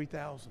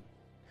 3,000.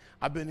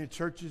 I've been in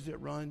churches that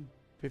run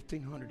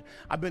 1,500.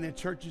 I've been in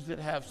churches that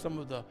have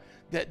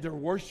that their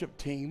worship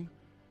team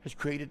has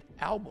created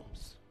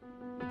albums,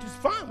 which is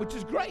fine, which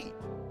is great.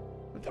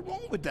 Nothing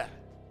wrong with that.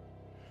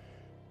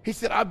 He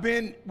said, I've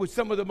been with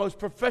some of the most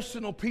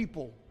professional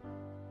people,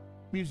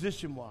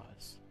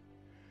 musician-wise.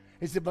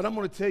 He said, but I'm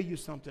going to tell you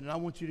something, and I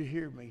want you to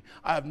hear me.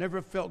 I have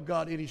never felt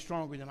God any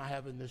stronger than I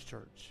have in this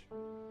church,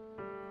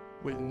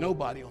 with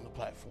nobody on the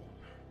platform.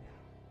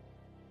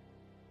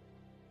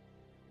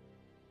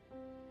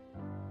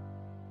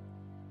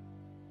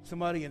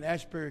 Somebody in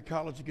Ashbury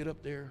College get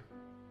up there.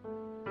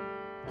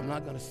 I'm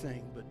not going to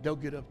sing, but they'll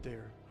get up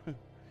there.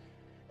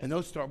 And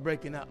they'll start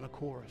breaking out in a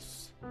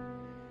chorus.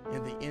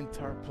 And the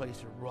entire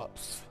place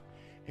erupts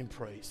in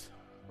praise.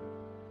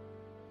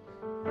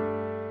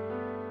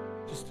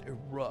 Just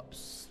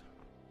erupts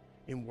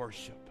in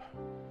worship.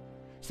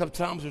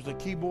 Sometimes there's a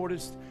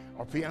keyboardist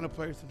or piano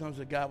player. Sometimes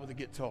a guy with a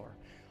guitar.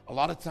 A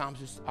lot of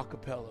times it's a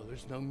cappella.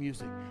 There's no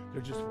music.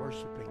 They're just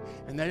worshiping.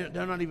 And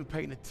they're not even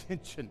paying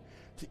attention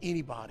to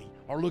anybody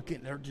or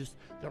looking. They're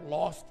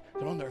lost.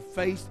 They're on their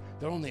face.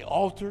 They're on the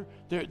altar.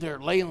 They're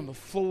laying on the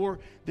floor.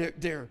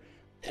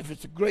 If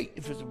it's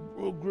a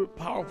real good,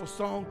 powerful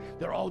song,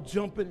 they're all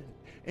jumping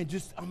and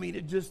just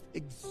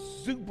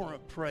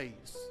exuberant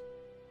praise.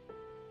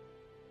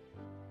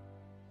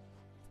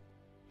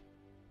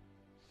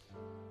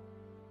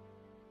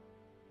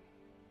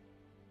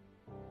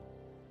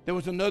 There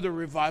was another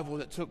revival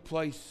that took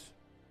place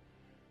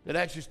that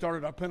actually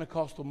started our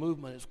Pentecostal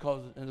movement. It's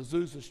called in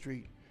Azusa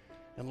Street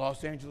in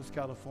Los Angeles,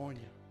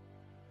 California.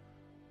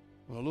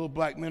 When a little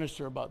black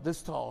minister about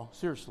this tall,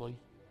 seriously,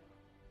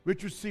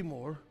 Richard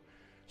Seymour,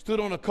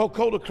 stood on a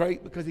Coca-Cola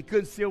crate because he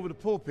couldn't see over the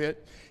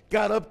pulpit,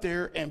 got up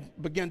there and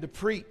began to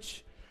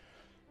preach.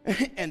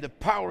 And the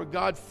power of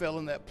God fell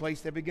in that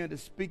place. They began to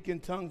speak in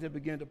tongues. They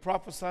began to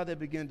prophesy. They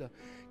began to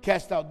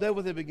cast out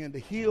devils. They began to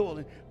heal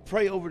and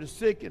pray over the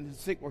sick, and the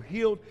sick were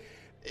healed.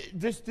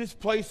 This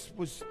place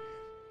was,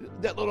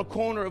 that little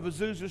corner of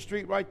Azusa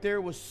Street right there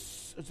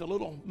it's a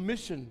little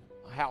mission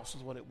house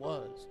is what it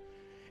was.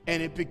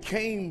 And it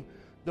became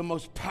the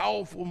most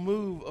powerful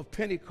move of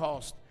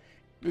Pentecost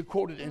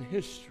recorded in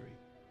history.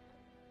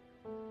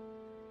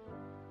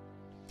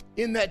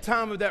 In that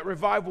time of that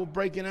revival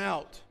breaking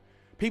out,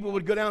 people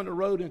would go down the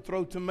road and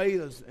throw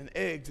tomatoes and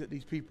eggs at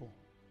these people.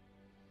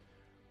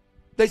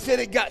 They said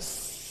it got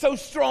so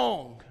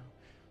strong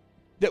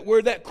that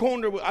where that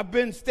corner, I've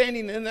been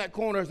standing in that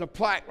corner, there's a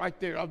plaque right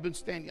there. I've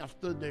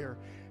stood there,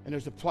 and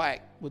there's a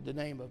plaque with the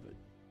name of it,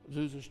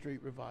 Azusa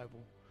Street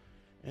Revival.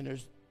 And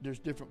there's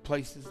different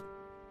places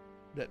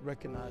that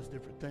recognize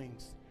different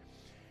things.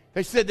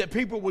 They said that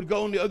people would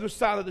go on the other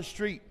side of the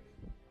street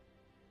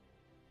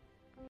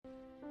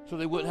so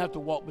they wouldn't have to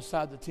walk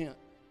beside the tent.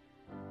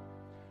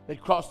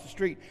 They'd cross the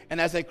street. And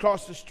as they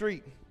crossed the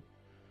street,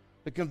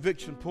 the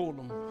conviction pulled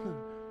them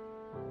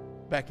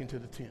back into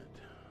the tent.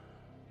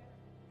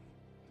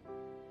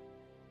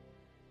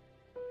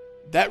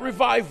 That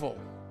revival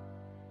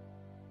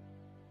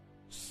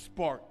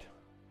sparked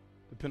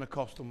the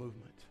Pentecostal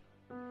movement.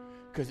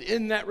 Because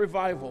in that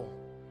revival,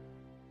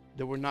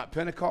 there were not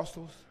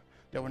Pentecostals,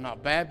 there were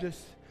not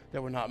Baptists,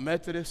 there were not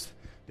Methodists,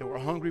 there were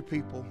hungry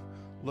people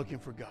looking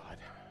for God.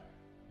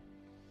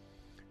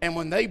 And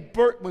when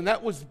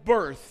that was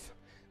birthed,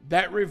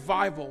 that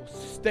revival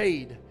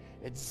stayed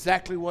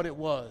exactly what it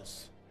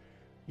was.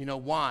 You know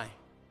why?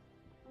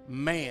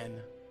 Man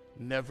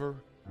never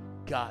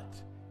got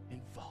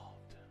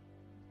involved.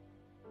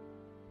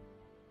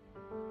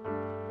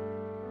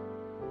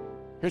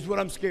 Here's what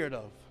I'm scared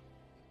of.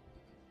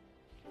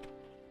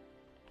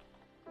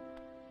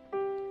 I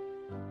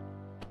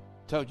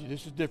told you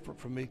this is different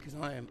for me because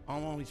I'm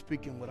only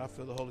speaking what I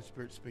feel the Holy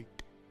Spirit speak.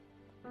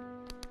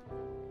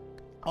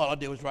 All I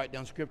did was write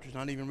down scriptures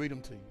and I didn't even read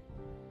them to you.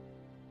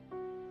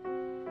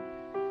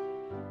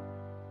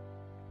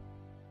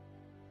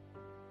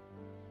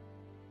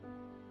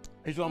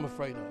 Here's what I'm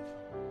afraid of.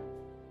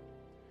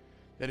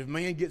 That if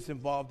man gets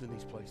involved in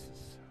these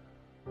places,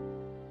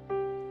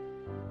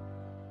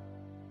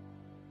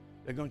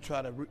 they're going to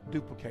try to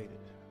duplicate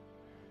it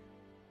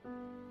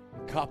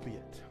and copy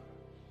it.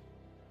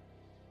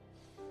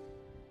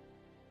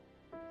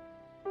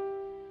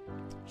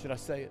 Should I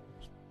say it,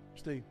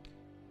 Steve?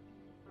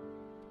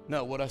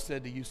 No, what I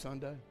said to you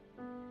Saturday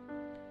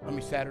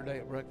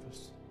at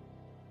breakfast.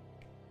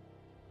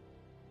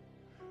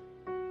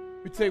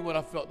 Let me tell you what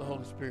I felt the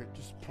Holy Spirit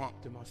just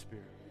prompt in my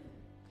spirit.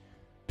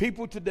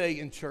 People today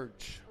in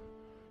church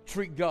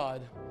treat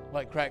God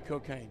like crack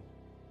cocaine.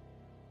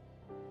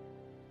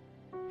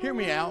 Hear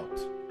me out.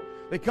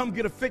 They come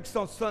get a fix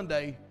on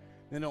Sunday,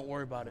 then don't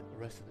worry about it the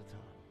rest of the time.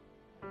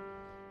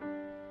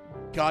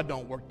 God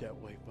don't work that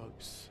way,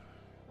 folks.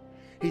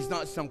 He's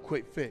not some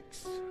quick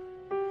fix.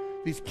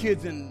 These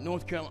kids in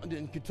North Carolina,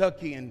 in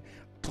Kentucky, and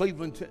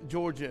Cleveland,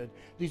 Georgia,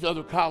 these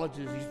other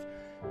colleges.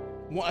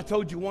 I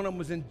told you one of them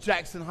was in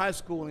Jackson High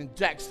School in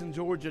Jackson,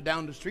 Georgia,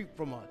 down the street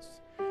from us.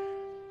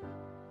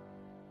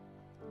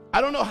 I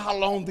don't know how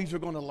long these are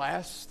going to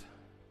last.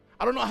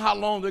 I don't know how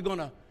long they're going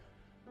to.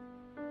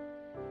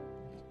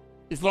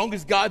 As long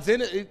as God's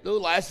in it,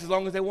 it'll last as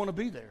long as they want to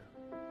be there.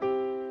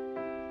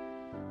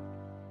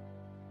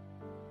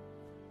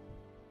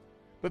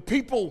 But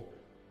people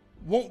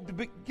want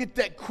to get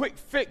that quick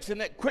fix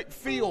and that quick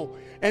feel,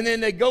 and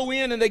then they go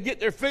in and they get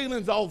their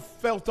feelings all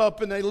felt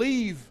up and they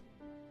leave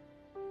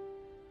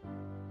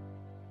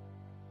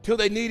till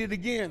they need it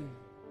again.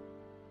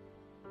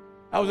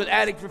 I was an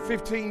addict for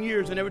 15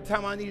 years, and every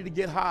time I needed to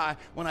get high,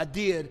 when I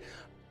did,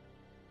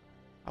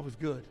 I was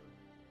good.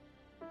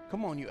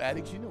 Come on, you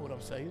addicts, you know what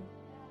I'm saying.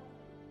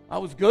 I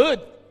was good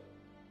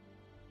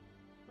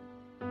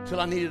until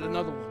I needed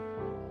another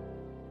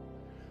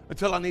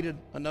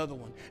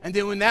one. And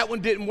then when that one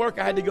didn't work,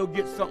 I had to go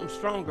get something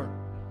stronger.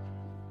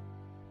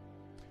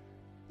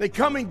 They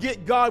come and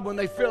get God when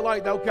they feel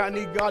like, okay, I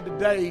need God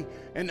today,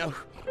 and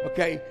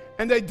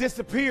and they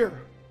disappear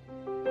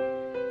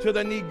till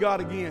they need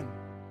God again.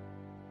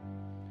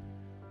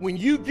 When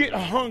you get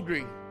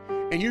hungry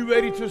and you're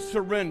ready to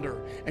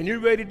surrender and you're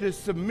ready to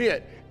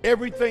submit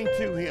everything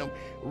to Him,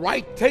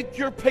 take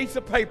your piece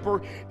of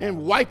paper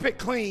and wipe it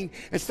clean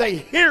and say,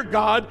 here,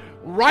 God,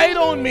 write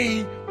on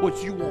me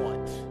what you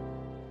want.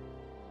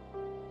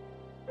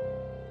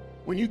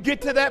 When you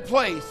get to that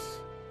place,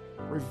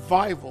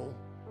 revival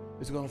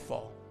is going to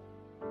fall.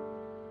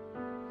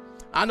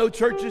 I know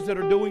churches that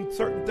are doing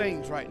certain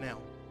things right now.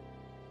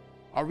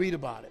 I'll read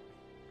about it.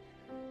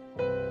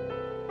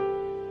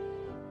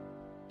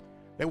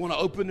 They want to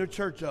open their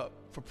church up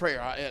for prayer.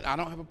 I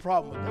don't have a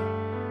problem with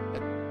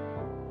that.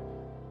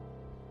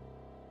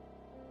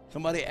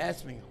 Somebody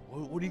asked me,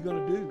 what are you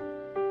going to do?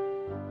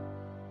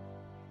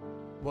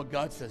 What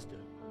God says do.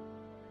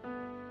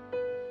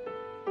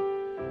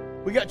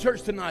 We got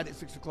church tonight at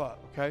 6 o'clock,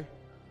 okay?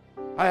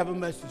 I have a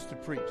message to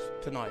preach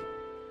tonight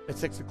at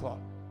 6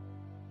 o'clock.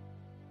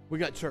 We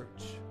got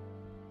church.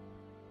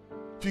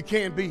 If you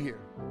can, be here.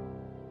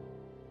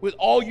 With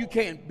all you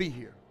can, be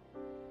here.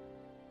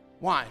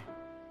 Why?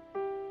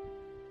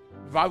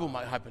 Revival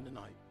might happen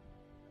tonight.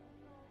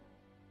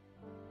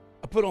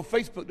 I put on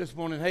Facebook this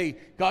morning, hey,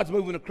 God's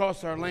moving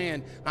across our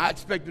land. I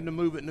expect Him to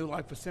move at New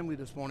Life Assembly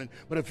this morning.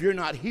 But if you're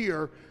not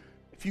here,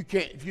 if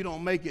you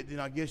don't make it, then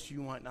I guess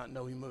you might not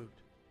know He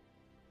moved.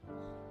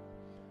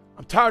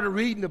 I'm tired of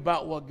reading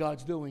about what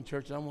God's doing,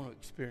 church, and I want to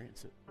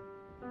experience it.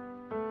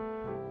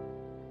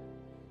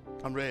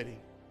 I'm ready.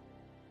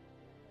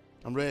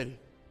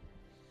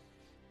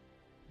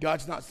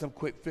 God's not some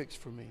quick fix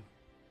for me.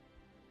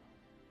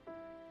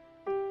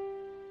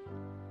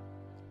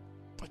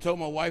 I told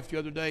my wife the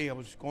other day, I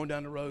was going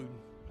down the road.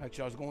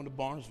 Actually, I was going to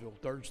Barnesville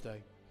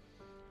Thursday.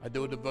 I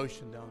do a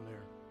devotion down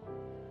there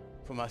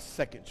for my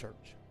second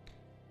church.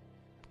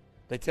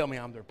 They tell me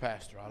I'm their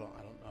pastor. I don't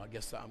know. I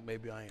guess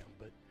maybe I am,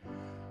 but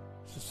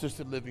it's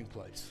assisted living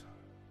place.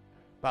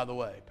 By the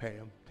way,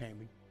 Pam,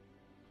 Tammy,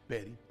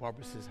 Betty,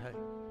 Barbara says, hey.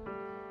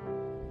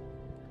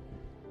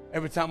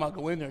 Every time I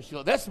go in there, she's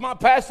like, that's my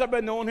pastor. I've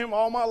been knowing him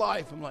all my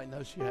life. I'm like,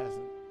 no, she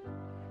hasn't.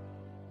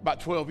 About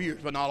 12 years,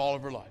 but not all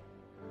of her life.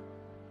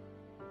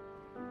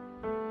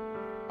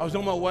 I was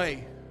on my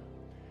way.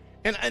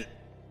 And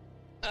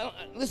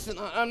listen,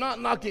 I'm not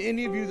knocking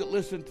any of you that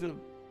listen to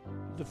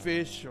The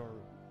Fish or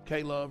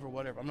K-Love or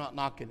whatever. I'm not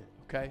knocking it,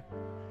 okay?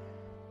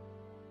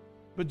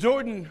 But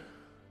Jordan,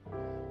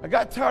 I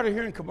got tired of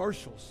hearing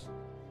commercials.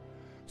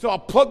 So I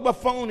plugged my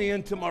phone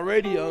into my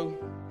radio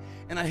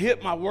and I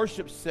hit my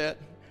worship set.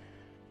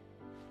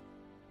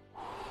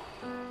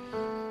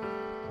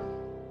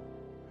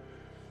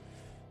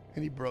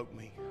 And He broke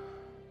me.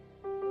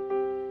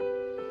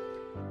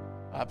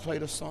 I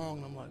played a song,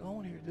 and I'm like, I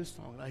want to hear this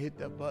song. And I hit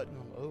that button.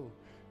 I'm like, oh,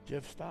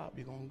 Jeff, stop.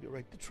 You're going to get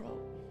right to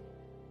trouble.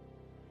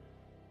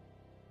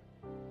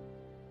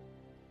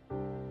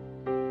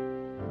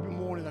 Every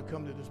morning I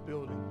come to this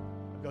building.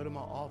 I go to my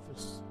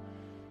office,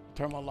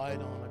 turn my light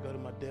on. I go to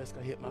my desk.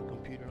 I hit my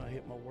computer, and I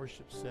hit my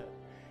worship set.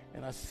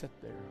 And I sit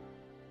there.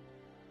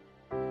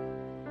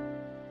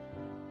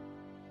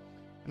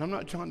 And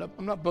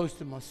I'm not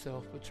boasting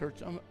myself, but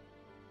church,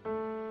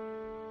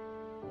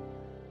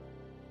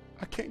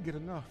 I can't get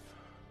enough.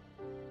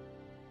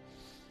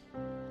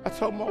 I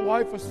told my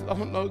wife, I said, I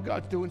don't know,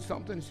 God's doing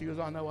something. She goes,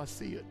 I know, I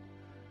see it.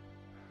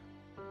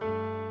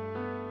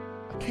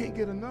 I can't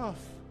get enough.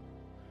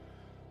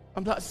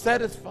 I'm not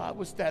satisfied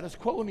with status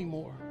quo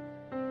anymore.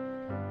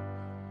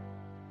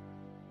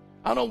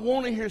 I don't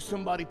want to hear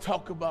somebody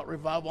talk about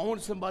revival. I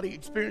want somebody to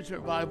experience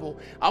revival.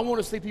 I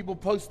want to see people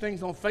post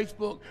things on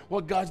Facebook,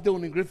 what God's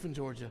doing in Griffin,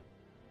 Georgia.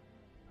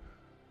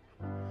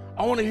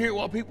 I want to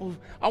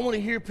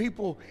hear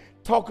people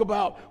talk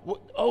about,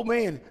 oh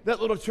man, that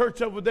little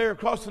church over there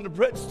across from the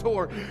bread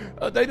store,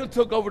 they done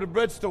took over the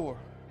bread store.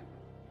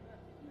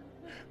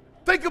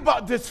 Think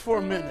about this for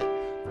a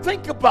minute.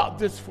 Think about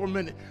this for a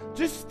minute.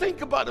 Just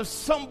think about if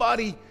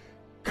somebody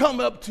come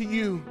up to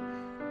you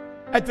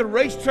at the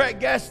racetrack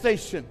gas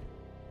station.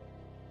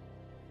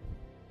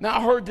 Now,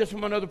 I heard this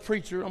from another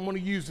preacher. I'm going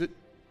to use it.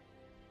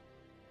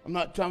 I'm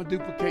not trying to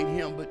duplicate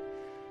him, but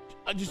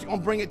I'm just going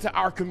to bring it to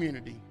our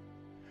community.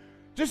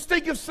 Just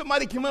think if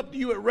somebody came up to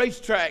you at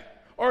racetrack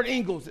or at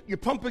Ingles, you're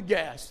pumping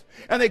gas,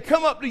 and they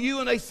come up to you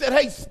and they said,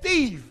 hey,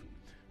 Steve,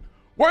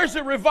 where's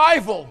the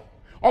revival?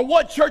 Or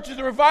what church is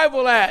the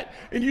revival at?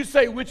 And you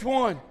say, which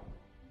one?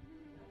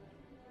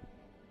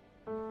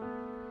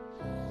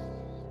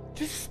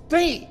 Just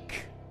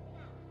think.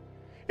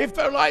 If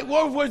they're like,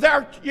 well, where's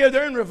our, yeah,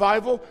 they're in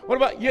revival. What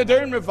about, yeah,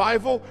 they're in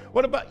revival.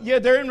 What about, yeah,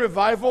 they're in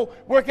revival.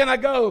 Where can I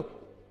go?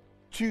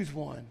 Choose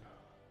one.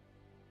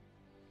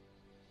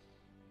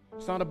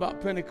 It's not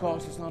about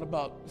Pentecost. It's not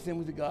about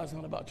Assemblies of God. It's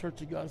not about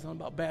Church of God. It's not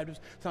about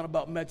Baptist. It's not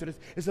about Methodist.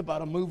 It's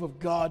about a move of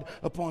God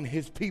upon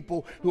his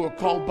people who are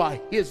called by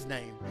his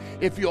name.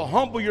 If you'll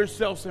humble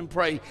yourselves and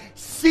pray,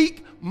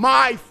 seek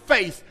my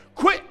face.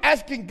 Quit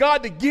asking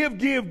God to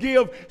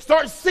give.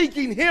 Start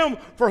seeking him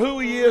for who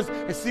he is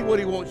and see what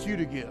he wants you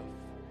to give.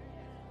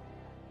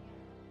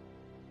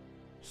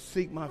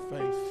 Seek my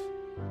face.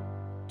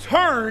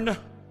 Turn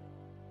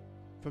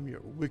from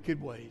your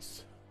wicked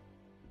ways.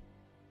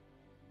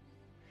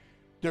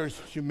 There's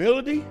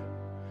humility,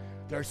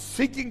 there's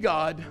seeking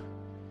God,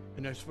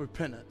 and there's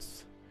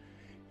repentance.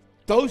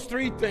 Those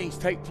three things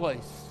take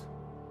place.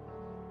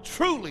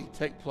 Truly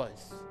take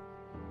place.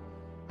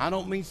 I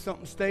don't mean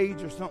something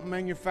staged or something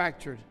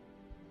manufactured.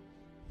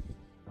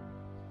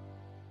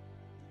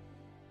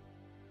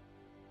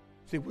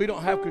 See, we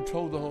don't have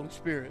control of the Holy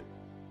Spirit.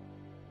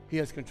 He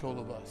has control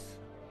of us.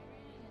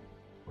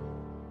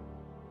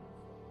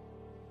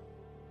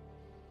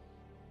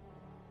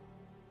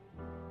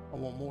 I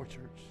want more, church.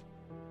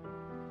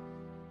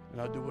 And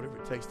I'll do whatever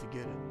it takes to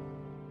get it.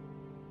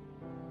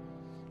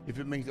 If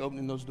it means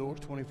opening those doors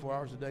 24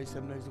 hours a day,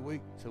 7 days a week,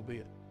 so be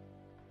it.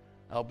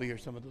 I'll be here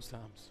some of those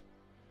times.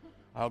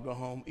 I'll go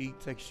home, eat,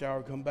 take a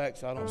shower, come back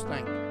so I don't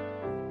stink.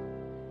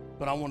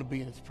 But I want to be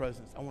in his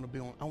presence. I want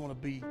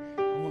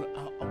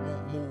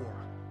more.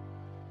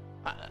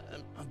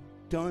 I'm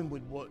done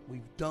with what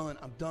we've done.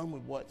 I'm done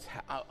with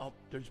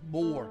there's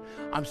more.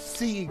 I'm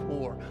seeing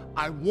more.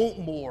 I want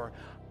more.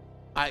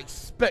 I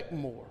expect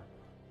more.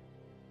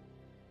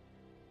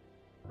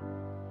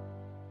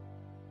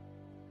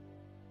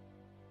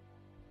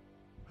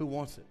 Who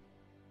wants it?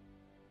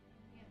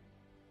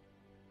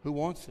 Who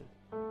wants it?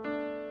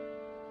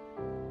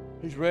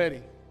 Who's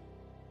ready?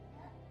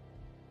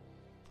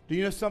 Do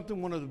you know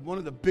something? One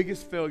of the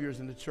biggest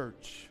failures in the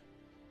church,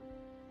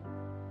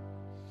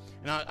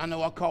 and I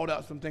know I called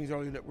out some things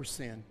earlier that were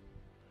sin,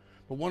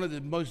 but one of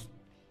the most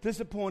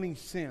disappointing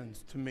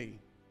sins to me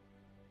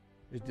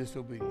is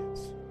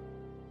disobedience.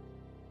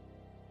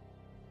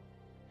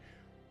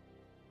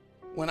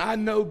 When I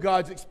know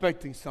God's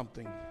expecting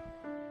something,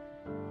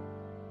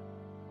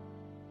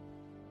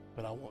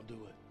 but I won't do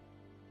it.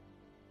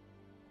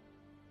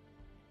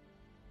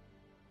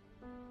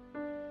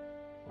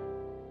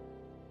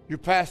 Your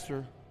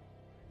pastor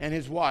and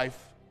his wife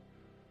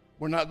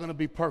were not going to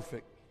be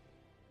perfect,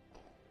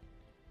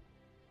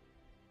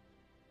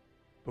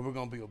 but we're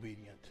going to be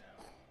obedient.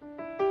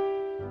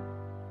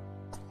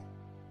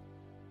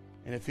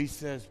 And if he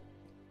says,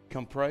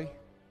 come pray,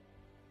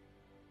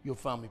 you'll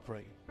find me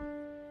praying.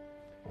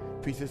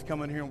 If he says,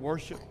 come in here and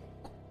worship,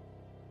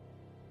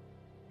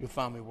 you'll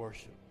find me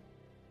worship.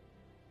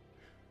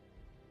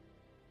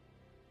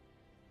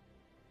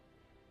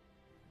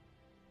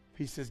 If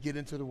he says, get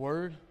into the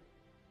Word,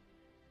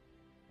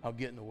 I'll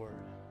get in the Word.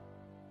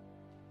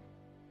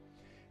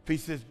 If he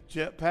says,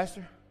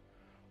 Pastor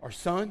or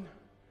son,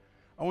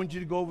 I want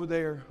you to go over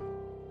there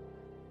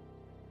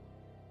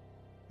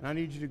and I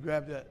need you to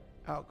grab that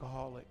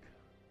alcoholic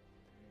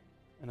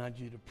and I need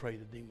you to pray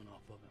the demon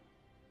off of him.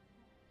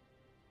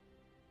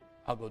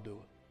 I'll go do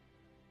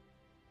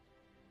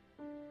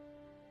it.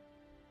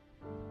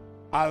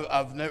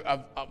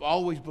 I've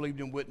always believed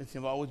in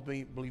witnessing. I've always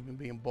believed in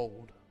being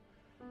bold.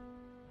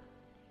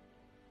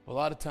 A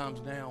lot of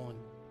times now,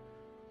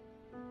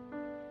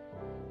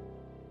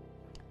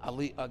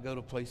 when I go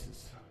to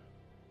places,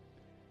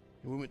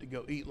 and we went to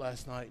go eat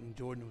last night, and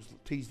Jordan was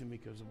teasing me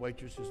because the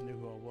waitresses knew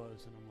who I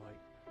was, and I'm like,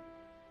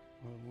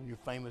 well, when you're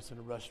famous in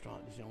a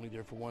restaurant, you're only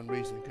there for one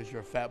reason, because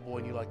you're a fat boy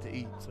and you like to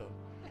eat. So,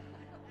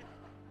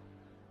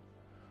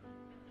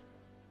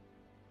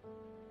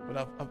 but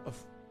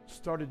I've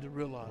started to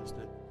realize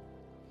that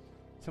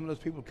some of those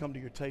people who come to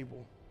your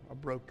table are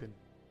broken,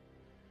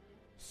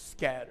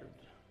 scattered,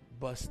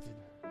 busted,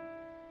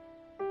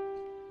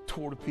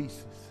 tore to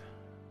pieces.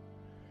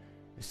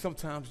 And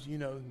sometimes, you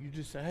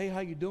just say, hey,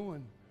 how you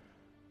doing?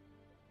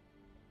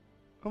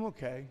 I'm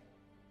okay.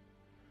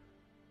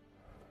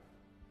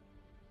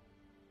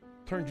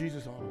 Turn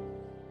Jesus on.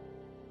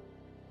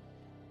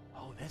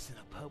 Oh, that's in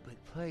a public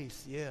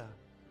place. Yeah.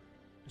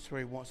 That's where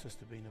he wants us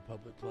to be, in a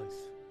public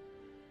place.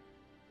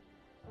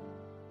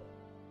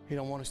 He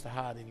don't want us to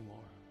hide anymore.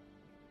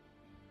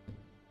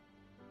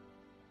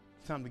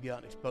 It's time to get out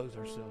and expose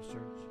ourselves,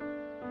 church.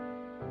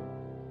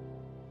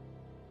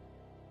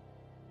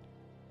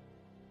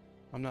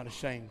 I'm not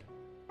ashamed.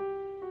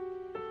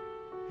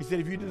 He said,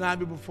 if you deny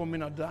me before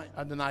men,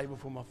 I deny you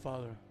before my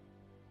Father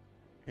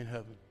in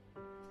heaven.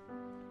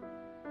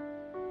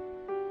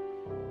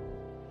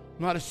 I'm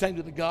not ashamed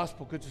of the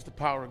gospel because it's the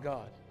power of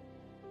God.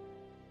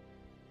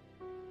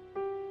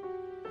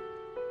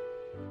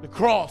 The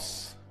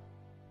cross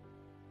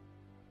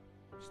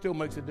still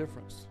makes a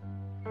difference.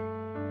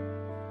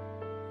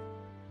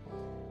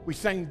 We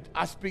sang,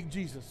 I speak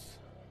Jesus.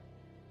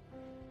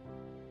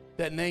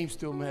 That name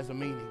still has a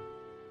meaning.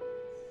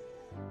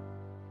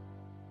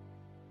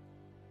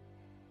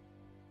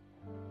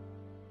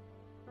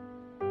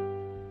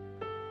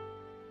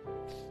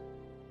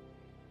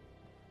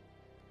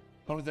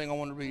 The only thing I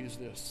want to read is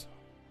this.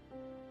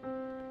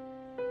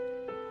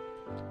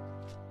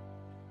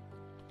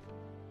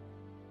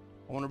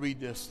 I want to read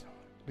this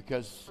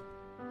because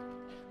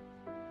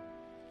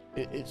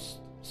it's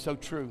so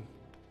true.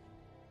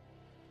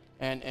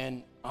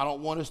 And I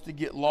don't want us to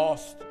get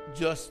lost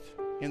just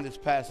in this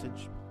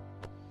passage,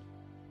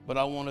 but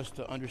I want us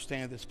to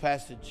understand this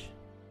passage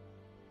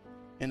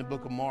in the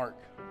book of Mark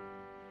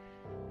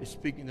is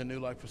speaking to New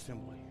Life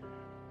Assembly.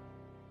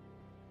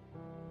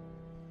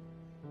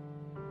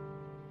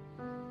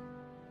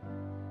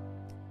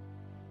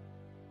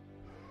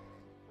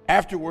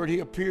 Afterward, he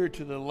appeared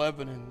to the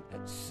 11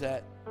 and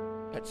sat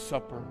at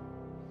supper.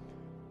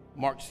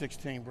 Mark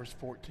 16, verse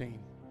 14.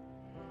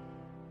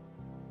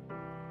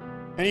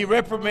 And he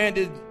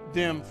reprimanded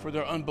them for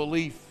their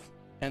unbelief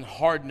and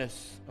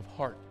hardness of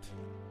heart.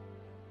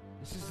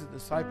 This is the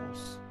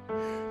disciples.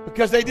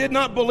 Because they did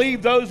not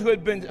believe those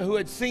who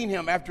had seen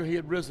him after he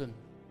had risen.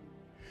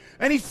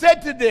 And he said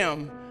to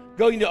them,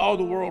 go into all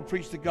the world,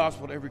 preach the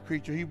gospel to every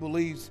creature. He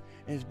believes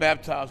and is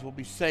baptized will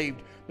be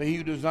saved, but he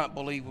who does not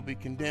believe will be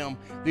condemned.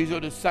 These are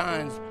the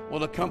signs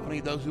will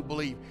accompany those who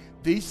believe.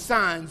 These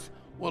signs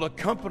will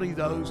accompany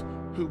those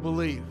who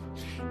believe.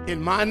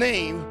 In my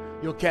name,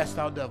 you'll cast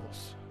out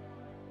devils.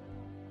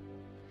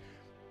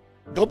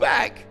 Go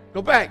back.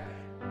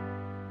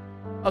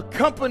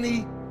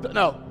 Accompany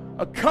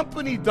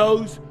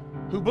those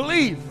who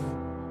believe.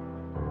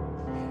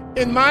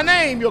 In my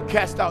name, you'll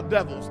cast out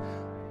devils.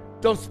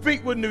 They'll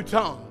speak with new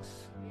tongues.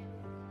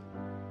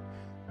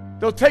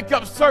 They'll take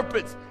up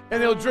serpents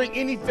and they'll drink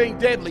anything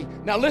deadly.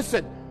 Now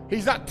listen,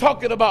 he's not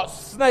talking about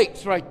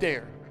snakes right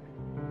there.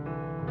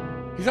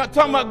 He's not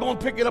talking about going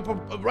picking up a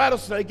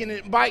rattlesnake and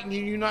it biting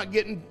you. You're not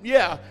getting,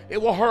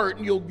 it will hurt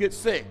and you'll get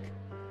sick.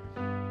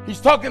 He's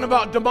talking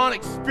about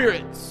demonic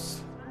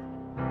spirits.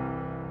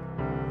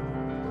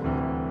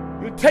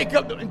 You take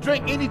up and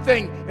drink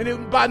anything and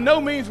it by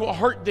no means will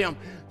hurt them.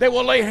 They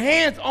will lay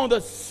hands on the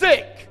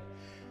sick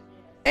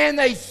and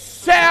they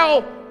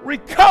shall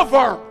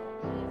recover.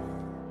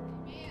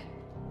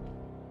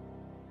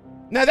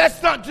 Now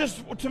that's not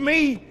just, to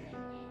me,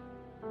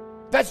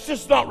 that's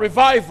just not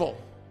revival.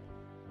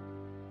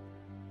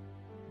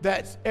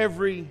 That's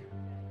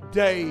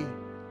everyday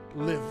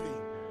living.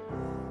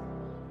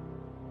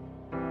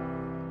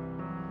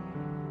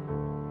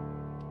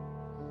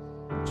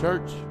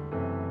 Church,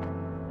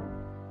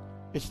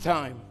 it's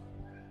time.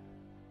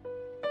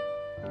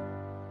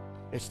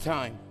 It's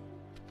time.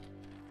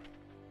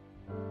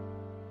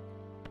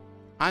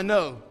 I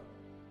know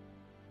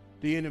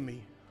the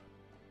enemy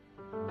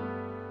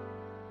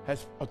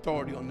has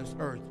authority on this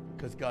earth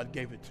because God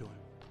gave it to him.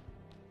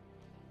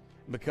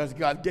 Because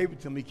God gave it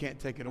to him, he can't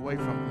take it away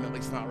from him, at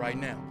least not right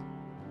now.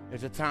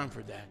 There's a time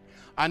for that.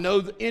 I know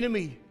the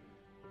enemy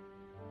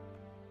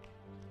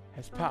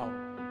has power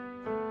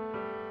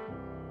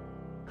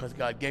because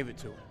God gave it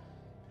to him.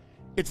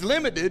 It's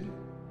limited,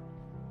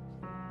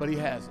 but he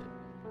has it.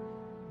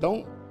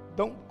 Don't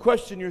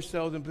question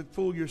yourselves and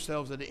fool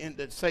yourselves at the end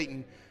that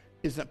Satan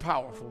isn't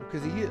powerful,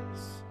 because he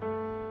is.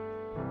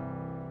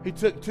 He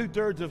took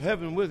 2/3 of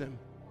heaven with him,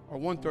 or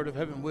 1/3 of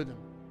heaven with him,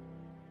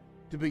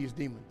 to be his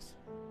demons.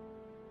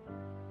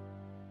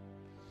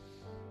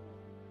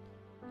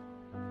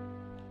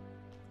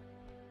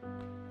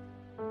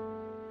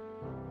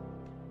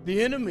 The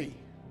enemy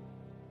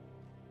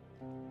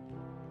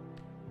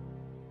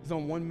is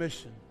on one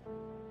mission.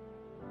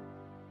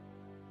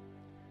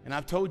 And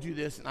I've told you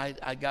this, and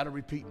I got to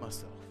repeat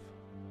myself.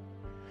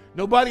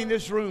 Nobody in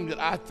this room that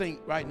I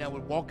think right now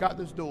would walk out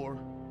this door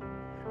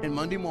and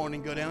Monday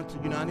morning go down to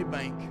United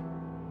Bank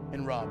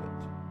and rob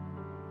it.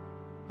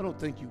 I don't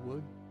think you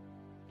would.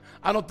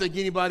 I don't think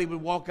anybody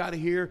would walk out of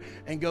here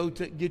and go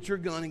to get your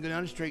gun and go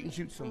down the street and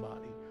shoot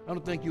somebody. I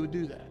don't think you would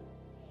do that.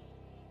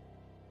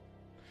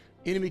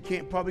 Enemy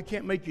probably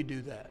can't make you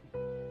do that.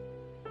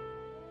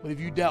 But if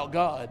you doubt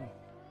God,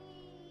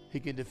 he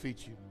can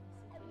defeat you.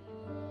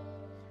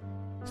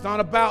 It's not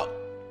about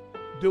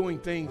doing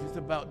things. It's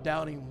about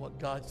doubting what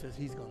God says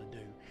he's going to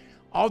do.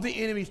 All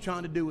the enemy's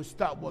trying to do is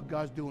stop what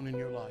God's doing in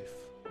your life.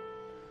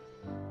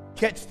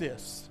 Catch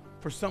this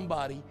for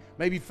somebody,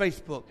 maybe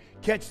Facebook.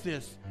 Catch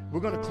this. We're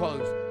going to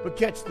close, but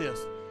catch this.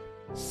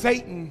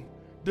 Satan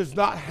does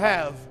not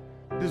have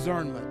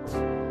discernment.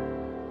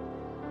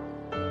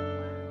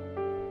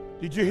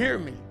 Did you hear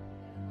me?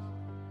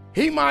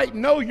 He might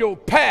know your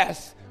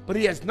past, but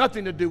he has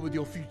nothing to do with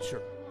your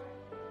future.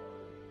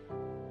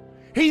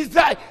 He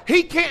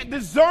can't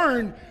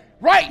discern.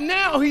 Right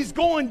now he's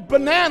going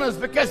bananas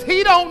because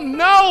he don't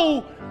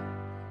know.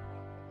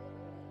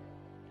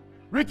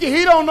 Ricky,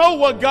 he don't know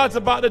what God's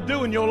about to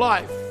do in your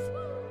life.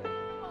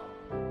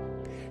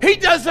 He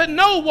doesn't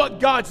know what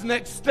God's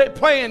next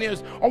plan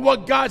is or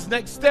what God's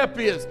next step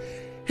is.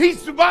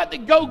 He's about to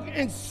go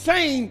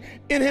insane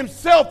in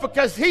himself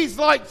because he's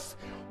like,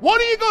 what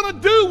are you going to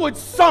do with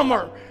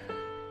Summer?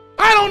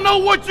 I don't know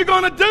what you're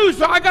going to do,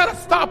 so I got to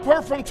stop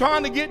her from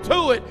trying to get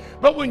to it.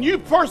 But when you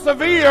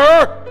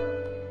persevere,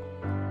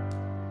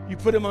 you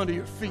put him under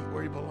your feet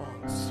where he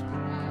belongs.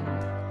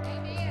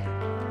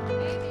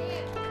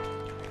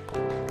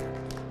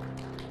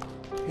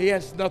 He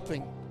has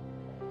nothing.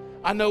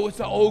 I know it's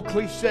an old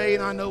cliche,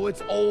 and I know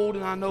it's old,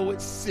 and I know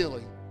it's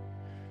silly.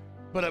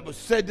 But it was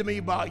said to me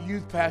by a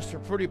youth pastor,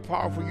 pretty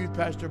powerful youth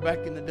pastor back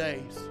in the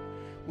days.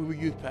 We were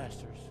youth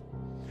pastors.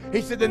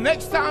 He said, the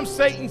next time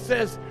Satan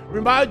says,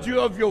 remind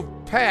you of your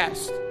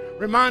past,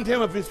 remind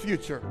him of his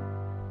future.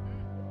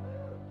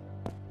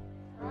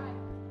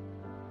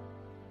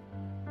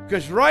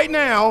 Because right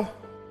now,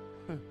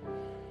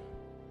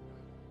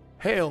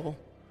 hell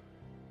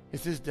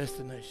is his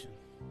destination.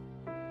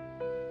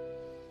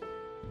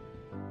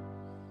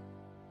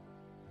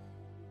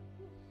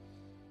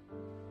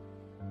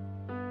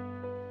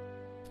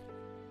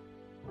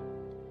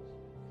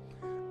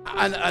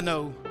 I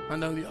know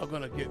y'all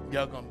gonna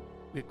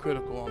get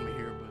critical on me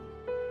here, but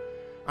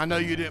I know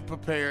you didn't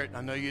prepare it.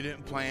 I know you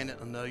didn't plan it.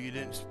 I know you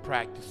didn't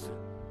practice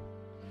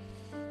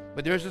it.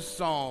 But there's a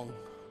song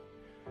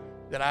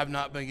that I've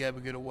not been able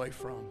to get away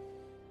from,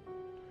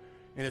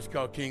 and it's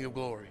called King of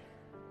Glory.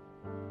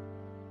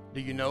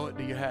 Do you know it?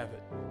 Do you have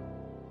it?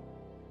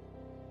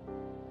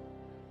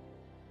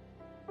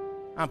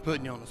 I'm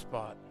putting you on the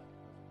spot.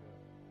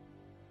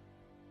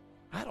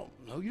 I don't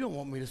know. You don't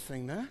want me to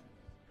sing that.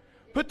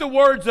 Put the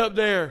words up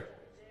there.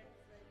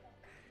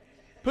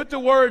 Put the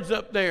words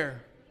up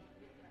there.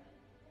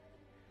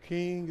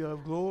 King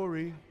of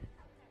Glory.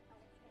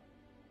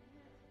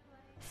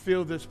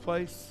 Fill this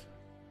place.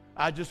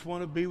 I just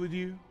want to be with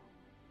you.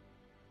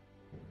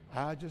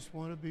 I just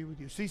want to be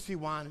with you. C.C.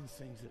 Winan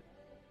sings it.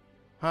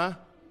 Huh?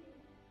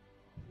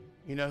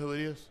 You know who it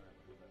is?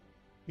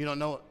 You don't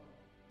know it?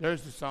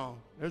 There's the song.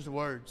 There's the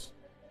words.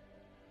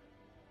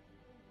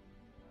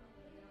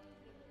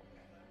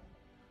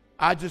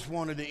 I just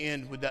wanted to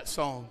end with that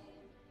song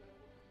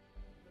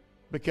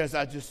because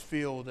I just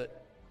feel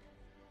that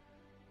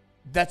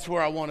that's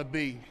where I want to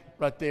be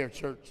right there,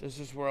 church. This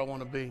is where I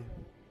want to be.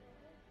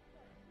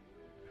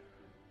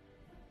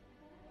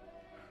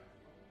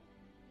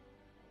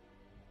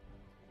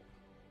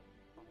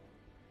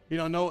 You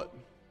don't know it?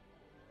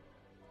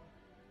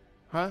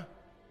 Huh?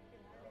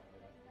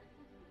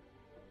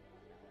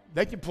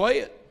 They can play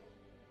it.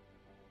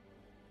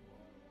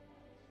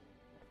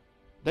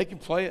 They can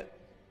play it.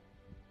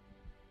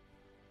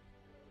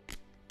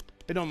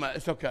 It don't matter.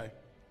 It's okay.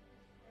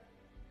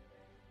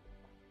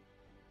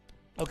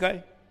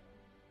 Okay?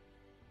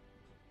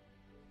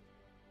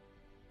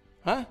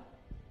 Huh?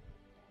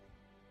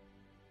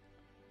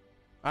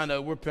 I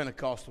know, we're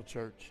Pentecostal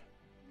church.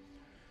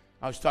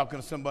 I was talking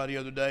to somebody the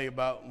other day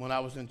about when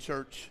I was in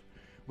church,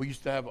 we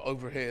used to have an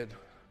overhead.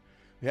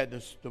 We had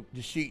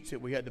the sheets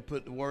that we had to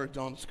put the words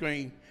on the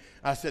screen.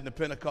 I said in the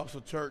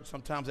Pentecostal church,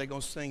 sometimes they're going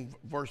to sing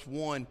verse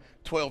 1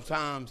 12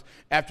 times.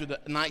 After the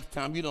 9th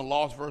time, you done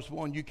lost verse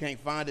 1, you can't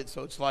find it.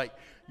 So it's like,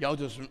 y'all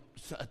just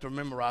have to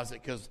memorize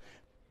it because,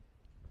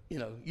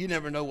 you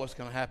never know what's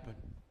going to happen.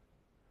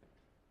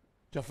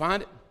 Did you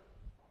find it?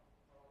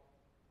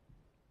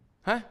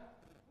 Huh?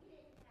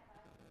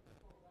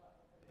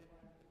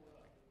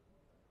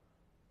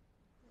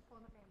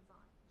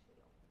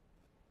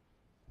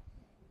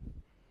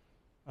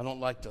 I don't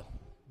like the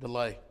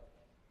delay.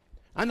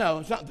 I know,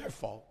 it's not their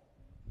fault.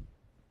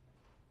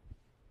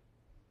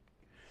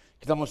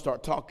 Because I'm going to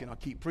start talking. I'll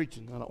keep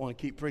preaching. I don't want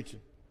to keep preaching.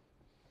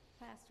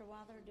 Pastor,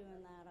 while they're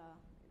doing that,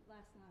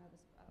 last night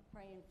I was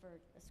praying for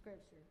a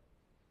scripture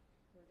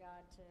for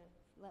God to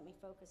let me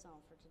focus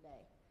on for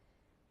today.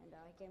 And he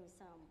gave me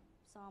some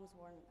Psalms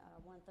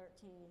 113.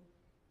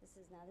 This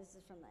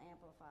is from the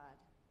Amplified.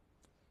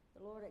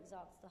 The Lord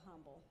exalts the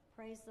humble.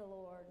 Praise the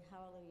Lord.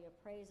 Hallelujah.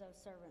 Praise, O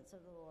servants of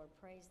the Lord.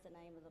 Praise the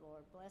name of the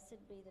Lord. Blessed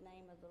be the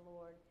name of the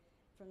Lord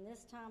from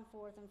this time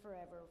forth and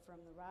forever,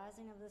 from the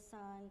rising of the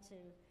sun to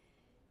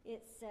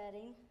its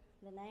setting.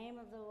 The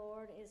name of the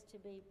Lord is to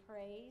be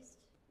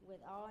praised with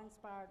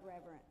awe-inspired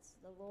reverence.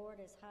 The Lord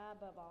is high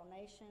above all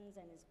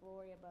nations and his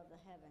glory above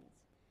the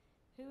heavens.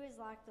 Who is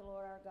like the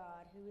Lord our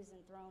God, who is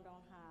enthroned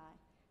on high,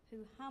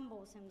 who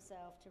humbles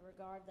himself to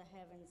regard the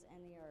heavens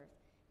and the earth.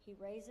 He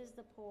raises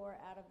the poor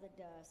out of the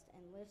dust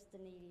and lifts the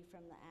needy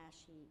from the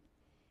ash heap,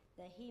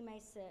 that he may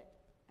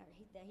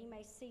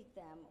seat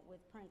them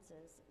with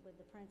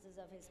the princes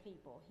of his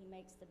people. He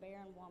makes the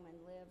barren woman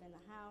live in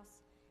the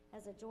house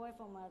as a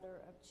joyful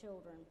mother of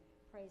children.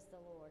 Praise the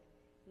Lord.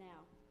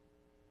 Now,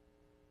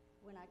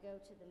 when I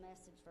go to the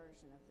Message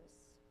version of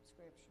this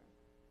scripture.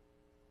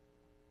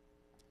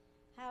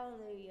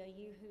 Hallelujah,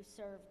 you who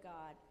serve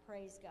God,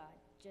 praise God.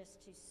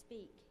 Just to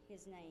speak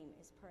his name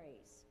is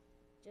praise.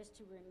 Just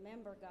to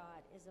remember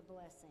God is a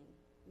blessing,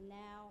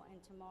 now and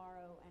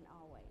tomorrow and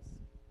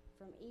always.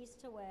 From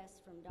east to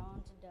west, from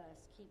dawn to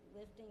dusk, keep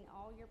lifting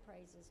all your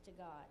praises to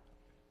God.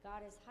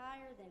 God is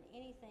higher than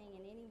anything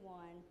and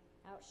anyone,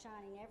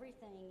 outshining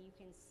everything you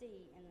can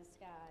see in the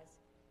skies.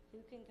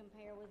 Who can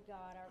compare with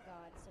God, our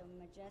God, so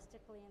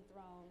majestically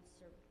enthroned,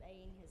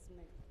 surveying his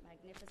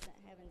magnificent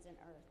heavens and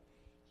earth?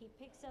 He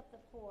picks up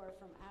the poor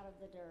from out of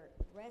the dirt,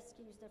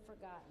 rescues the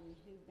forgotten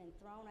who've been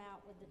thrown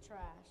out with the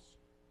trash,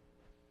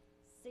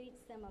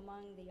 seats them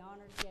among the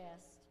honored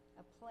guests,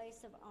 a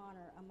place of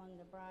honor among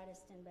the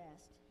brightest and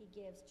best. He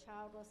gives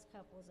childless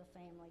couples a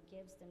family,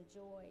 gives them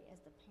joy as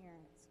the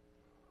parents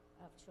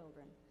of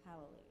children.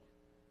 Hallelujah.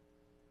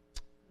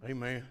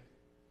 Amen.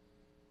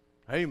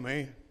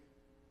 Amen.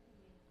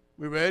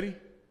 We ready? Amen.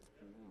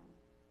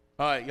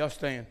 All right, y'all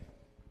stand.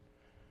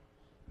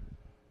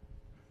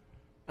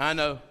 I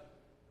know.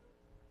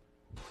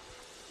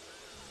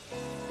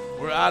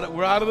 We're out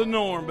of the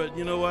norm, but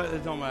you know what?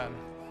 It don't matter.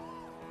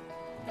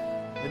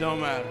 It don't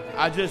matter.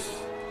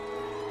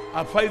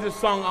 I play this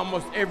song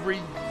almost every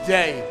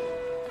day,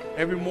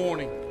 every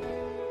morning,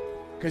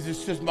 because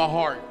it's just my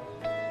heart.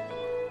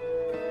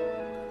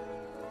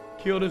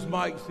 Kill this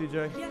mic,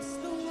 CJ. Yes,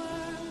 the world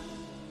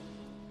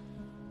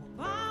will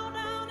bow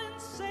down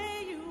and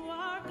say you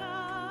are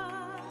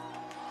God.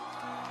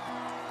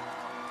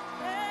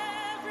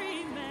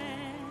 Every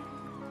man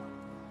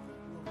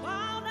will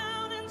bow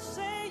down and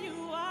say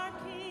you are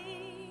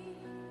King.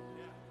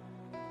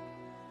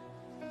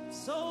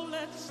 So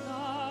let's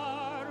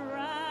start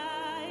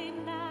right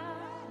now.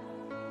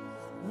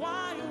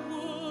 Why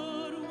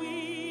would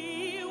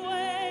we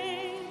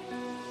wait?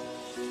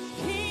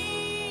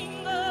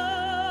 King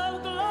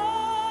of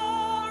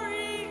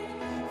glory,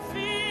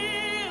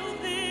 fill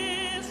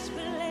this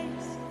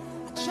place.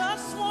 I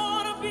just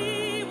want to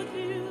be with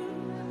you.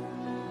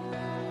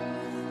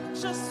 I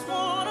just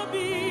want to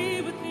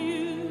be with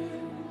you.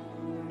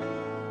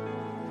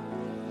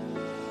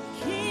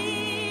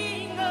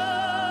 King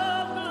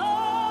of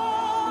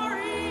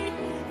glory,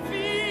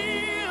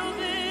 fill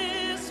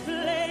this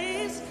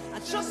place. I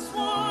just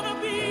want to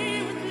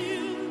be with you.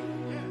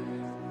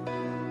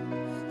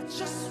 I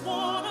just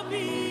want to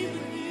be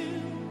with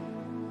you.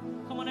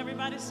 Come on,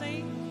 everybody,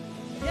 sing.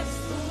 Yes,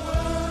 the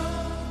world.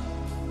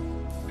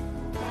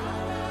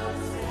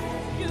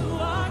 You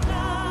are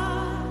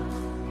God.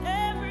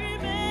 Every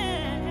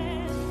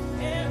man,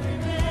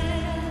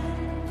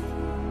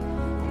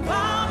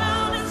 bow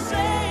down and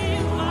say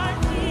you are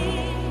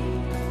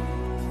King.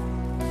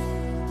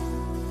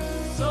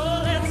 So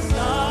let's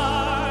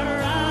start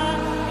right.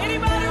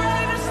 Anybody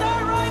ready to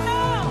start right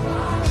now?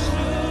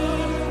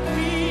 Should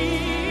we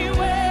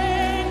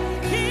wait?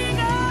 King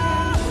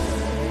of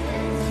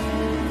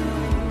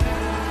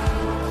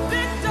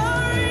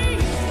victory.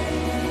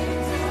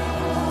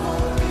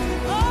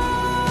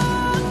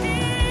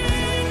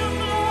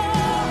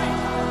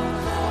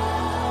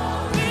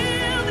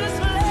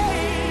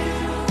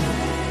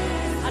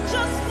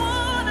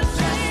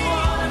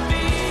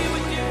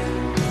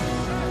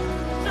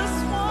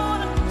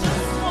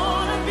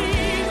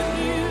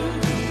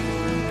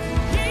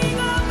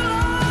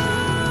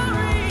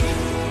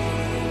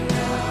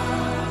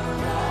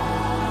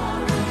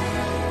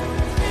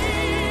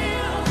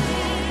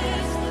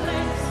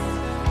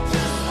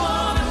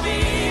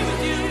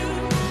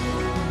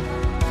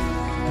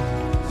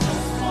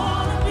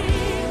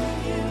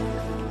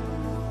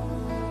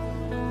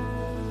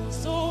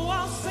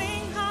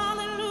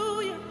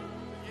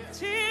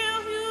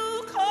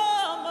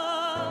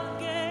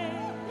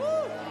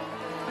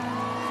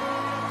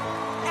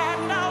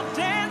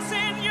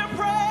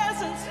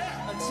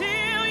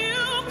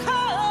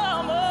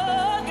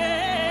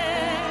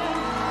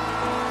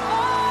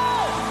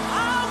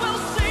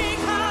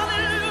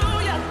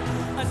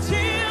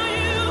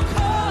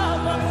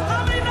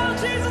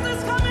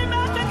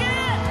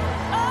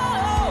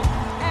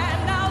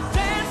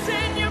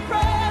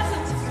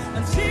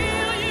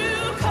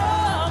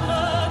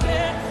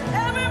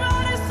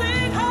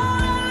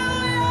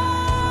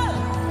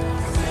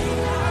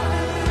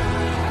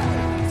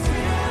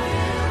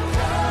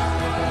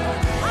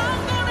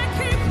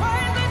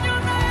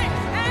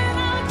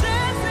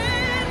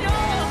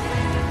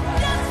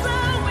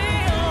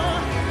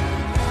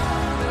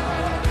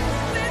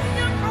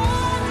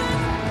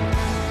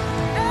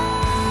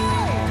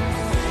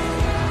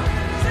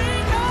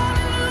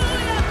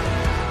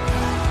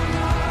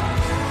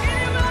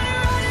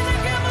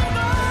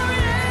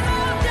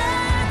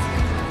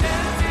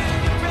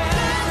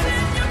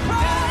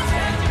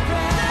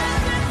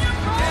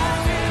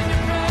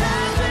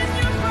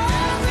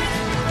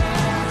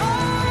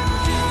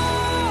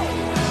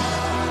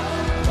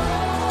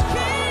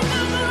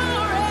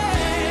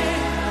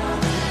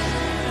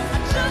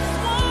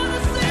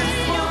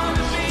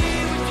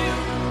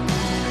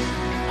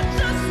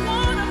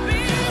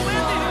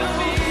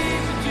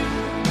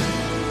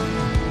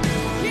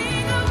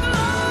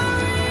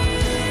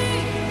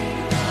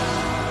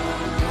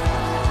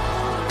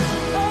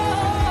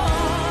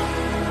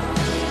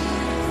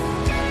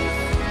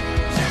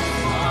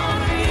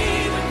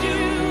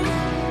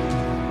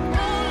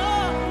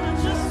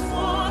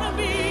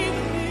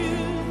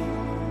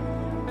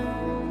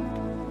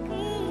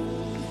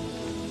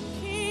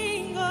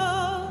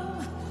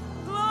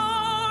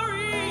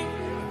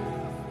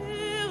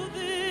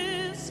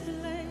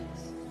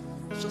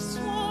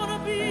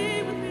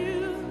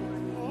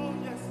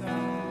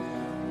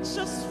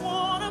 just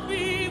want to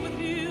be with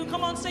you.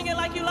 Come on, sing it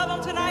like you love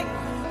him tonight.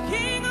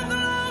 King of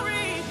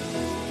glory.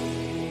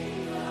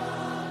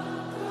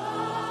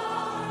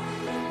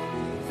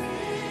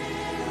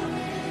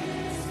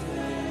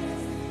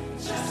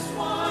 Just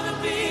want to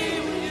be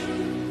with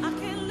you. I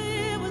can't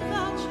live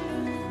without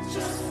you.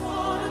 Just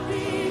want to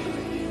be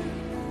with you.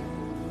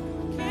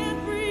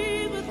 Can't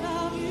breathe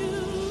without you.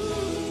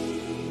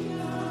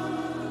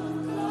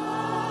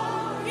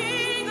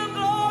 King of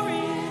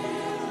glory.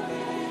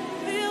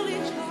 Fill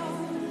each heart.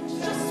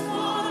 Just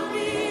want to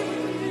be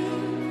with you.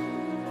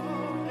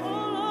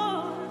 Oh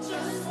Lord,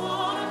 just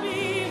want to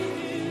be with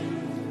you.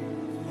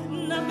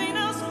 Nothing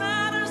else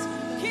matters.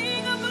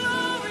 King of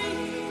glory.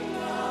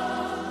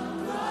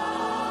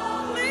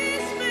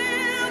 Please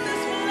fill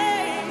this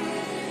place.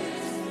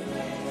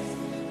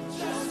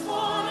 Just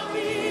want to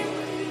be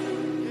with you.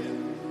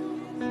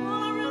 All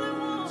I really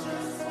want.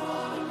 Just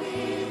want to be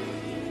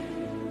with you.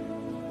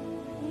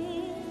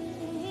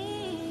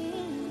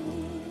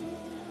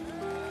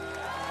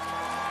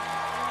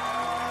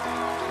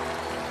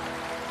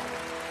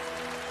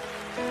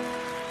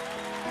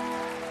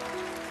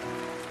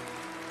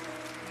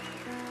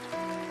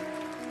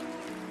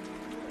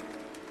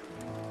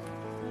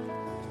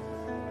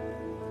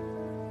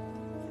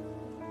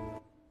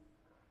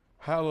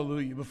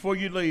 Hallelujah. Before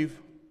you leave,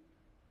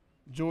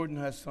 Jordan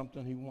has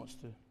something he wants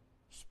to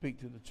speak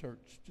to the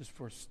church just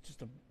for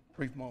just a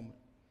brief moment.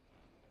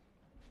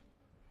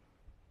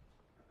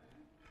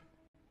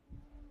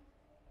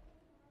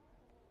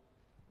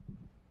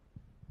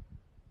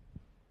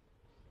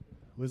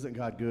 Wasn't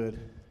God good?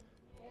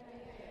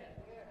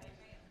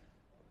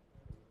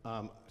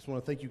 I just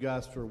want to thank you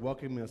guys for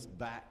welcoming us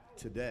back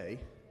today.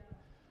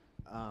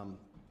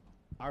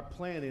 Our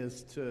plan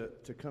is to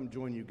come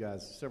join you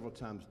guys several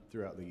times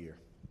throughout the year.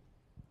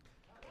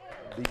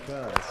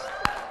 Because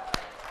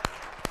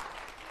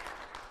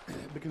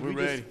We're we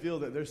ready. just feel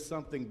that there's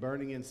something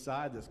burning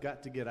inside that's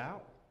got to get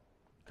out.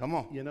 Come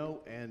on. You know,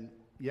 and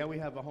yeah, we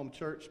have a home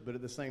church, but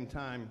at the same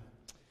time,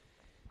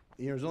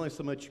 you know, there's only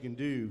so much you can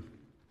do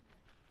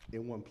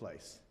in one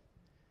place.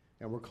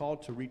 And we're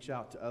called to reach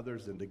out to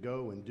others and to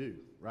go and do,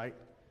 right?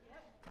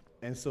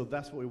 And so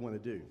that's what we want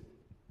to do.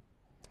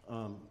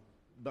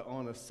 But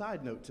on a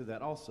side note to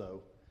that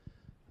also,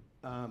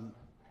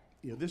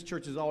 you know, this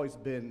church has always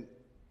been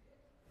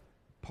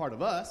part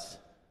of us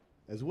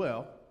as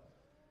well.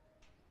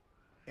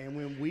 And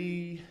when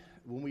we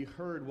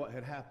heard what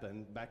had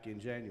happened back in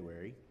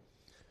January,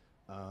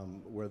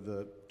 where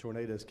the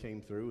tornadoes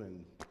came through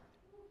and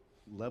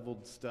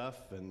leveled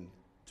stuff and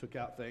took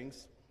out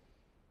things,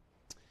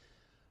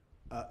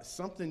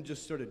 something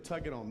just started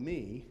tugging on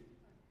me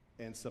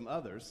and some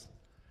others.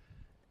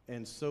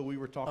 And so we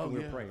were talking, we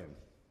were praying.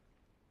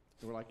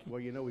 And we're like,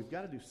 well, you know, we've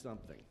got to do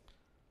something.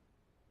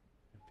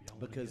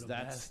 Because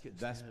that's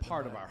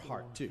part of our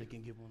heart, too. They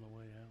can give one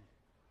away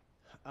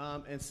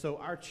out. And so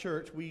our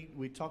church,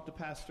 we talked to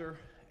Pastor,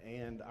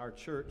 and our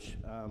church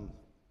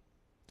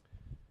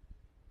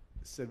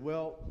said,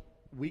 well,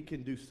 we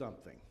can do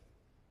something.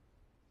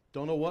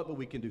 Don't know what, but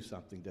we can do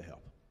something to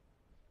help.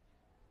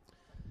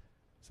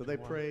 So they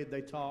prayed,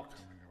 they talked,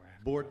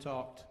 board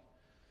talked,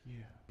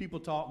 people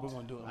talked. We're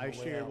gonna do it on I the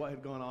way shared out. what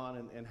had gone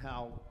on and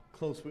how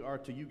close we are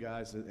to you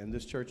guys and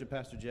this church and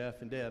Pastor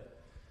Jeff and Deb.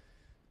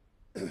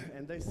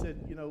 And they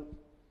said, you know,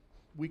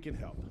 we can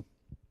help.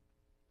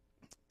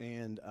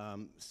 And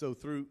so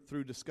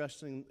through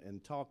discussing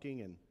and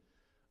talking and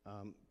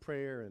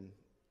prayer and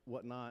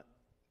whatnot,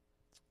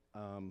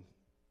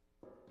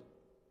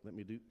 let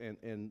me do,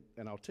 and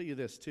I'll tell you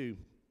this too.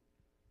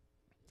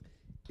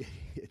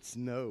 It's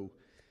no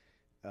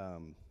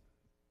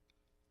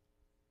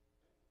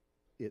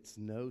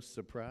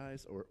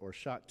surprise or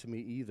shock to me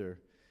either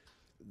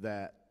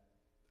that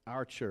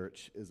our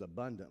church is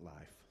Abundant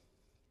Life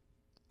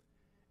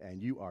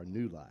and you are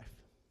New Life.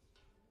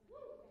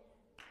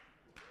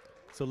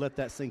 So let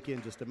that sink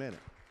in just a minute.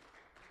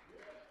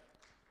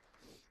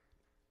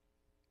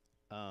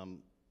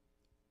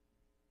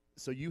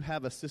 So you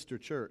have a sister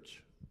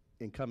church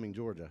in Cumming,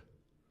 Georgia,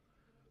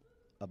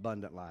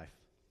 Abundant Life.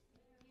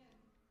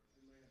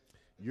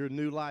 You're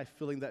New Life,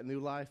 filling that new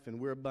life, and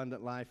we're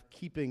Abundant Life,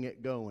 keeping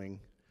it going.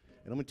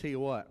 And I'm going to tell you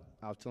what,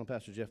 I was telling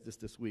Pastor Jeff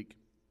this week.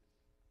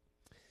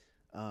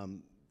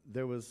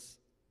 There was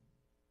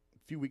a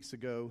few weeks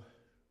ago,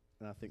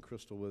 and I think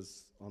Crystal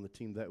was on the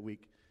team that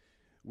week,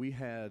 we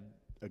had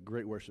a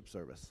great worship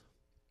service.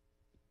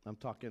 I'm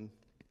talking,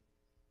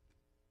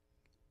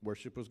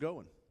 worship was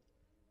going.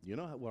 You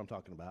know what I'm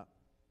talking about.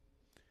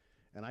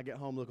 And I get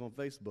home, look on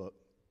Facebook,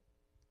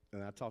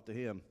 and I talk to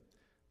him.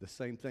 The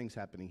same thing's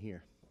happening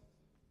here.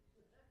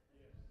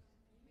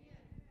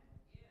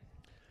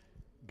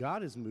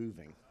 God is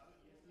moving.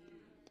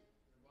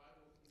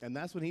 And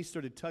that's when he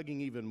started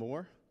tugging even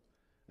more.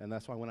 And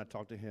that's why when I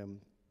talked to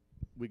him,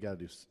 we got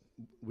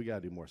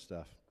to do more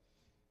stuff.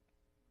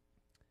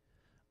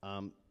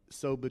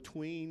 So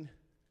between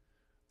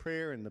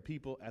prayer and the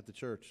people at the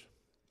church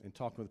and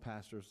talking with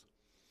pastors,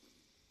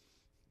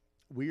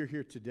 we are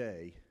here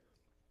today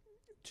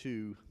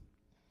to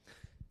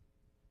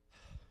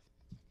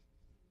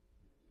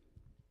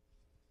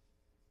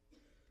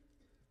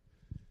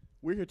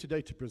We're here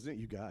today to present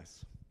you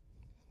guys,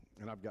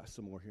 and I've got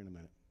some more here in a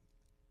minute,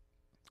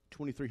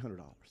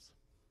 $2,300.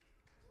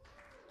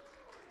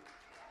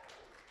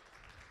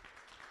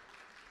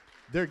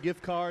 They're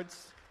gift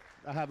cards.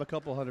 I have a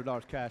couple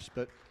 $100 cash,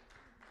 but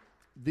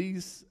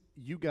these,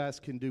 you guys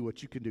can do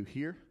what you can do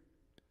here,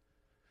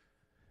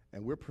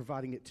 and we're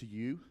providing it to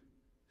you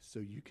so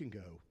you can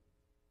go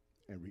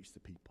and reach the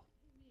people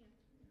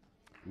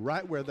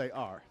right where they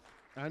are.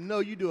 I know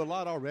you do a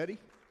lot already,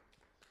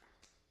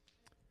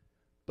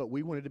 but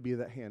we wanted to be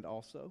that hand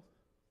also,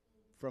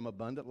 from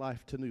abundant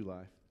life to new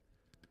life,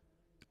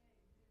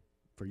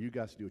 for you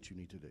guys to do what you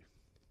need to do.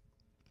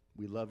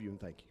 We love you and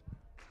thank you.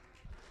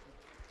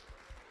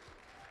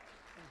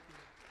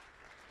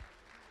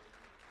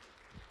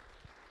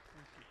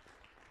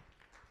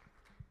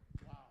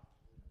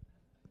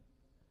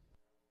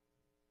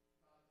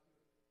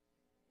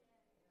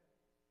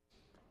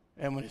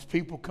 And when his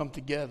people come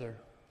together,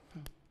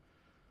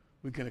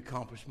 we can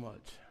accomplish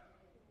much.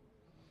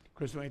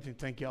 Crystal, Anthony,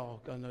 thank y'all.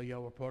 I know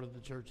y'all were part of the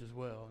church as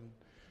well.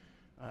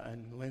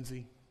 And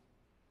Lindsay.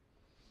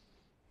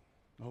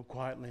 Oh,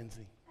 quiet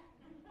Lindsay.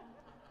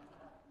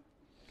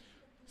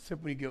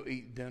 Except when you go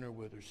eat dinner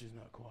with her, she's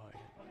not quiet.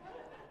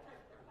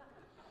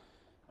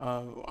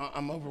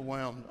 I'm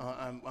overwhelmed.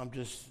 I'm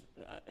just,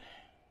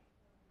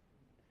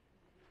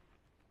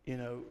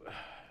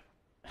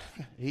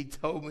 he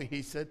told me,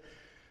 he said,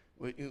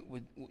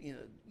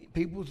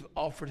 people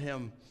offered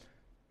him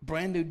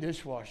brand new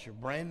dishwasher,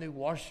 brand new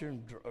washer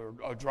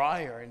or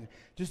dryer, and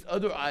just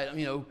other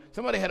items.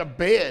 Somebody had a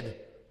bed,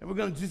 and we're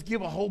going to just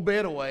give a whole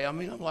bed away. I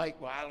mean, I'm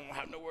like, well, I don't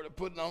have nowhere to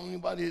put it on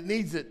anybody that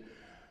needs it.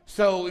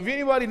 So if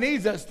anybody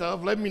needs that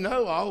stuff, let me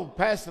know. I'll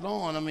pass it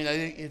on. I mean,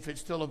 if it's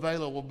still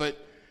available.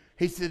 But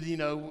he said,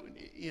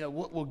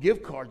 what will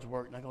gift cards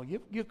work? And I go,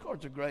 gift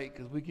cards are great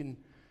because we can,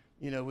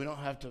 we don't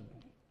have to,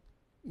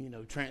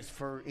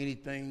 transfer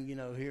anything,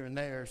 here and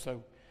there.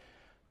 So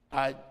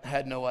I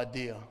had no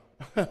idea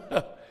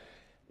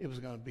it was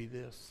going to be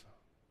this.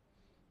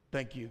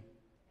 Thank you.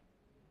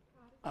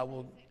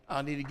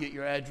 I need to get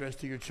your address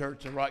to your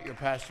church and write your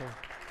pastor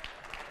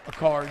a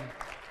card.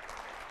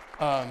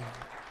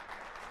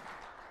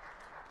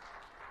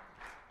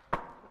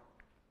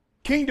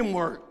 Kingdom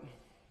work.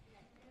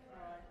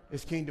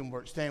 It's kingdom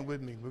work. Stand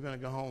with me. We're going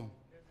to go home.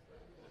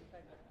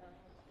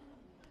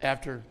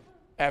 After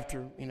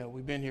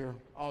we've been here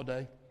all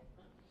day.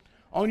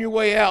 On your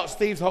way out,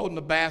 Steve's holding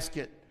the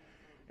basket,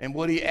 and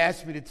what he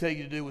asked me to tell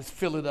you to do was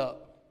fill it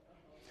up.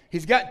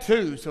 He's got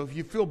two, so if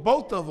you fill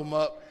both of them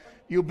up,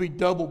 you'll be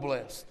double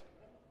blessed.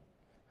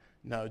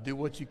 No, do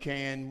what you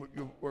can.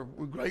 We're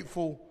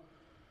grateful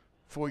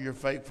for your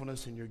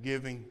faithfulness and your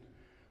giving.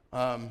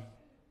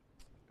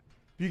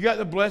 You got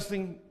the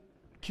blessing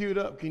queued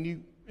up? Can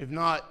you? If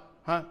not,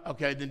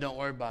 okay, then don't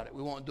worry about it.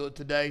 We won't do it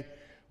today.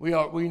 We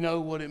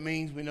know what it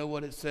means. We know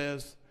what it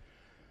says.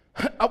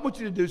 I want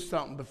you to do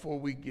something before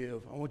we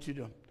give. I want you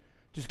to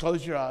just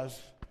close your eyes.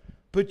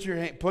 Put your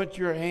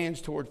hands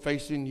toward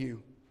facing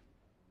you.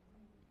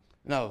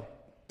 No,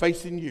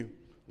 facing you,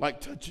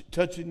 like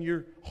touching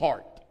your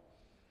heart.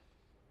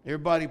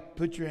 Everybody,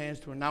 put your hands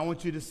toward. Now I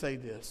want you to say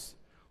this: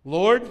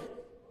 Lord,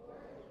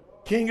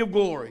 King of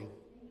Glory,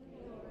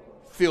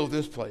 fill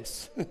this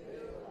place.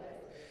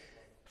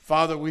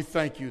 Father, we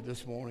thank you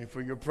this morning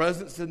for your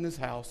presence in this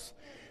house.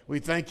 We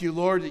thank you,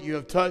 Lord, that you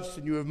have touched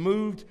and you have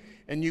moved.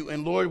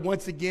 And Lord,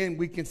 once again,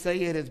 we can say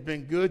it has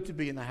been good to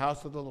be in the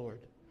house of the Lord.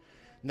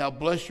 Now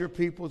bless your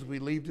people as we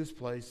leave this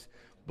place.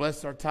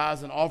 Bless our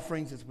tithes and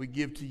offerings as we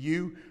give to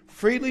you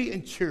freely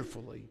and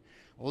cheerfully.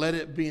 Let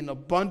it be an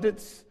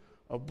abundance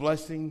of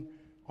blessing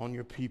on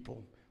your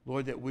people.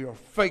 Lord, that we are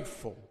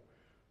faithful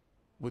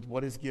with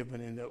what is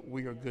given and that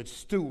we are good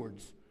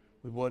stewards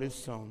with what is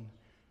sown.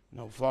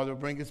 No, Father,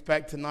 bring us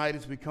back tonight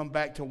as we come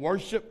back to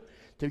worship,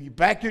 to be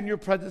back in your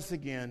presence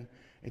again,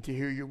 and to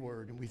hear your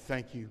word. And we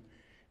thank you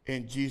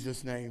in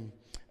Jesus' name.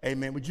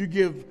 Amen. Would you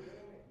give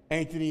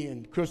Anthony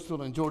and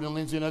Crystal and Jordan and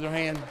Lindsay another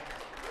hand?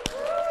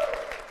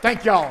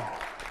 Thank y'all.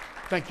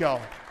 Thank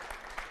y'all.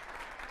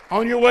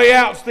 On your way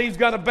out, Steve's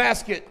got a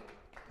basket.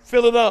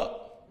 Fill it up.